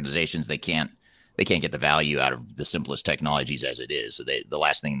most organizations, they can't get the value out of the simplest technologies as it is. So the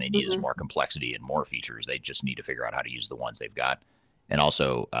last thing they need is more complexity and more features. They just need to figure out how to use the ones they've got. And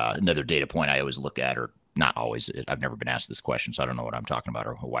also another data point I always look at, or not always, I've never been asked this question, so I don't know what I'm talking about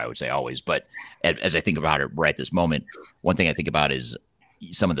or why I would say always. But as I think about it right this moment, one thing I think about is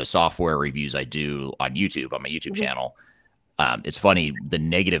some of the software reviews I do on YouTube, on my YouTube channel. It's funny, the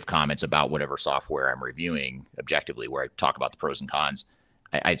negative comments about whatever software I'm reviewing objectively, where I talk about the pros and cons,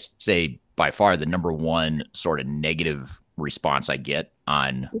 I'd say by far the number one sort of negative response I get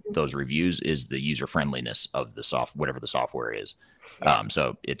on those reviews is the user friendliness of the whatever the software is.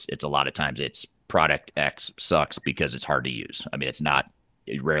 So it's a lot of times it's product X sucks because it's hard to use. I mean,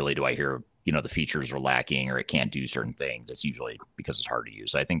 rarely do I hear, the features are lacking or it can't do certain things. It's usually because it's hard to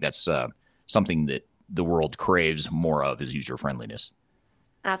use. So I think that's something that the world craves more of, is user friendliness.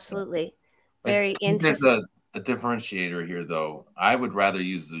 Absolutely. Very interesting. There's a differentiator here, though. I would rather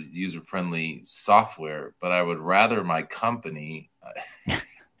use the user friendly software, but I would rather my company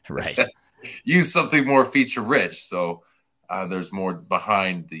right use something more feature rich. So there's more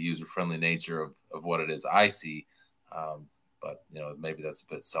behind the user friendly nature of what it is I see. But maybe that's a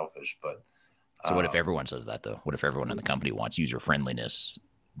bit selfish. But so what if everyone says that, though? What if everyone in the company wants user friendliness,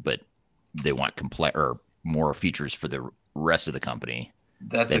 but they want complex or more features for the rest of the company?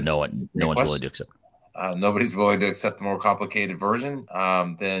 That's no one's willing to accept. nobody's willing to accept the more complicated version,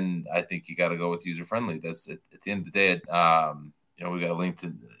 then I think you got to go with user-friendly. That's at the end of the day, we got a link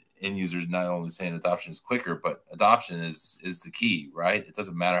to end users not only saying adoption is quicker, but adoption is the key, right? It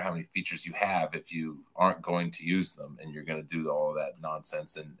doesn't matter how many features you have if you aren't going to use them, and you're going to do all of that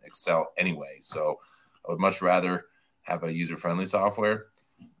nonsense in Excel anyway. So I would much rather have a user-friendly software.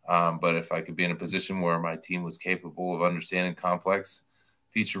 But if I could be in a position where my team was capable of understanding complex,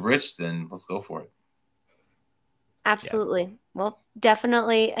 feature-rich, then let's go for it. Absolutely. Yeah. Well,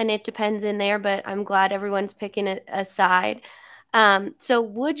 definitely an it depends in there, but I'm glad everyone's picking it aside. So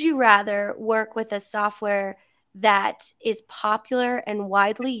would you rather work with a software that is popular and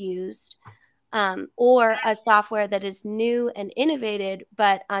widely used, or a software that is new and innovative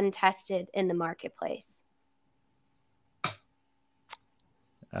but untested in the marketplace?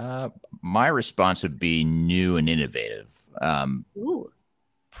 My response would be new and innovative. Ooh.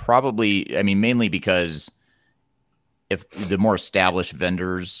 Probably, I mean, mainly because if the more established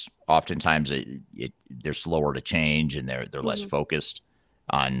vendors, oftentimes they're slower to change and they're less focused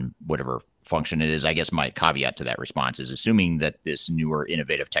on whatever function it is. I guess my caveat to that response is assuming that this newer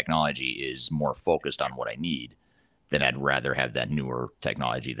innovative technology is more focused on what I need, then I'd rather have that newer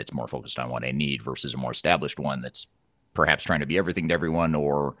technology that's more focused on what I need versus a more established one that's perhaps trying to be everything to everyone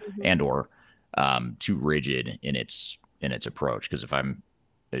or too rigid in its approach. Because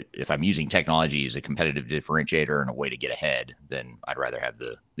if I'm using technology as a competitive differentiator and a way to get ahead, then I'd rather have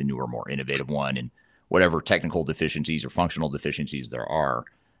the newer, more innovative one. And whatever technical deficiencies or functional deficiencies there are,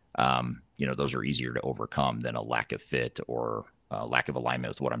 those are easier to overcome than a lack of fit or lack of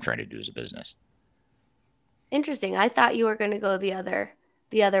alignment with what I'm trying to do as a business. Interesting. I thought you were going to go the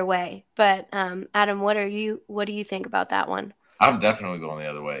other way, but Adam, what do you think about that one? I'm definitely going the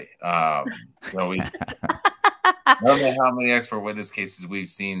other way. I don't know how many expert witness cases we've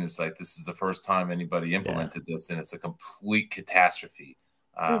seen. It's like this is the first time anybody implemented this, and it's a complete catastrophe.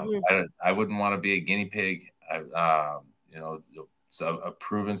 I wouldn't want to be a guinea pig. So a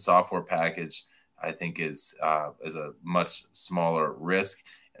proven software package, I think, is a much smaller risk,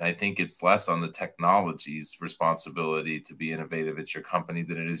 and I think it's less on the technology's responsibility to be innovative at your company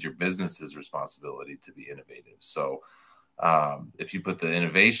than it is your business's responsibility to be innovative. So, if you put the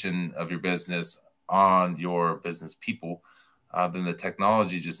innovation of your business on your business people, then the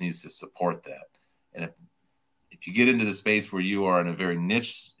technology just needs to support that. And if you get into the space where you are in a very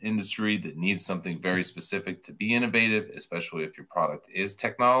niche industry that needs something very specific to be innovative, especially if your product is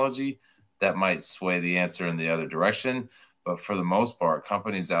technology, that might sway the answer in the other direction. But for the most part,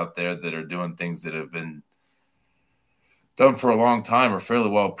 companies out there that are doing things that have been done for a long time are fairly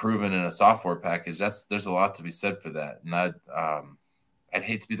well proven in a software package. There's a lot to be said for that. And I'd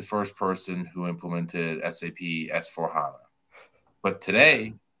hate to be the first person who implemented SAP S/4HANA. But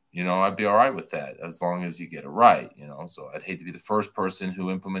today, I'd be all right with that as long as you get it right, So I'd hate to be the first person who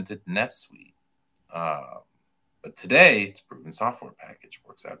implemented NetSuite. But today, it's a proven software package.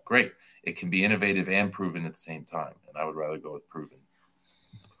 Works out great. It can be innovative and proven at the same time. And I would rather go with proven.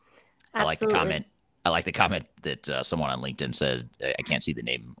 Absolutely. I like the comment that someone on LinkedIn said, I can't see the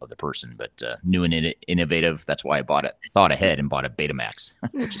name of the person, but new and innovative. That's why I thought ahead and bought a Betamax,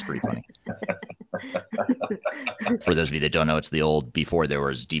 which is pretty funny. For those of you that don't know, it's the old, before there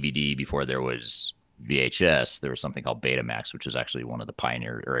was DVD, before there was VHS, there was something called Betamax, which is actually one of the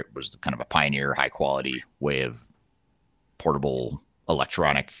pioneer, or it was kind of a pioneer high quality way of portable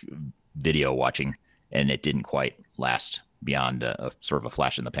electronic video watching. And it didn't quite last beyond a sort of a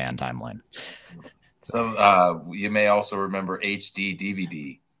flash in the pan timeline. So you may also remember HD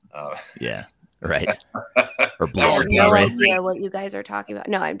DVD. Yeah, right. Or I have no idea what you guys are talking about.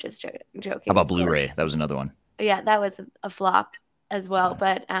 No, I'm just joking. How about Blu-ray? That was another one. Yeah, that was a flop as well.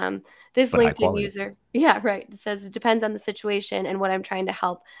 But this LinkedIn user, says it depends on the situation and what I'm trying to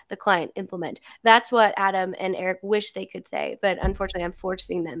help the client implement. That's what Adam and Eric wish they could say, but unfortunately, I'm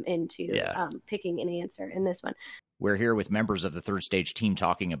forcing them into picking an answer in this one. We're here with members of the Third Stage team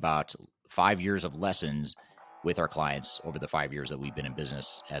talking about 5 years of lessons with our clients over the 5 years that we've been in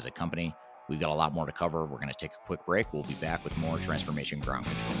business as a company. We've got a lot more to cover. We're going to take a quick break. We'll be back with more Transformation Ground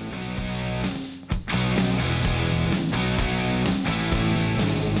Control.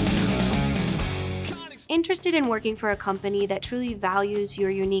 Interested in working for a company that truly values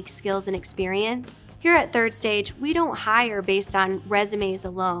your unique skills and experience? Here at Third Stage, we don't hire based on resumes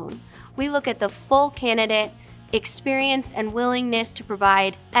alone. We look at the full candidate, experience, and willingness to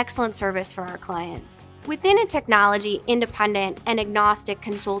provide excellent service for our clients. Within a technology, independent, and agnostic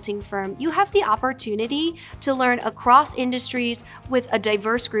consulting firm, you have the opportunity to learn across industries with a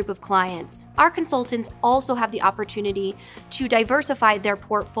diverse group of clients. Our consultants also have the opportunity to diversify their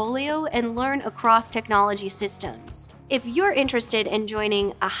portfolio and learn across technology systems. If you're interested in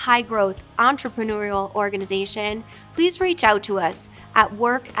joining a high-growth entrepreneurial organization, please reach out to us at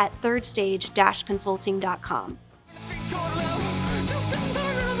work@thirdstage-consulting.com.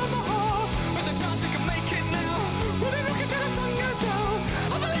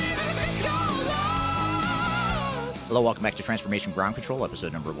 Hello, welcome back to Transformation Ground Control,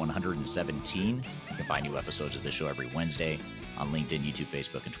 episode number 117. You can find new episodes of this show every Wednesday on LinkedIn, YouTube,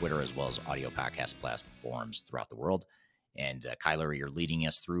 Facebook, and Twitter, as well as audio podcast platforms throughout the world. And Kyler, you're leading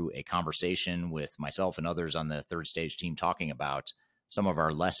us through a conversation with myself and others on the Third Stage team talking about some of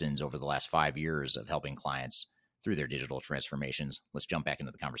our lessons over the last 5 years of helping clients through their digital transformations. Let's jump back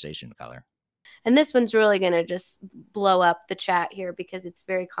into the conversation, Kyler. And this one's really going to just blow up the chat here because it's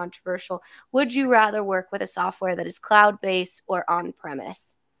very controversial. Would you rather work with a software that is cloud-based or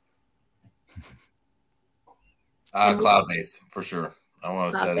on-premise? Cloud-based, for sure. I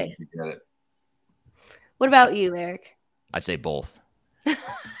want to set it and get it. What about you, Eric? I'd say both.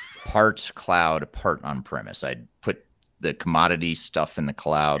 Part cloud, part on-premise. I'd put the commodity stuff in the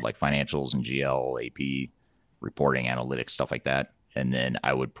cloud, like financials and GL, AP, reporting, analytics, stuff like that. And then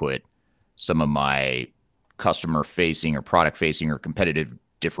I would put some of my customer facing or product facing or competitive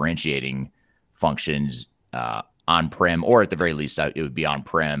differentiating functions on-prem, or at the very least, it would be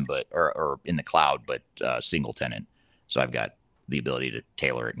on-prem, but or in the cloud, but single tenant. So I've got the ability to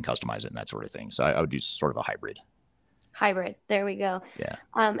tailor it and customize it and that sort of thing. So I would do sort of a hybrid. Hybrid. There we go. Yeah.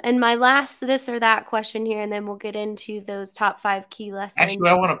 And my last this or that question here, and then we'll get into those top 5 key lessons. Actually,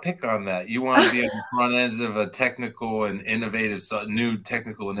 I want to pick on that. You want to be on the front edge of a technical and innovative, new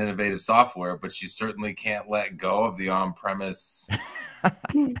technical and innovative software, but you certainly can't let go of the on-premise.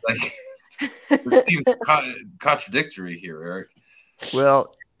 Like, this seems contradictory here, Eric.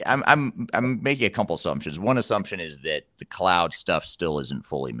 Well, I'm making a couple assumptions. One assumption is that the cloud stuff still isn't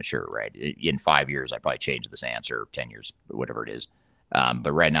fully mature, right? In 5 years, I probably change this answer, 10 years, whatever it is.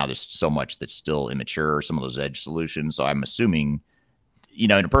 But right now, there's so much that's still immature, some of those edge solutions. So I'm assuming,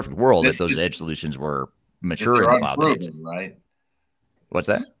 in a perfect world, that those edge solutions were mature in the cloud. Unproven, right? What's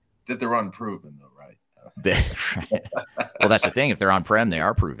that? That they're unproven, though, right? Right. Well, that's the thing. If they're on-prem, they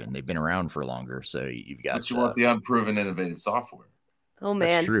are proven. They've been around for longer. So you've got. But you want the unproven innovative software. Oh, man.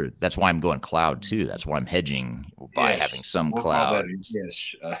 That's true. That's why I'm going cloud, too. That's why I'm hedging by having some cloud.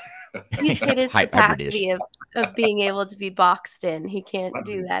 He's hit his capacity of being able to be boxed in. He can't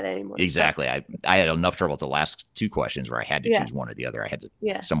do that anymore. Exactly. I had enough trouble with the last 2 questions where I had to choose one or the other. I had to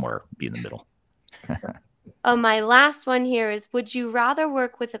somewhere be in the middle. My last one here is, would you rather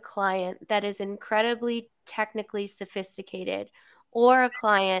work with a client that is incredibly technically sophisticated or a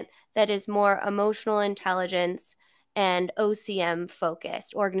client that is more emotional intelligence and OCM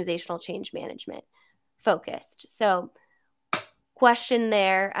focused, organizational change management focused? So question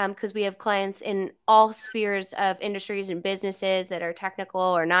there, because we have clients in all spheres of industries and businesses that are technical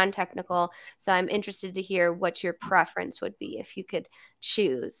or non-technical. So I'm interested to hear what your preference would be if you could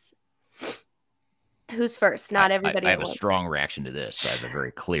choose. Who's first? Not everybody. I have a strong reaction to this. I have a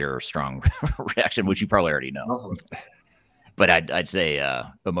very clear, strong reaction, which you probably already know. But I'd say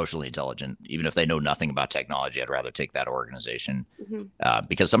emotionally intelligent. Even if they know nothing about technology, I'd rather take that organization.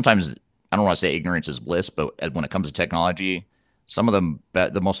 Because sometimes, I don't want to say ignorance is bliss, but when it comes to technology, some of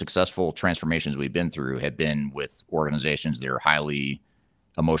the most successful transformations we've been through have been with organizations that are highly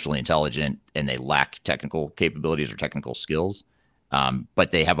emotionally intelligent and they lack technical capabilities or technical skills.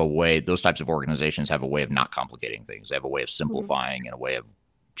 But they have a way, those types of organizations have a way of not complicating things. They have a way of simplifying and a way of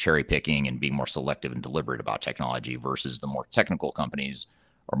cherry picking and being more selective and deliberate about technology, versus the more technical companies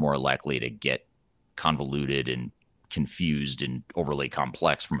are more likely to get convoluted and confused and overly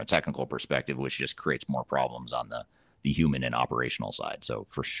complex from a technical perspective, which just creates more problems on the human and operational side. So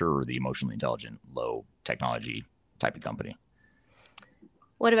for sure, the emotionally intelligent, low technology type of company.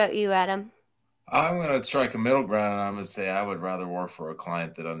 What about you, Adam? I'm going to strike a middle ground, and I'm going to say I would rather work for a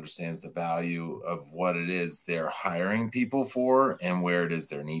client that understands the value of what it is they're hiring people for and where it is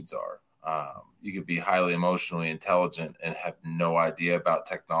their needs are. You could be highly emotionally intelligent and have no idea about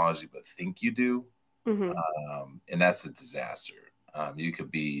technology, but think you do. And that's a disaster. You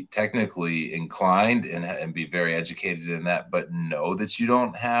could be technically inclined and be very educated in that, but know that you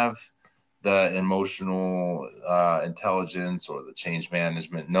don't have the emotional intelligence or the change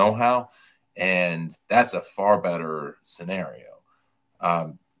management know-how. And that's a far better scenario.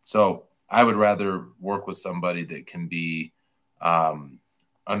 So I would rather work with somebody that can be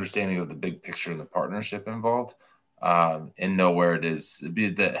understanding of the big picture and the partnership involved, and know where it is,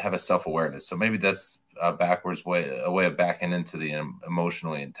 have a self-awareness. So maybe that's a way of backing into the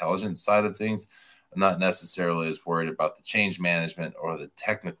emotionally intelligent side of things. I'm not necessarily as worried about the change management or the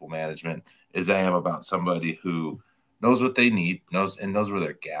technical management as I am about somebody who knows what they need, knows where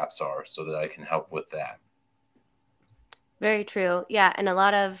their gaps are, so that I can help with that. Very true. Yeah, and a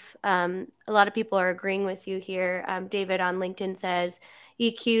lot of people are agreeing with you here. David on LinkedIn says,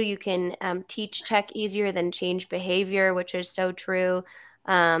 EQ, you can teach tech easier than change behavior, which is so true.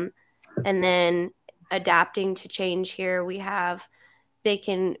 And then adapting to change here, we have they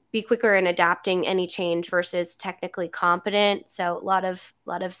can be quicker in adapting any change versus technically competent. So a lot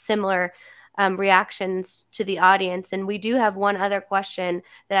of similar reactions to the audience. And we do have one other question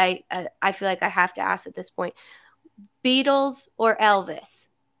that I feel like I have to ask at this point. Beatles or Elvis?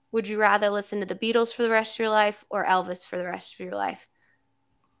 Would you rather listen to the Beatles for the rest of your life or Elvis for the rest of your life?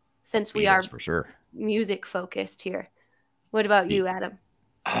 Since we are for sure music focused here. What about you, Adam?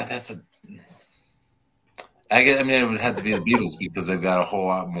 I mean, it would have to be the Beatles because they've got a whole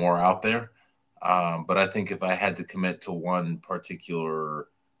lot more out there. But I think if I had to commit to one particular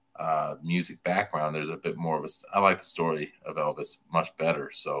music background, there's a bit more of I like the story of Elvis much better.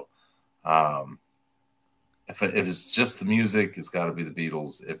 So if it's just the music, it's got to be the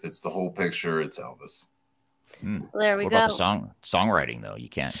Beatles. If it's the whole picture, it's Elvis. Well, there we what go. About the songwriting though? You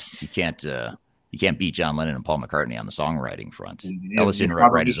can't beat John Lennon and Paul McCartney on the songwriting front. Elvis didn't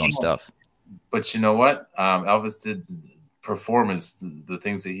write his own stuff. But you know what? Elvis did perform the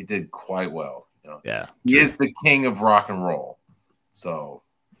things that he did quite well. Yeah, he is the king of rock and roll. So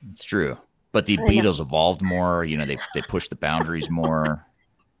it's true. But the Beatles evolved more. They pushed the boundaries more.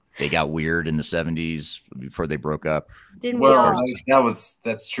 They got weird in the 70s before they broke up.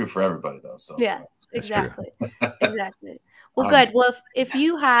 That's true for everybody though. So yeah, exactly. Exactly. Well, good. Well, if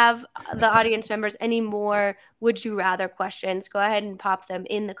you have the audience members any more would you rather questions, go ahead and pop them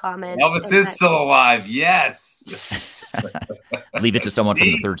in the comments. Elvis is still alive. Yes. Leave it to someone from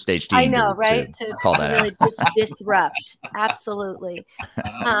the third stage team. I know, right? To call that really out. Disrupt. Absolutely.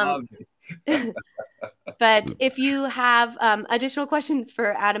 But if you have additional questions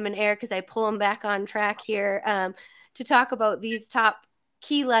for Adam and Eric, as I pull them back on track here to talk about these top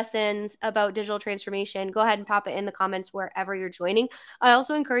key lessons about digital transformation, go ahead and pop it in the comments wherever you're joining. I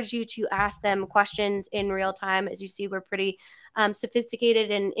also encourage you to ask them questions in real time. As you see, we're pretty sophisticated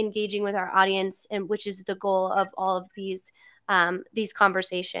and engaging with our audience, and which is the goal of all of these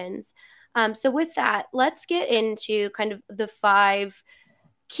conversations. So with that, let's get into kind of the 5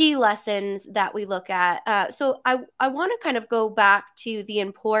 key lessons that we look at. So I want to kind of go back to the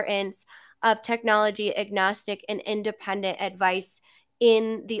importance of technology agnostic and independent advice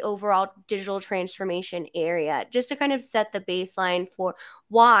in the overall digital transformation area, just to kind of set the baseline for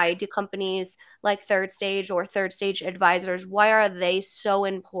why do companies like Third Stage or Third Stage advisors, why are they so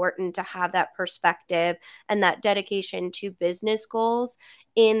important to have that perspective and that dedication to business goals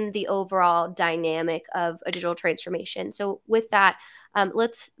in the overall dynamic of a digital transformation? So with that,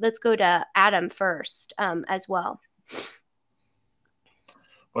 let's go to Adam first as well.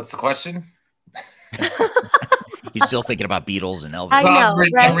 What's the question? He's still thinking about Beatles and Elvis. I know,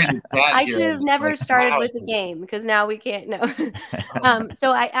 right? I should have never started with the game because now we can't know.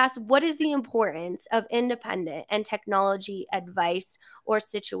 So I asked, what is the importance of independent and technology advice or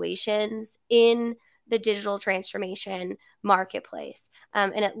situations in the digital transformation marketplace?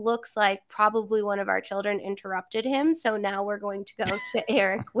 And it looks like probably one of our children interrupted him. So now we're going to go to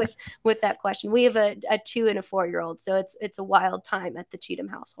Eric with that question. We have a 2 and a 4-year-old, so it's a wild time at the Cheatham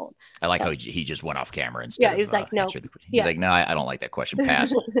household. I like how he just went off camera instead. He was like, no. He's like, no, I don't like that question.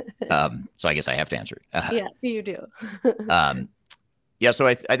 Pass. So I guess I have to answer it. Yeah, you do. Yeah, so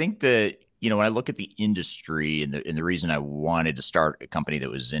I think when I look at the industry and the reason I wanted to start a company that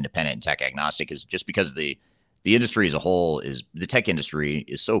was independent and tech agnostic is just because the industry as a whole the tech industry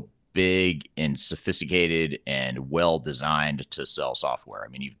is so big and sophisticated and well designed to sell software. I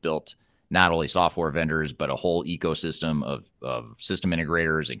mean, you've built not only software vendors, but a whole ecosystem of system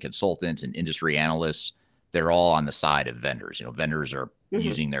integrators and consultants and industry analysts. They're all on the side of vendors. Vendors are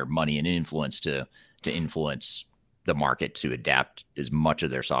using their money and influence to influence the market to adapt as much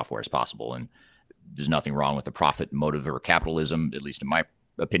of their software as possible. And there's nothing wrong with the profit motive or capitalism, at least in my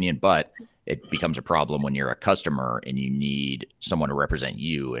opinion, but it becomes a problem when you're a customer and you need someone to represent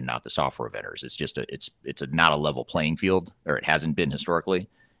you and not the software vendors. It's just it's not a level playing field, or it hasn't been historically.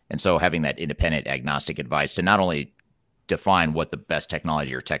 And so having that independent agnostic advice to not only define what the best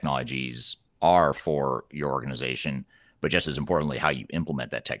technology or technologies are for your organization, but just as importantly, how you implement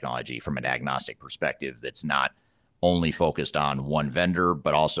that technology from an agnostic perspective that's not only focused on one vendor,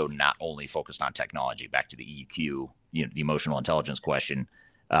 but also not only focused on technology. Back to the EQ, the emotional intelligence question.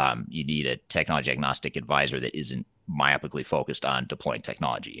 You need a technology agnostic advisor that isn't myopically focused on deploying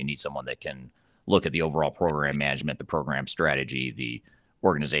technology. You need someone that can look at the overall program management, the program strategy, the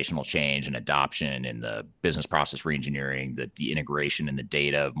organizational change and adoption, and the business process reengineering, the integration and the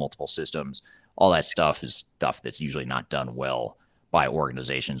data of multiple systems. All that stuff is stuff that's usually not done well by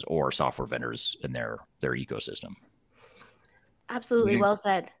organizations or software vendors in their ecosystem. Absolutely, well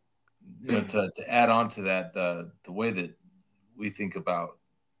said. To add on to that, the way that we think about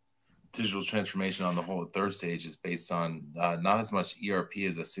digital transformation on the whole third stage is based on not as much ERP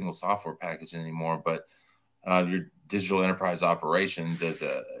as a single software package anymore, but your digital enterprise operations as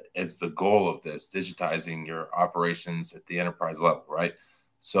the goal of this, digitizing your operations at the enterprise level, right?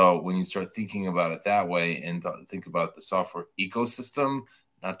 So when you start thinking about it that way and think about the software ecosystem,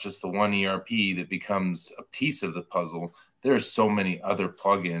 not just the one ERP that becomes a piece of the puzzle, there are so many other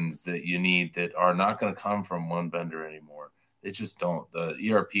plugins that you need that are not going to come from one vendor anymore. They just don't. The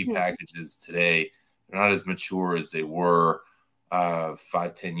ERP packages today are not as mature as they were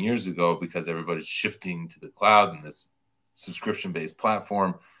 5-10 years ago, because everybody's shifting to the cloud and this subscription-based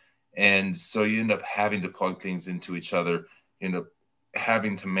platform. And so you end up having to plug things into each other. You end up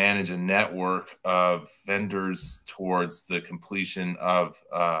having to manage a network of vendors towards the completion of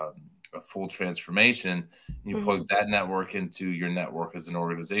a full transformation. You plug that network into your network as an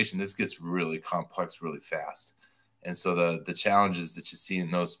organization. This gets really complex really fast. And so the challenges that you see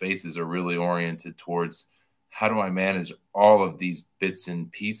in those spaces are really oriented towards, how do I manage all of these bits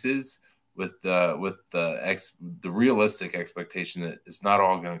and pieces with the realistic expectation that it's not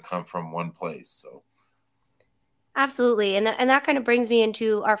all going to come from one place. So Absolutely. And that kind of brings me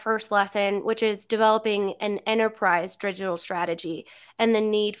into our first lesson, which is developing an enterprise digital strategy and the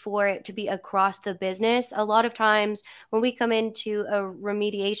need for it to be across the business. A lot of times when we come into a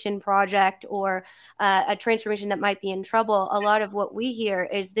remediation project or a transformation that might be in trouble, a lot of what we hear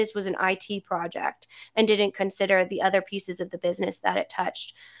is this was an IT project and didn't consider the other pieces of the business that it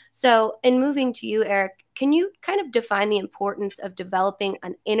touched. So, in moving to you, Eric, can you kind of define the importance of developing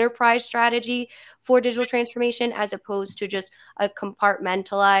an enterprise strategy for digital transformation as opposed to just a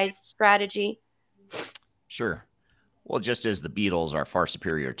compartmentalized strategy? Sure. Well, just as the Beatles are far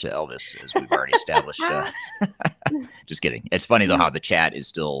superior to Elvis, as we've already established. Just kidding. It's funny, though, how the chat is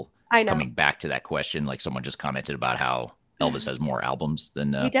still coming back to that question. Like someone just commented about how Elvis has more albums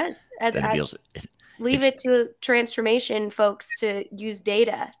than he does. Than the Beatles. Leave it to transformation folks to use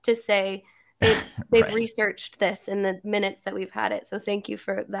data to say they've Right. researched this in the minutes that we've had it. So thank you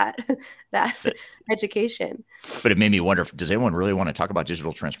for that education. But it made me wonder, does anyone really want to talk about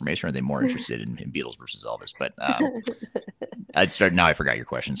digital transformation? Or are they more interested in Beatles versus Elvis? But now I forgot your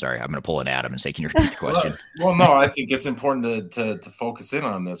question. Sorry. I'm going to pull an Adam and say, can you repeat the question? Well, no, I think it's important to focus in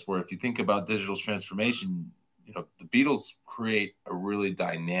on this, where if you think about digital transformation, the Beatles create a really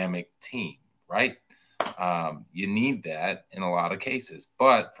dynamic team, right? You need that in a lot of cases,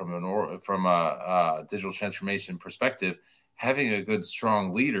 but from a digital transformation perspective, having a good,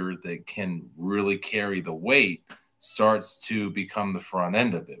 strong leader that can really carry the weight starts to become the front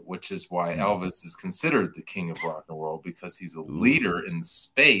end of it, which is why Elvis is considered the king of rock and roll, because he's a leader in the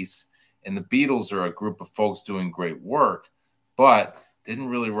space, and the Beatles are a group of folks doing great work, but didn't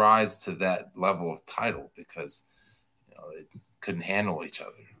really rise to that level of title because they couldn't handle each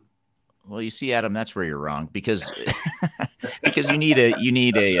other. Well, you see, Adam, that's where you're wrong, because you need a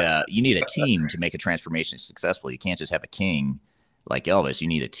team to make a transformation successful. You can't just have a king like Elvis. You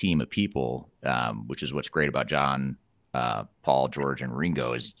need a team of people, which is what's great about John, Paul, George, and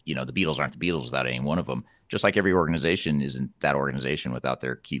Ringo. Is the Beatles aren't the Beatles without any one of them. Just like every organization isn't that organization without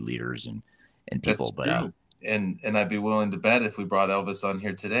their key leaders and people. That's true. And I'd be willing to bet if we brought Elvis on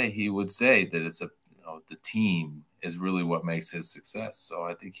here today, he would say that it's the team is really what makes his success. So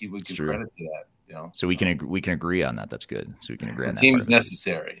I think he would give credit to that. So we can agree on that. That's good. So we can agree on that. The team is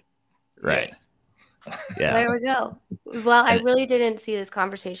necessary, right? Yes. Yeah. There we go. Well, I really didn't see this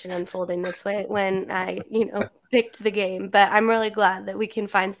conversation unfolding this way when I, picked the game, but I'm really glad that we can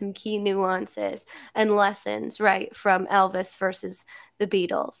find some key nuances and lessons, right, from Elvis versus the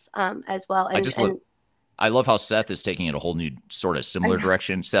Beatles, as well. And I love how Seth is taking it a whole new sort of similar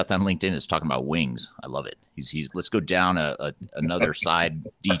direction. Seth on LinkedIn is talking about Wings. I love it. He's let's go down another side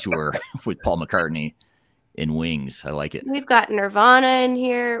detour with Paul McCartney in Wings. I like it. We've got Nirvana in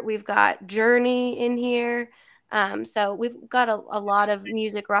here. We've got Journey in here. So we've got a lot of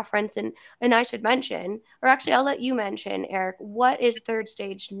music reference. And I should mention, or actually I'll let you mention, Eric, what is Third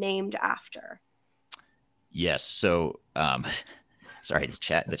Stage named after? Yes. So Sorry,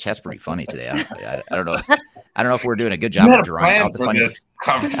 the chat's pretty funny today. I don't know. I don't know if we're doing a good job of drawing out the funny. This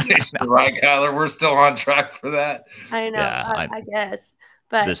conversation, right, Kyler? We're still on track for that. I know. Yeah, I guess.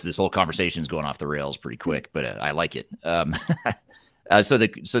 But this whole conversation is going off the rails pretty quick, but I like it. So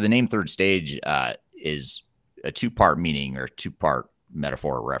the name Third Stage is a two-part meaning or two-part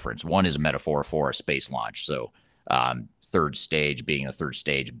metaphor or reference. One is a metaphor for a space launch. So third stage being a third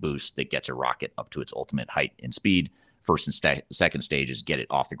stage boost that gets a rocket up to its ultimate height and speed. First and second stage is get it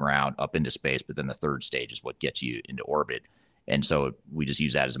off the ground up into space, but then the third stage is what gets you into orbit. And so we just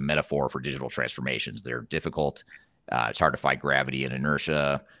use that as a metaphor for digital transformations. They're difficult. It's hard to fight gravity and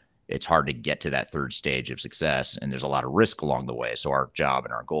inertia. It's hard to get to that third stage of success, and there's a lot of risk along the way. So our job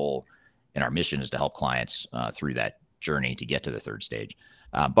and our goal and our mission is to help clients through that journey to get to the third stage.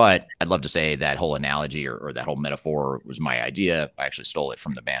 But I'd love to say that whole analogy or that whole metaphor was my idea. I actually stole it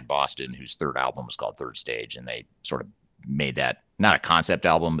from the band Boston, whose third album was called Third Stage, and they sort of made that, not a concept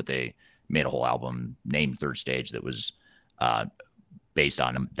album, but they made a whole album named Third Stage that was based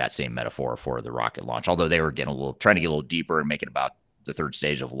on that same metaphor for the rocket launch. Although they were trying to get a little deeper and make it about the third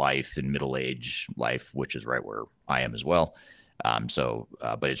stage of life and middle age life, which is right where I am as well.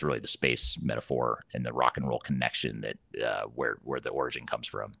 But it's really the space metaphor and the rock and roll connection that where the origin comes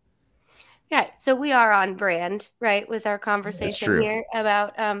from. Yeah, so we are on brand, right, with our conversation here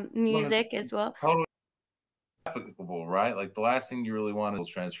about music as well. Totally applicable, right? Like the last thing you really want in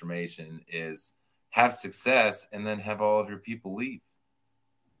transformation is have success and then have all of your people leave.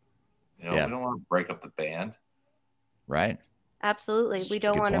 We don't want to break up the band, right? Absolutely, we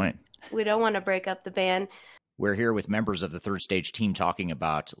don't want to break up the band. We're here with members of the Third Stage team talking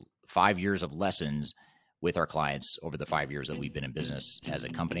about 5 years of lessons with our clients over the 5 years that we've been in business as a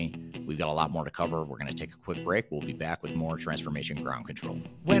company. We've got a lot more to cover. We're going to take a quick break. We'll be back with more Transformation Ground Control.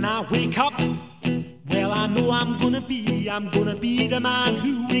 When I wake up, well, I know I'm going to be the man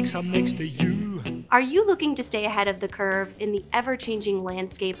who wakes up next to you. Are you looking to stay ahead of the curve in the ever-changing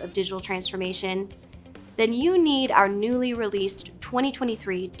landscape of digital transformation? Then you need our newly released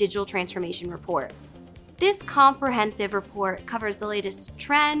 2023 Digital Transformation Report. This comprehensive report covers the latest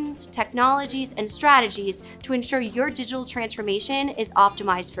trends, technologies, and strategies to ensure your digital transformation is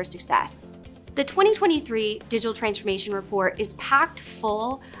optimized for success. The 2023 Digital Transformation Report is packed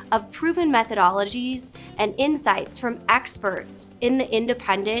full of proven methodologies and insights from experts in the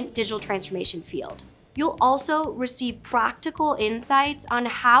independent digital transformation field. You'll also receive practical insights on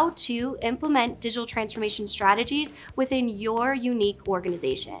how to implement digital transformation strategies within your unique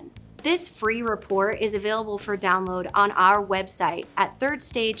organization. This free report is available for download on our website at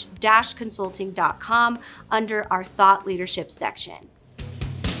thirdstage-consulting.com under our Thought Leadership section.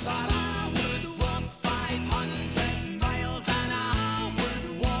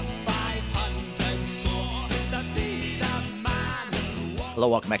 Hello,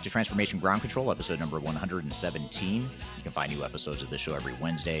 welcome back to Transformation Ground Control, episode number 117. You can find new episodes of this show every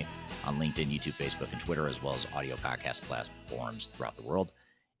Wednesday on LinkedIn, YouTube, Facebook, and Twitter, as well as audio podcast platforms throughout the world.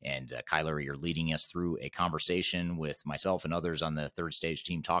 And Kyler, you're leading us through a conversation with myself and others on the Third Stage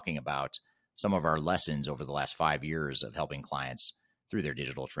team talking about some of our lessons over the last 5 years of helping clients through their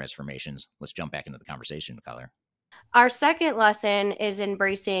digital transformations. Let's jump back into the conversation, Kyler. Our second lesson is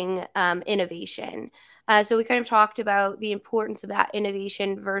embracing innovation. So we kind of talked about the importance of that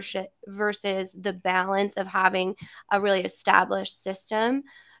innovation versus the balance of having a really established system.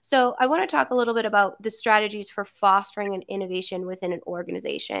 So I want to talk a little bit about the strategies for fostering an innovation within an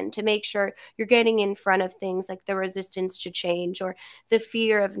organization to make sure you're getting in front of things like the resistance to change or the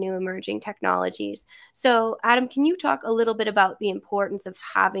fear of new emerging technologies. So Adam, can you talk a little bit about the importance of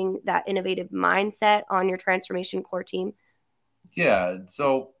having that innovative mindset on your transformation core team? Yeah.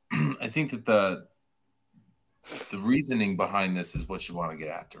 So I think that the reasoning behind this is what you want to get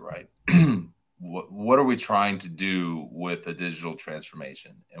after, right? What are we trying to do with a digital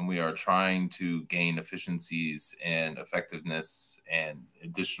transformation? And we are trying to gain efficiencies and effectiveness and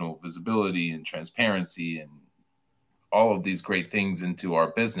additional visibility and transparency and all of these great things into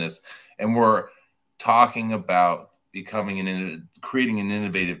our business. And we're talking about creating an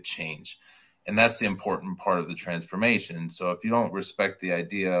innovative change. And that's the important part of the transformation. So if you don't respect the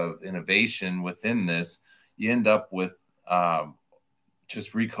idea of innovation within this, you end up with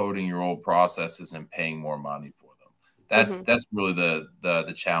just recoding your old processes and paying more money for them. That's really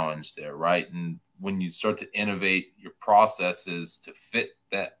the challenge there, right? And when you start to innovate your processes to fit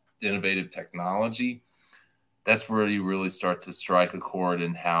that innovative technology, that's where you really start to strike a chord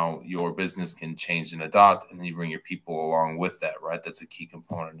in how your business can change and adopt, and then you bring your people along with that, right? That's a key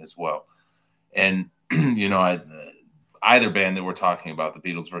component as well. And either band that we're talking about, the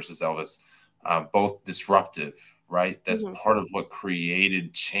Beatles versus Elvis, both disruptive, right? That's Mhm. part of what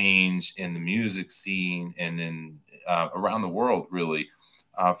created change in the music scene and in around the world, really,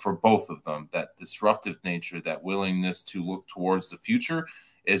 for both of them. That disruptive nature, that willingness to look towards the future,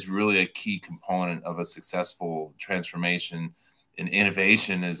 is really a key component of a successful transformation, and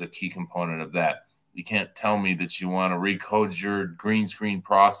innovation is a key component of that. You can't tell me that you want to recode your green screen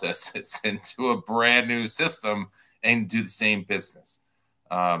processes into a brand new system and do the same business.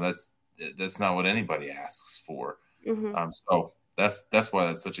 That's not what anybody asks for. Mhm. So that's why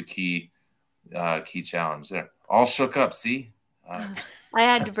that's such a key challenge there. All shook up. See, I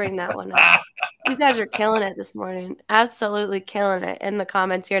had to bring that one up. You guys are killing it this morning. Absolutely killing it in the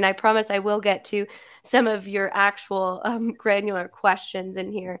comments here. And I promise I will get to some of your actual granular questions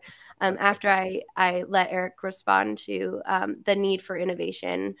in here after I let Eric respond to the need for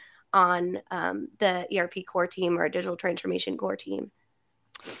innovation on the ERP core team or digital transformation core team.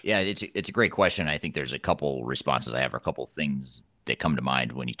 Yeah, it's a great question. I think there's a couple responses I have, or a couple things that come to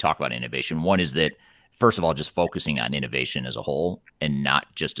mind when you talk about innovation. One is that, first of all, just focusing on innovation as a whole and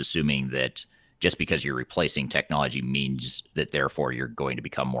not just assuming that just because you're replacing technology means that therefore you're going to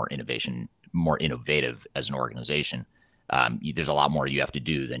become more innovative as an organization. There's a lot more you have to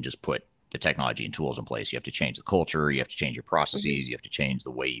do than just put the technology and tools in place. You have to change the culture. You have to change your processes. You have to change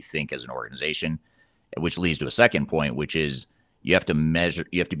the way you think as an organization, which leads to a second point, which is you have to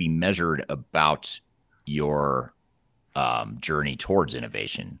be measured about your journey towards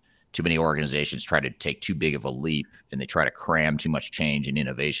innovation. Too many organizations try to take too big of a leap, and they try to cram too much change and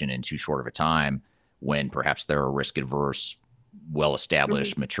innovation in too short of a time, when perhaps they're a risk adverse,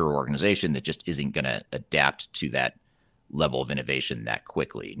 well-established, mature organization that just isn't going to adapt to that level of innovation that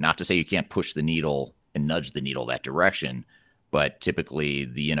quickly. Not to say you can't push the needle and nudge the needle that direction, but typically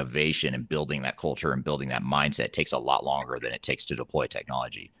the innovation and building that culture and building that mindset takes a lot longer than it takes to deploy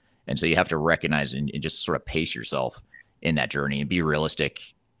technology. And so you have to recognize and just sort of pace yourself in that journey and be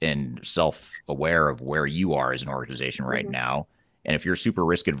realistic and self-aware of where you are as an organization right now. And if you're super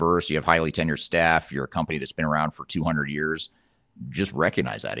risk adverse, you have highly tenured staff, you're a company that's been around for 200 years, just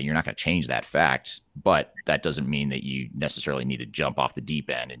recognize that. And you're not going to change that fact, but that doesn't mean that you necessarily need to jump off the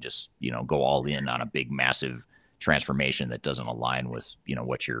deep end and just, go all in on a big, massive transformation that doesn't align with,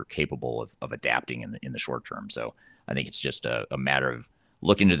 what you're capable of adapting in the short term. So I think it's just a matter of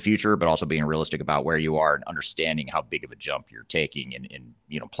looking to the future, but also being realistic about where you are and understanding how big of a jump you're taking,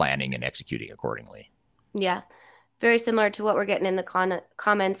 and planning and executing accordingly. Yeah. Very similar to what we're getting in the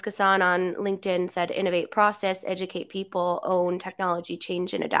comments. Kasan on LinkedIn said, innovate process, educate people, own technology,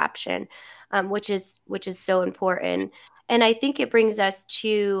 change and adaptation, which is so important. And I think it brings us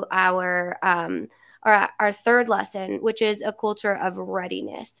to our third lesson, which is a culture of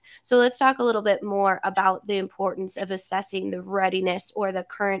readiness. So let's talk a little bit more about the importance of assessing the readiness or the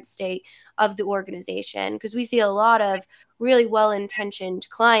current state of the organization, because we see a lot of really well-intentioned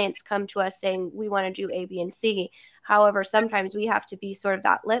clients come to us saying, we want to do A, B, and C. However, sometimes we have to be sort of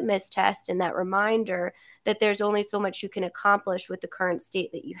that litmus test and that reminder that there's only so much you can accomplish with the current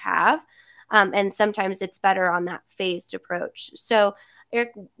state that you have. And sometimes it's better on that phased approach. So,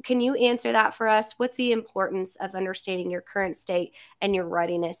 Eric, can you answer that for us? What's the importance of understanding your current state and your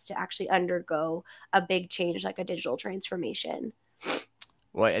readiness to actually undergo a big change like a digital transformation?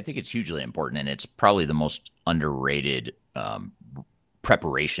 Well, I think it's hugely important, and it's probably the most underrated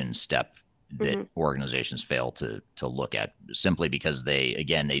preparation step that organizations fail to look at, simply because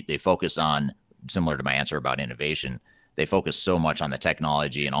they focus on, similar to my answer about innovation, they focus so much on the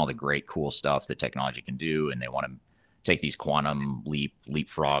technology and all the great cool stuff that technology can do, and they want to take these quantum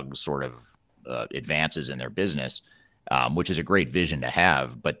leapfrog sort of advances in their business, which is a great vision to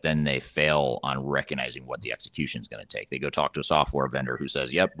have, but then they fail on recognizing what the execution is going to take. They go talk to a software vendor who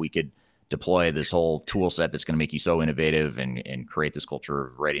says, yep, we could deploy this whole tool set that's going to make you so innovative and create this culture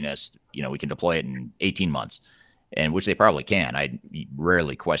of readiness. We can deploy it in 18 months, and which they probably can. I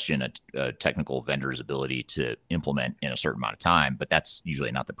rarely question a technical vendor's ability to implement in a certain amount of time, but that's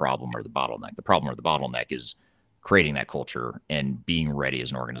usually not the problem or the bottleneck. The problem or the bottleneck is creating that culture and being ready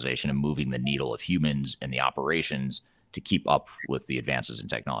as an organization and moving the needle of humans and the operations to keep up with the advances in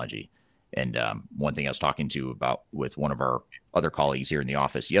technology. And one thing I was talking with one of our other colleagues here in the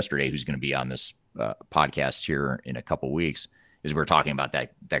office yesterday, who's going to be on this podcast here in a couple of weeks, is we're talking about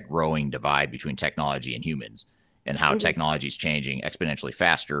that growing divide between technology and humans, and how technology is changing exponentially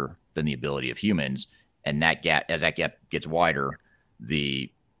faster than the ability of humans. And that gap, as that gap gets wider,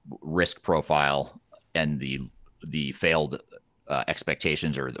 the risk profile and the failed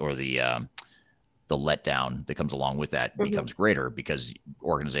expectations or the letdown that comes along with that becomes greater, because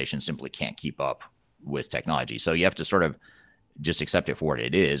organizations simply can't keep up with technology. So you have to sort of just accept it for what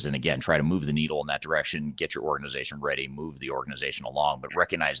it is. And again, try to move the needle in that direction, get your organization ready, move the organization along, but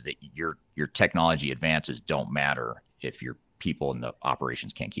recognize that your technology advances don't matter if your people in the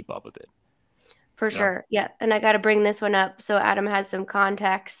operations can't keep up with it. For sure. Yeah. And I got to bring this one up so Adam has some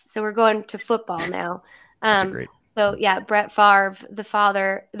context. So we're going to football now. That's great. So yeah, Brett Favre, the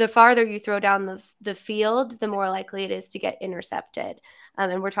farther you throw down the field, the more likely it is to get intercepted.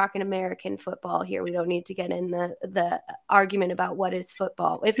 And we're talking American football here. We don't need to get in the argument about what is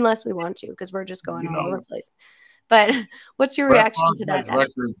football, unless we want to, because we're just going all over the place. But what's your reaction to that?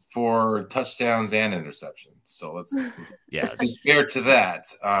 Records for touchdowns and interceptions. So let's be fair to that.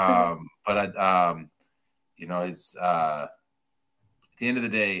 But it's at the end of the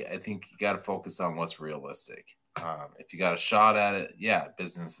day, I think you got to focus on what's realistic. If you got a shot at it,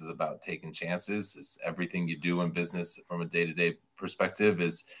 business is about taking chances. It's everything you do in business from a day-to-day perspective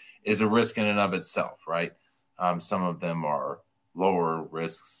is a risk in and of itself, right? Some of them are lower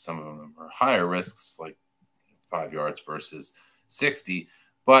risks, some of them are higher risks, like 5 yards versus 60.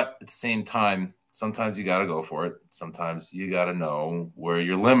 But at the same time, sometimes you got to go for it. Sometimes you got to know where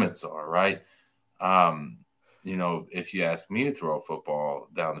your limits are, right? If you ask me to throw a football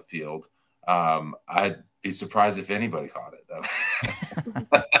down the field, I'd be surprised if anybody caught it.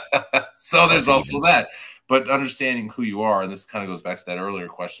 So there's also that. But understanding who you are, and this kind of goes back to that earlier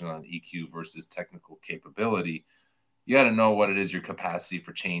question on EQ versus technical capability, you got to know what it is your capacity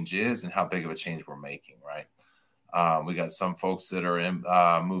for change is and how big of a change we're making, right? We got some folks that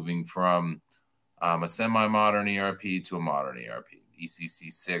are moving from a semi-modern ERP to a modern ERP,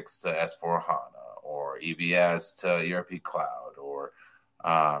 ECC6 to S4HANA, or EBS to ERP Cloud, or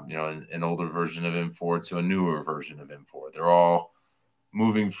an older version of M4 to a newer version of M4. They're all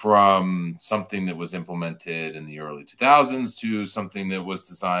moving from something that was implemented in the early 2000s to something that was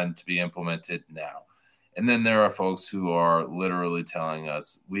designed to be implemented now. And then there are folks who are literally telling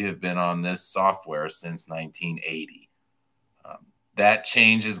us we have been on this software since 1980. That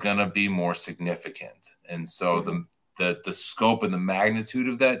change is going to be more significant. And so the scope and the magnitude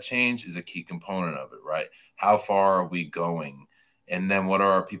of that change is a key component of it, right? How far are we going? And then what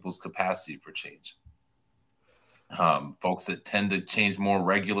are our people's capacity for change? Folks that tend to change more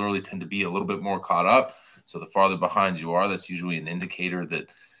regularly tend to be a little bit more caught up. So the farther behind you are, that's usually an indicator that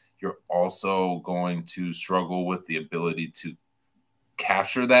you're also going to struggle with the ability to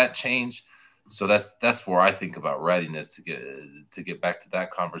capture that change. So that's where I think about readiness to get back to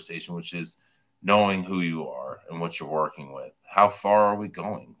that conversation, which is knowing who you are and what you're working with. How far are we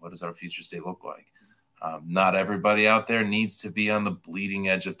going? What does our future state look like? Not everybody out there needs to be on the bleeding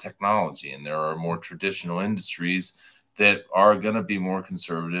edge of technology, and there are more traditional industries that are going to be more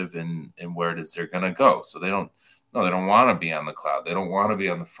conservative in where it is they're going to go. So they don't want to be on the cloud. They don't want to be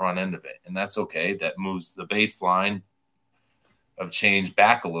on the front end of it, and that's okay. That moves the baseline of change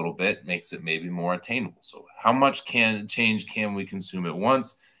back a little bit, makes it maybe more attainable. So how much change can we consume at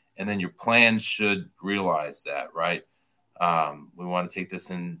once? And then your plan should realize that, right? We want to take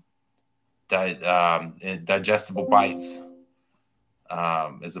this in digestible bites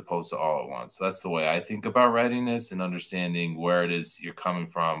as opposed to all at once. So that's the way I think about readiness, and understanding where it is you're coming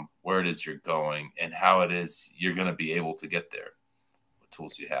from, where it is you're going, and how it is you're going to be able to get there. What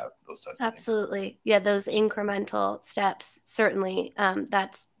tools you have, those types of things. Absolutely. Yeah, those incremental steps, certainly.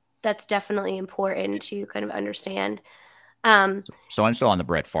 That's definitely important to kind of understand. So I'm still on the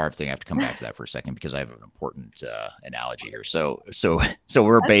Brett Favre thing. I have to come back to that for a second because I have an important analogy here. So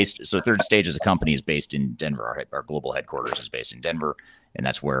we're based. So Third Stage as a company is based in Denver. Our global headquarters is based in Denver, and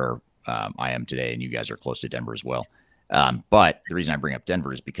that's where I am today. And you guys are close to Denver as well. But the reason I bring up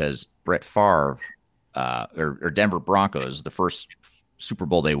Denver is because Brett Favre or Denver Broncos, the first Super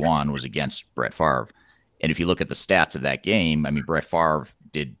Bowl they won was against Brett Favre. And if you look at the stats of that game, I mean, Brett Favre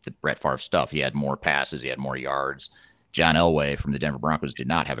did the Brett Favre stuff. He had more passes, he had more yards. John Elway from the Denver Broncos did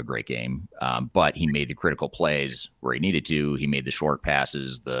not have a great game, but he made the critical plays where he needed to. He made the short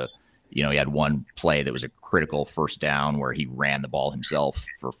passes. He had one play that was a critical first down where he ran the ball himself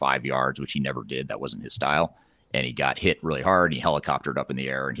for 5 yards, which he never did. That wasn't his style. And he got hit really hard. He helicoptered up in the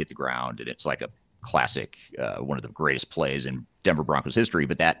air and hit the ground. And it's like a classic, one of the greatest plays in Denver Broncos history.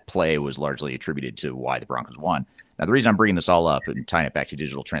 But that play was largely attributed to why the Broncos won. Now, the reason I'm bringing this all up and tying it back to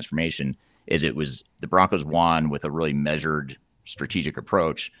digital transformation is it was the Broncos won with a really measured strategic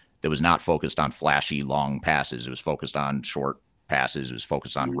approach that was not focused on flashy long passes. It was focused on short passes. It was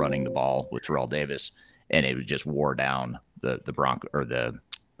focused on running the ball with Terrell Davis, and it just wore down the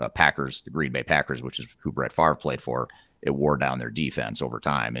Packers, the Green Bay Packers, which is who Brett Favre played for. It wore down their defense over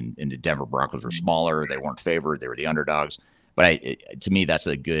time, and the Denver Broncos were smaller. They weren't favored. They were the underdogs. But to me, that's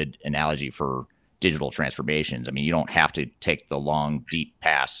a good analogy for digital transformations. I mean, you don't have to take the long, deep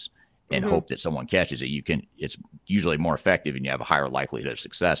pass and hope that someone catches it. It's usually more effective, and you have a higher likelihood of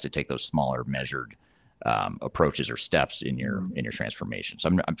success to take those smaller, measured approaches or steps in your transformation. So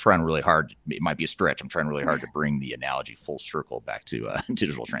I'm trying really hard. It might be a stretch. I'm trying really hard to bring the analogy full circle back to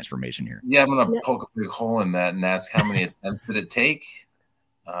digital transformation here. Yeah, I'm going to poke a big hole in that and ask, how many attempts did it take?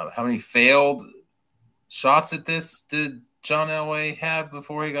 How many failed shots at this did John Elway have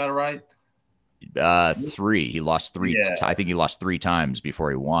before he got it right? 3. He lost 3. Yeah. I think he lost 3 times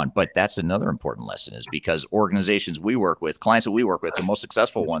before he won. But that's another important lesson, is because organizations we work with, clients that we work with, the most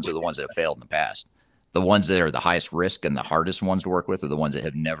successful ones are the ones that have failed in the past. The ones that are the highest risk and the hardest ones to work with are the ones that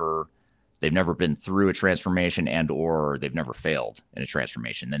they've never been through a transformation or they've never failed in a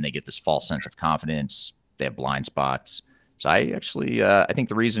transformation. Then they get this false sense of confidence. They have blind spots. So I think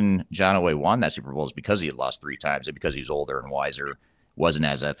the reason John Elway won that Super Bowl is because he had lost 3 times and because he was older and wiser, wasn't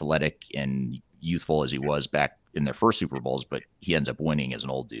as athletic and youthful as he was back in their first Super Bowls, but he ends up winning as an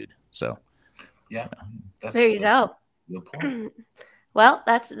old dude. So, yeah, there you go. Good point. Well,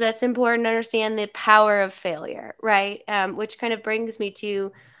 that's important to understand the power of failure, right? Which kind of brings me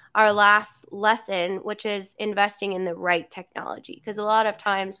to our last lesson, which is investing in the right technology. Because a lot of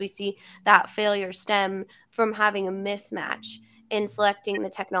times we see that failure stem from having a mismatch in selecting the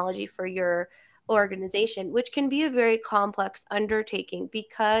technology for your organization, which can be a very complex undertaking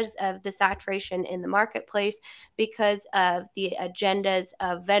because of the saturation in the marketplace, because of the agendas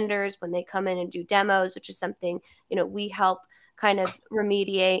of vendors when they come in and do demos, which is something, we help kind of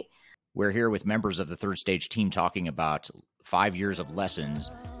remediate. We're here with members of the Third Stage team talking about 5 years of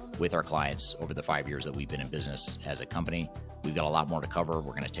lessons with our clients over the 5 years that we've been in business as a company. We've got a lot more to cover.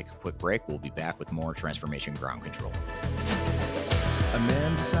 We're going to take a quick break. We'll be back with more Transformation Ground Control. A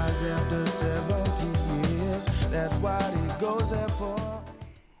man decides after 70 years that what he goes there for.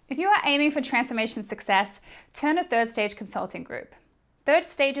 If you are aiming for transformation success, turn to Third Stage Consulting Group. Third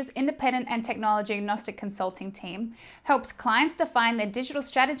Stage's independent and technology agnostic consulting team helps clients define their digital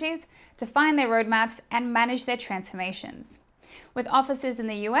strategies, define their roadmaps, and manage their transformations. With offices in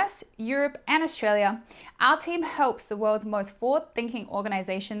the US, Europe, and Australia, our team helps the world's most forward-thinking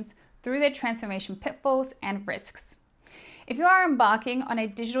organizations through their transformation pitfalls and risks. If you are embarking on a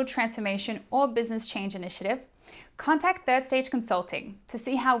digital transformation or business change initiative, contact Third Stage Consulting to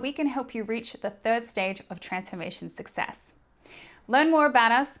see how we can help you reach the third stage of transformation success. Learn more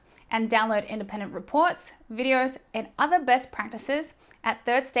about us and download independent reports, videos, and other best practices at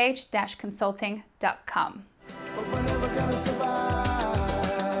thirdstage-consulting.com.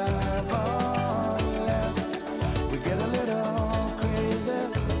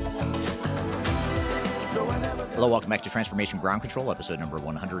 Hello, welcome back to Transformation Ground Control, episode number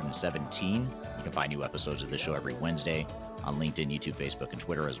 117. You can find new episodes of this show every Wednesday on LinkedIn, YouTube, Facebook, and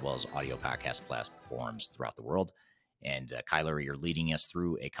Twitter, as well as audio podcast platforms throughout the world. And Kyler, you're leading us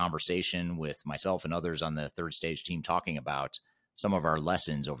through a conversation with myself and others on the Third Stage team talking about some of our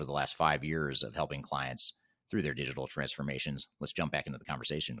lessons over the last 5 years of helping clients through their digital transformations. Let's jump back into the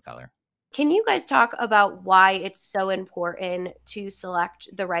conversation, Kyler. Can you guys talk about why it's so important to select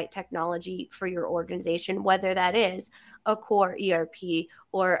the right technology for your organization, whether that is a core ERP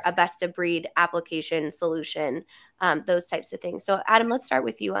or a best of breed application solution, those types of things? So Adam, let's start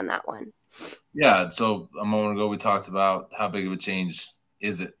with you on that one. Yeah. So a moment ago, we talked about how big of a change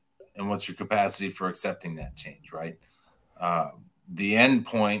is it and what's your capacity for accepting that change, right? The end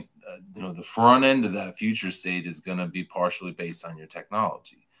point, the front end of that future state is going to be partially based on your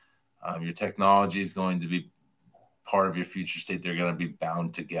technology. Your technology is going to be part of your future state. They're going to be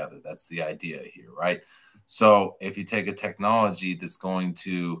bound together. That's the idea here, right? So if you take a technology that's going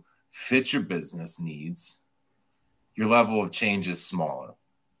to fit your business needs, your level of change is smaller.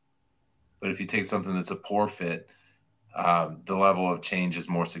 But if you take something that's a poor fit, the level of change is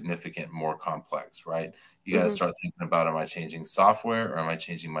more significant, more complex, right? You got to start thinking about, am I changing software or am I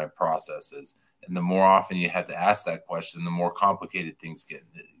changing my processes? And the more often you have to ask that question, the more complicated things get.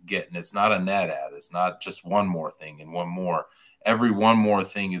 And it's not a net add. It's not just one more thing and one more. Every one more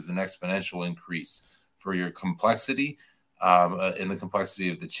thing is an exponential increase for your complexity and the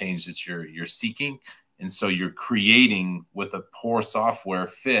complexity of the change that you're seeking. And so you're creating, with a poor software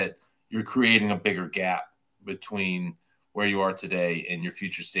fit, you're creating a bigger gap between where you are today and your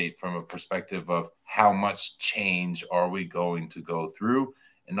future state from a perspective of how much change are we going to go through.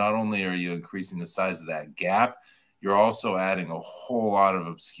 And not only are you increasing the size of that gap, you're also adding a whole lot of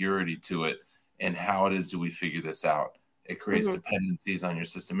obscurity to it. And how it is do we figure this out? It creates dependencies on your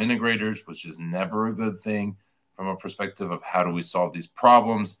system integrators, which is never a good thing from a perspective of how do we solve these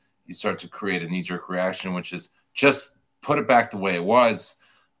problems. You start to create a knee-jerk reaction, which is just put it back the way it was.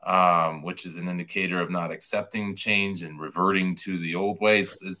 which is an indicator of not accepting change and reverting to the old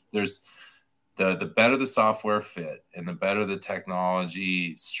ways. There's the better the software fit and the better the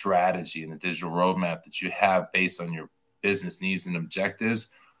technology strategy and the digital roadmap that you have based on your business needs and objectives,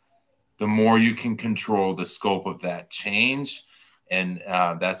 the more you can control the scope of that change. And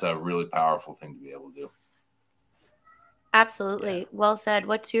that's a really powerful thing to be able to do. Absolutely. Well said.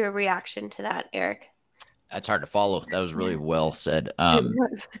 What's your reaction to that, Eric? That's hard to follow. That was really well said. It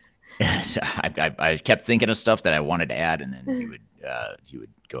was. So I kept thinking of stuff that I wanted to add, and then you would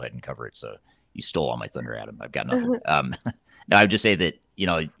go ahead and cover it. So you stole all my thunder, Adam. I've got nothing. No, I would just say that, you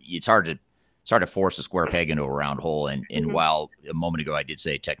know, it's hard to force a square peg into a round hole. And while a moment ago I did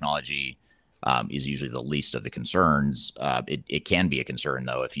say technology is usually the least of the concerns, it can be a concern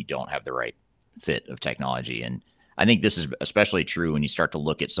though if you don't have the right fit of technology. And I think this is especially true when you start to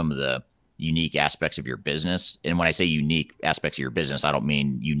look at some of the unique aspects of your business. And when I say unique aspects of your business, I don't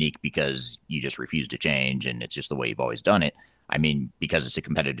mean unique because you just refuse to change and it's just the way you've always done it. I mean, because it's a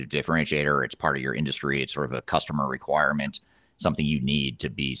competitive differentiator, it's part of your industry, it's sort of a customer requirement, something you need to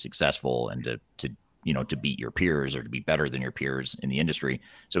be successful and to beat your peers or to be better than your peers in the industry.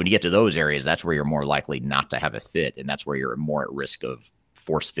 So when you get to those areas, that's where you're more likely not to have a fit. And that's where you're more at risk of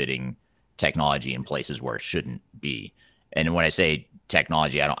force fitting technology in places where it shouldn't be. And when I say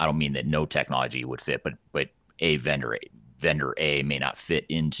technology, I don't mean that no technology would fit, but a vendor A may not fit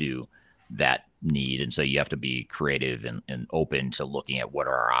into that need. And so you have to be creative and open to looking at what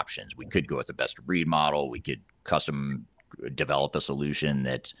are our options. We could go with the best of breed model. We could custom develop a solution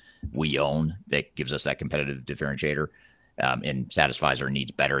that we own that gives us that competitive differentiator and satisfies our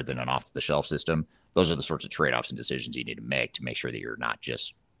needs better than an off the shelf system. Those are the sorts of trade-offs and decisions you need to make sure that you're not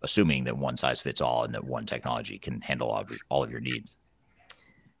just assuming that one size fits all and that one technology can handle all of your needs.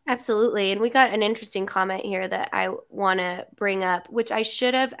 Absolutely. And we got an interesting comment here that I want to bring up, which I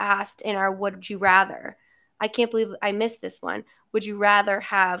should have asked in our Would You Rather. I can't believe I missed this one. Would you rather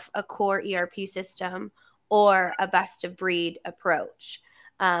have a core ERP system or a best of breed approach?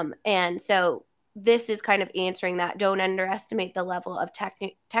 And so this is kind of answering that. Don't underestimate the level of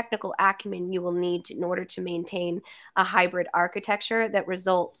technical acumen you will need in order to maintain a hybrid architecture that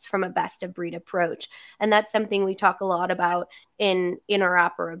results from a best of breed approach. And that's something we talk a lot about in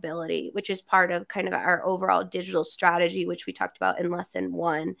interoperability, which is part of kind of our overall digital strategy, which we talked about in lesson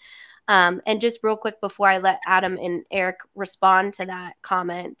 1. And just real quick before I let Adam and Eric respond to that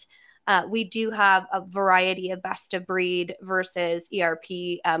comment, we do have a variety of best of breed versus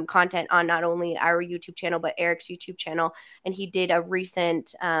ERP content on not only our YouTube channel, but Eric's YouTube channel. And he did a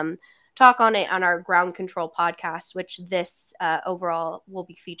recent talk on it on our Ground Control podcast, which this overall will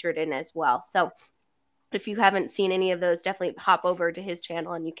be featured in as well. So if you haven't seen any of those, definitely hop over to his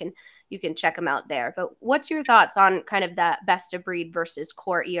channel and you can check them out there. But what's your thoughts on kind of that best of breed versus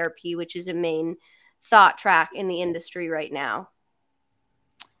core ERP, which is a main thought track in the industry right now?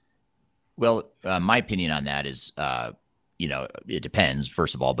 Well, my opinion on that is, it depends,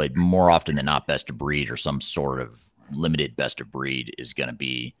 first of all, but more often than not, best of breed or some sort of limited best of breed is going to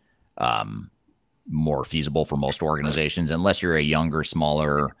be more feasible for most organizations, unless you're a younger,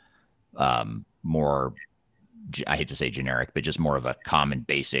 smaller, more, I hate to say generic, but just more of a common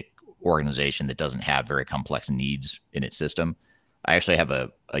basic organization that doesn't have very complex needs in its system. I actually have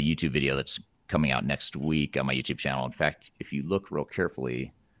a YouTube video that's coming out next week on my YouTube channel. In fact, if you look real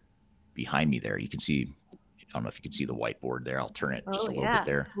carefully behind me there, you can see, I don't know if you can see the whiteboard there. I'll turn it just a little bit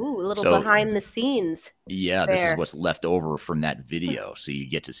there. Ooh, a little behind the scenes. Yeah, this is what's left over from that video. So you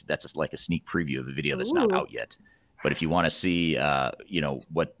get to, that's like a sneak preview of a video that's not out yet. But if you want to see,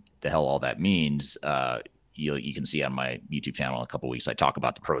 what the hell all that means, you can see on my YouTube channel in a couple of weeks. I talk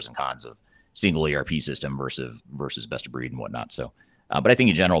about the pros and cons of single ERP system versus best of breed and whatnot. So, but I think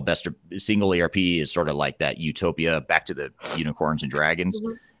in general, single ERP is sort of like that utopia, back to the unicorns and dragons.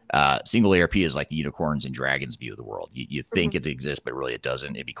 Single ERP is like the unicorns and dragons view of the world. You think it exists, but really it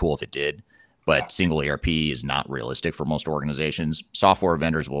doesn't. It'd be cool if it did, but single ERP is not realistic for most organizations. Software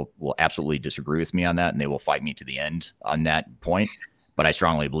vendors will absolutely disagree with me on that, and they will fight me to the end on that point. But I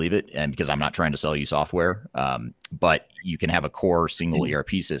strongly believe it, and because I'm not trying to sell you software, but you can have a core single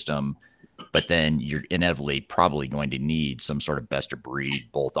ERP system, but then you're inevitably probably going to need some sort of best of breed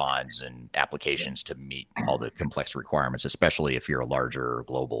bolt-ons and applications to meet all the complex requirements, especially if you're a larger,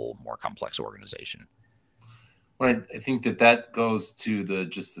 global, more complex organization. Well, I think that goes to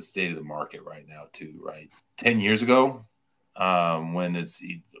just the state of the market right now too, right? 10 years ago, when it's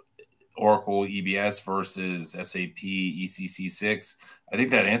Oracle EBS versus SAP ECC6, I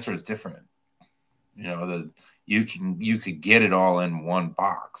think that answer is different. You could get it all in one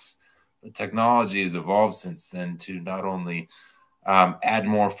box. But technology has evolved since then to not only add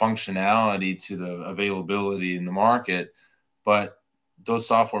more functionality to the availability in the market. But those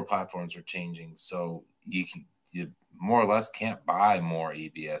software platforms are changing, so you more or less can't buy more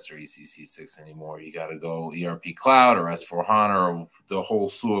EBS or ECC6 anymore. You got to go ERP Cloud or S/4HANA or the whole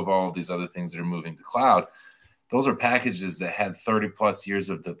slew of all of these other things that are moving to cloud. Those are packages that had 30 plus years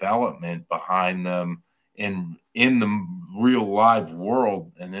of development behind them in the real live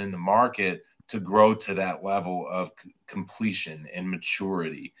world and in the market to grow to that level of completion and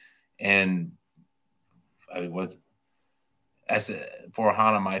maturity. And I mean, what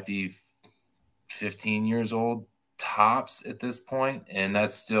S/4HANA might be 15 years old tops at this point, and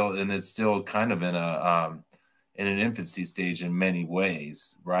it's still kind of in an infancy stage in many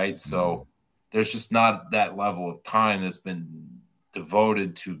ways, right? So there's just not that level of time that's been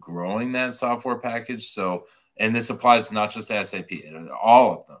devoted to growing that software package. So, and this applies not just to SAP,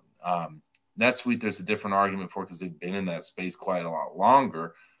 all of them. NetSuite, there's a different argument for because they've been in that space quite a lot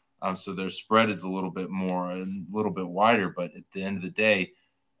longer. So their spread is a little bit more, a little bit wider. But at the end of the day,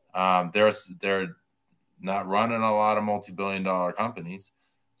 they're not running a lot of multi-billion-dollar companies.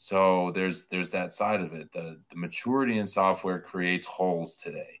 So there's that side of it. The maturity in software creates holes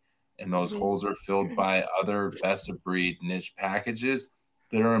today. And those holes are filled by other best-of-breed niche packages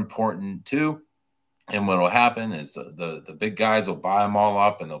that are important too. And what will happen is the big guys will buy them all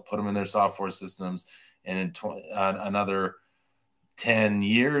up and they'll put them in their software systems. And in another 10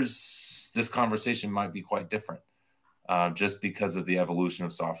 years, this conversation might be quite different just because of the evolution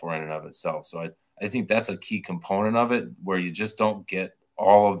of software in and of itself. So I think that's a key component of it, where you just don't get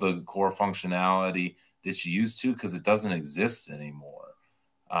all of the core functionality that you used to because it doesn't exist anymore.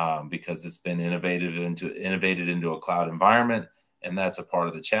 Because it's been innovated into a cloud environment, and that's a part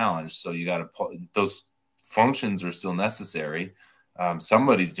of the challenge. So you got to those functions are still necessary.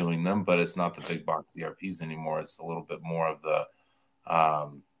 Somebody's doing them, but it's not the big box ERPs anymore. It's a little bit more of the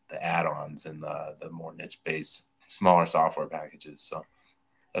add-ons and the more niche-based, smaller software packages. So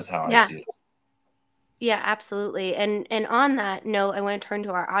that's how I see it. Yeah, absolutely. And on that note, I want to turn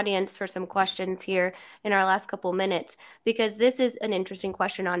to our audience for some questions here in our last couple minutes, because this is an interesting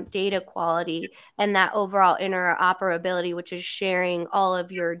question on data quality and that overall interoperability, which is sharing all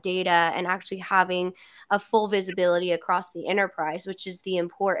of your data and actually having a full visibility across the enterprise, which is the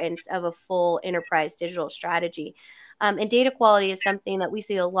importance of a full enterprise digital strategy. And data quality is something that we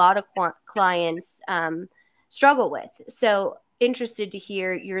see a lot of clients struggle with. So interested to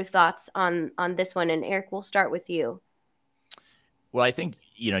hear your thoughts on this one. And Eric, we'll start with you. Well, I think,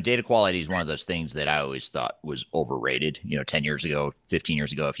 data quality is one of those things that I always thought was overrated. 10 years ago, 15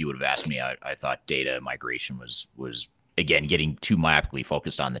 years ago, if you would have asked me, I thought data migration was again, getting too myopically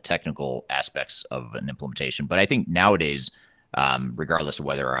focused on the technical aspects of an implementation. But I think nowadays, regardless of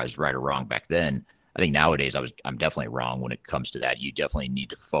whether I was right or wrong back then, I think nowadays I'm definitely wrong when it comes to that. You definitely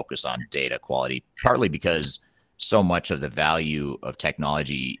need to focus on data quality, partly because so much of the value of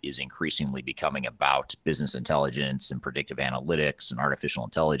technology is increasingly becoming about business intelligence and predictive analytics and artificial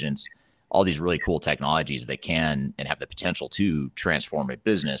intelligence, all these really cool technologies that can and have the potential to transform a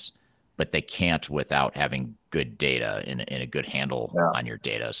business, but they can't without having good data and a good handle on your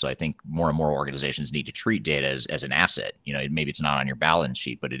data. So I think more and more organizations need to treat data as an asset. Maybe it's not on your balance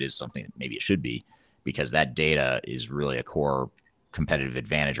sheet, but it is something that maybe it should be, because that data is really a core competitive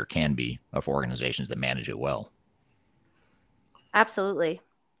advantage, or can be, of organizations that manage it well. Absolutely.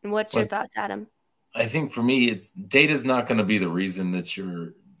 And what's your thoughts, Adam? I think for me, data's not going to be the reason that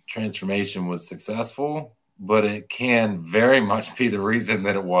your transformation was successful, but it can very much be the reason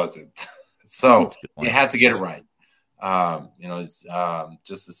that it wasn't. So you have to get it right. It's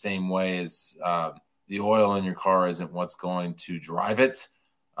just the same way as the oil in your car isn't what's going to drive it.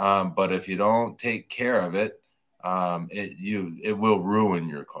 But if you don't take care of it, it will ruin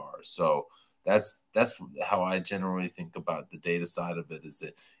your car. So that's how I generally think about the data side of it, is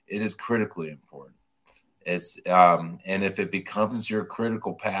that it is critically important. It's and if it becomes your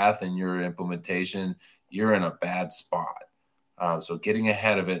critical path in your implementation, you're in a bad spot. So getting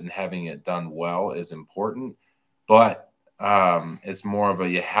ahead of it and having it done well is important, but it's more of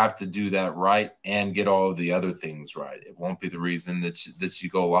you have to do that right and get all of the other things right. It won't be the reason that you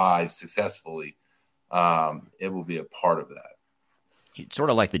go live successfully. It will be a part of that. It's sort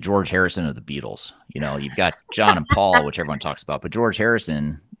of like the George Harrison of the Beatles. You've got John and Paul, which everyone talks about, but George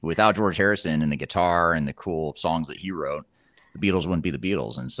Harrison, without George Harrison and the guitar and the cool songs that he wrote, the Beatles wouldn't be the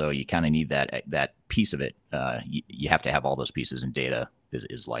Beatles. And so you kind of need that piece of it. You have to have all those pieces, and data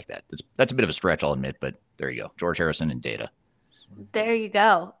is like that. That's a bit of a stretch, I'll admit, but there you go. George Harrison and data. There you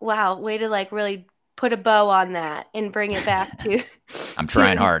go. Wow. Way to really put a bow on that and bring it back to. I'm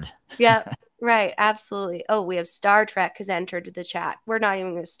trying hard. Yeah. Right, absolutely. Oh, we have Star Trek has entered the chat. We're not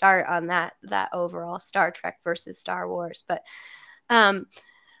even going to start on that overall Star Trek versus Star Wars, but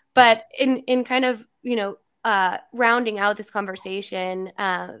in kind of, rounding out this conversation,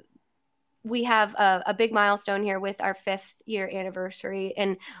 we have a big milestone here with our 5th year anniversary,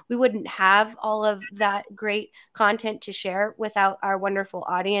 and we wouldn't have all of that great content to share without our wonderful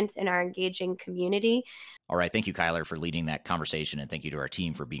audience and our engaging community. All right. Thank you, Kyler, for leading that conversation, and thank you to our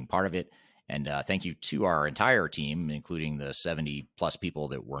team for being part of it. And thank you to our entire team, including the 70 plus people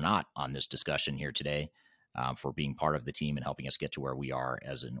that were not on this discussion here today, for being part of the team and helping us get to where we are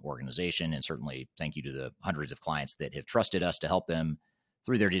as an organization. And certainly thank you to the hundreds of clients that have trusted us to help them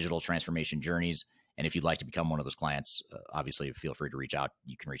through their digital transformation journeys. And if you'd like to become one of those clients, obviously feel free to reach out.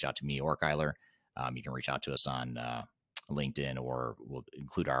 You can reach out to me or Kyler. You can reach out to us on LinkedIn, or we'll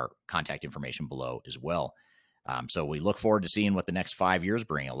include our contact information below as well. So we look forward to seeing what the next 5 years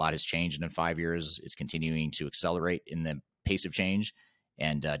bring. A lot has changed in 5 years. It's continuing to accelerate in the pace of change,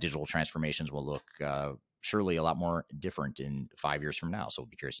 and digital transformations will look surely a lot more different in 5 years from now. So we'll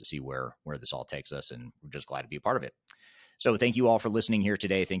be curious to see where this all takes us, and we're just glad to be a part of it. So thank you all for listening here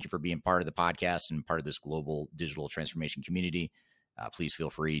today. Thank you for being part of the podcast and part of this global digital transformation community. Please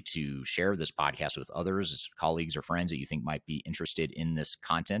feel free to share this podcast with others, colleagues or friends that you think might be interested in this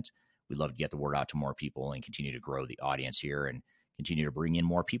content. We'd love to get the word out to more people and continue to grow the audience here and continue to bring in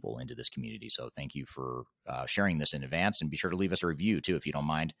more people into this community. So thank you for sharing this in advance, and be sure to leave us a review too, if you don't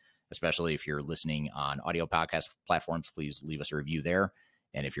mind, especially if you're listening on audio podcast platforms. Please leave us a review there.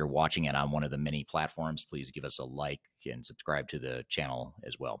 And if you're watching it on one of the many platforms, please give us a like and subscribe to the channel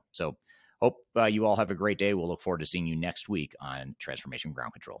as well. So hope you all have a great day. We'll look forward to seeing you next week on Transformation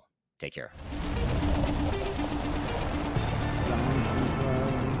Ground Control. Take care.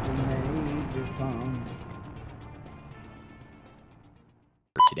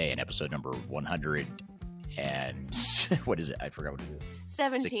 Today in episode number 100 and what is it? I forgot what it is.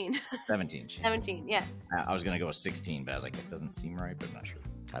 17. 17. 17, yeah. I was going to go with 16, but I was like, that doesn't seem right, but I'm not sure.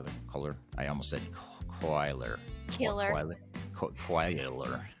 Kyler. I almost said Kyler. Killer. Kyler.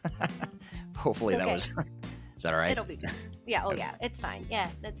 Hopefully that was, is that all right? It'll be good. Yeah, yeah, it's fine. Yeah,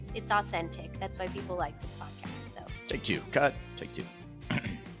 it's authentic. That's why people like this podcast. So Take two. Cut. Take two.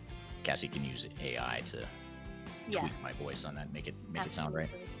 Cassie can use AI to tweak my voice on that, make it sound right.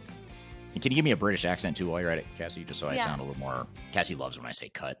 And can you give me a British accent too while you're at it, Cassie, just so I sound a little more? Cassie loves when I say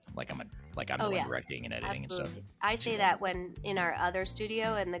cut, like I'm directing and editing and stuff. I say that when in our other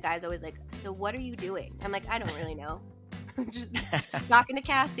studio, and the guy's always like, "So what are you doing?" I'm like, "I don't really know. I'm just talking to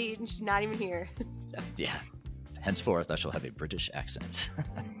Cassie, and she's not even here." So yeah. Henceforth, I shall have a British accent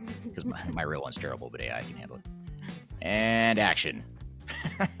because my real one's terrible, but AI can handle it. And action.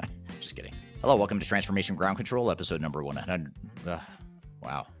 Just kidding. Hello, welcome to Transformation Ground Control, episode number 100.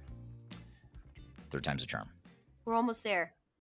 Wow. 3rd time's a charm. we're almost there.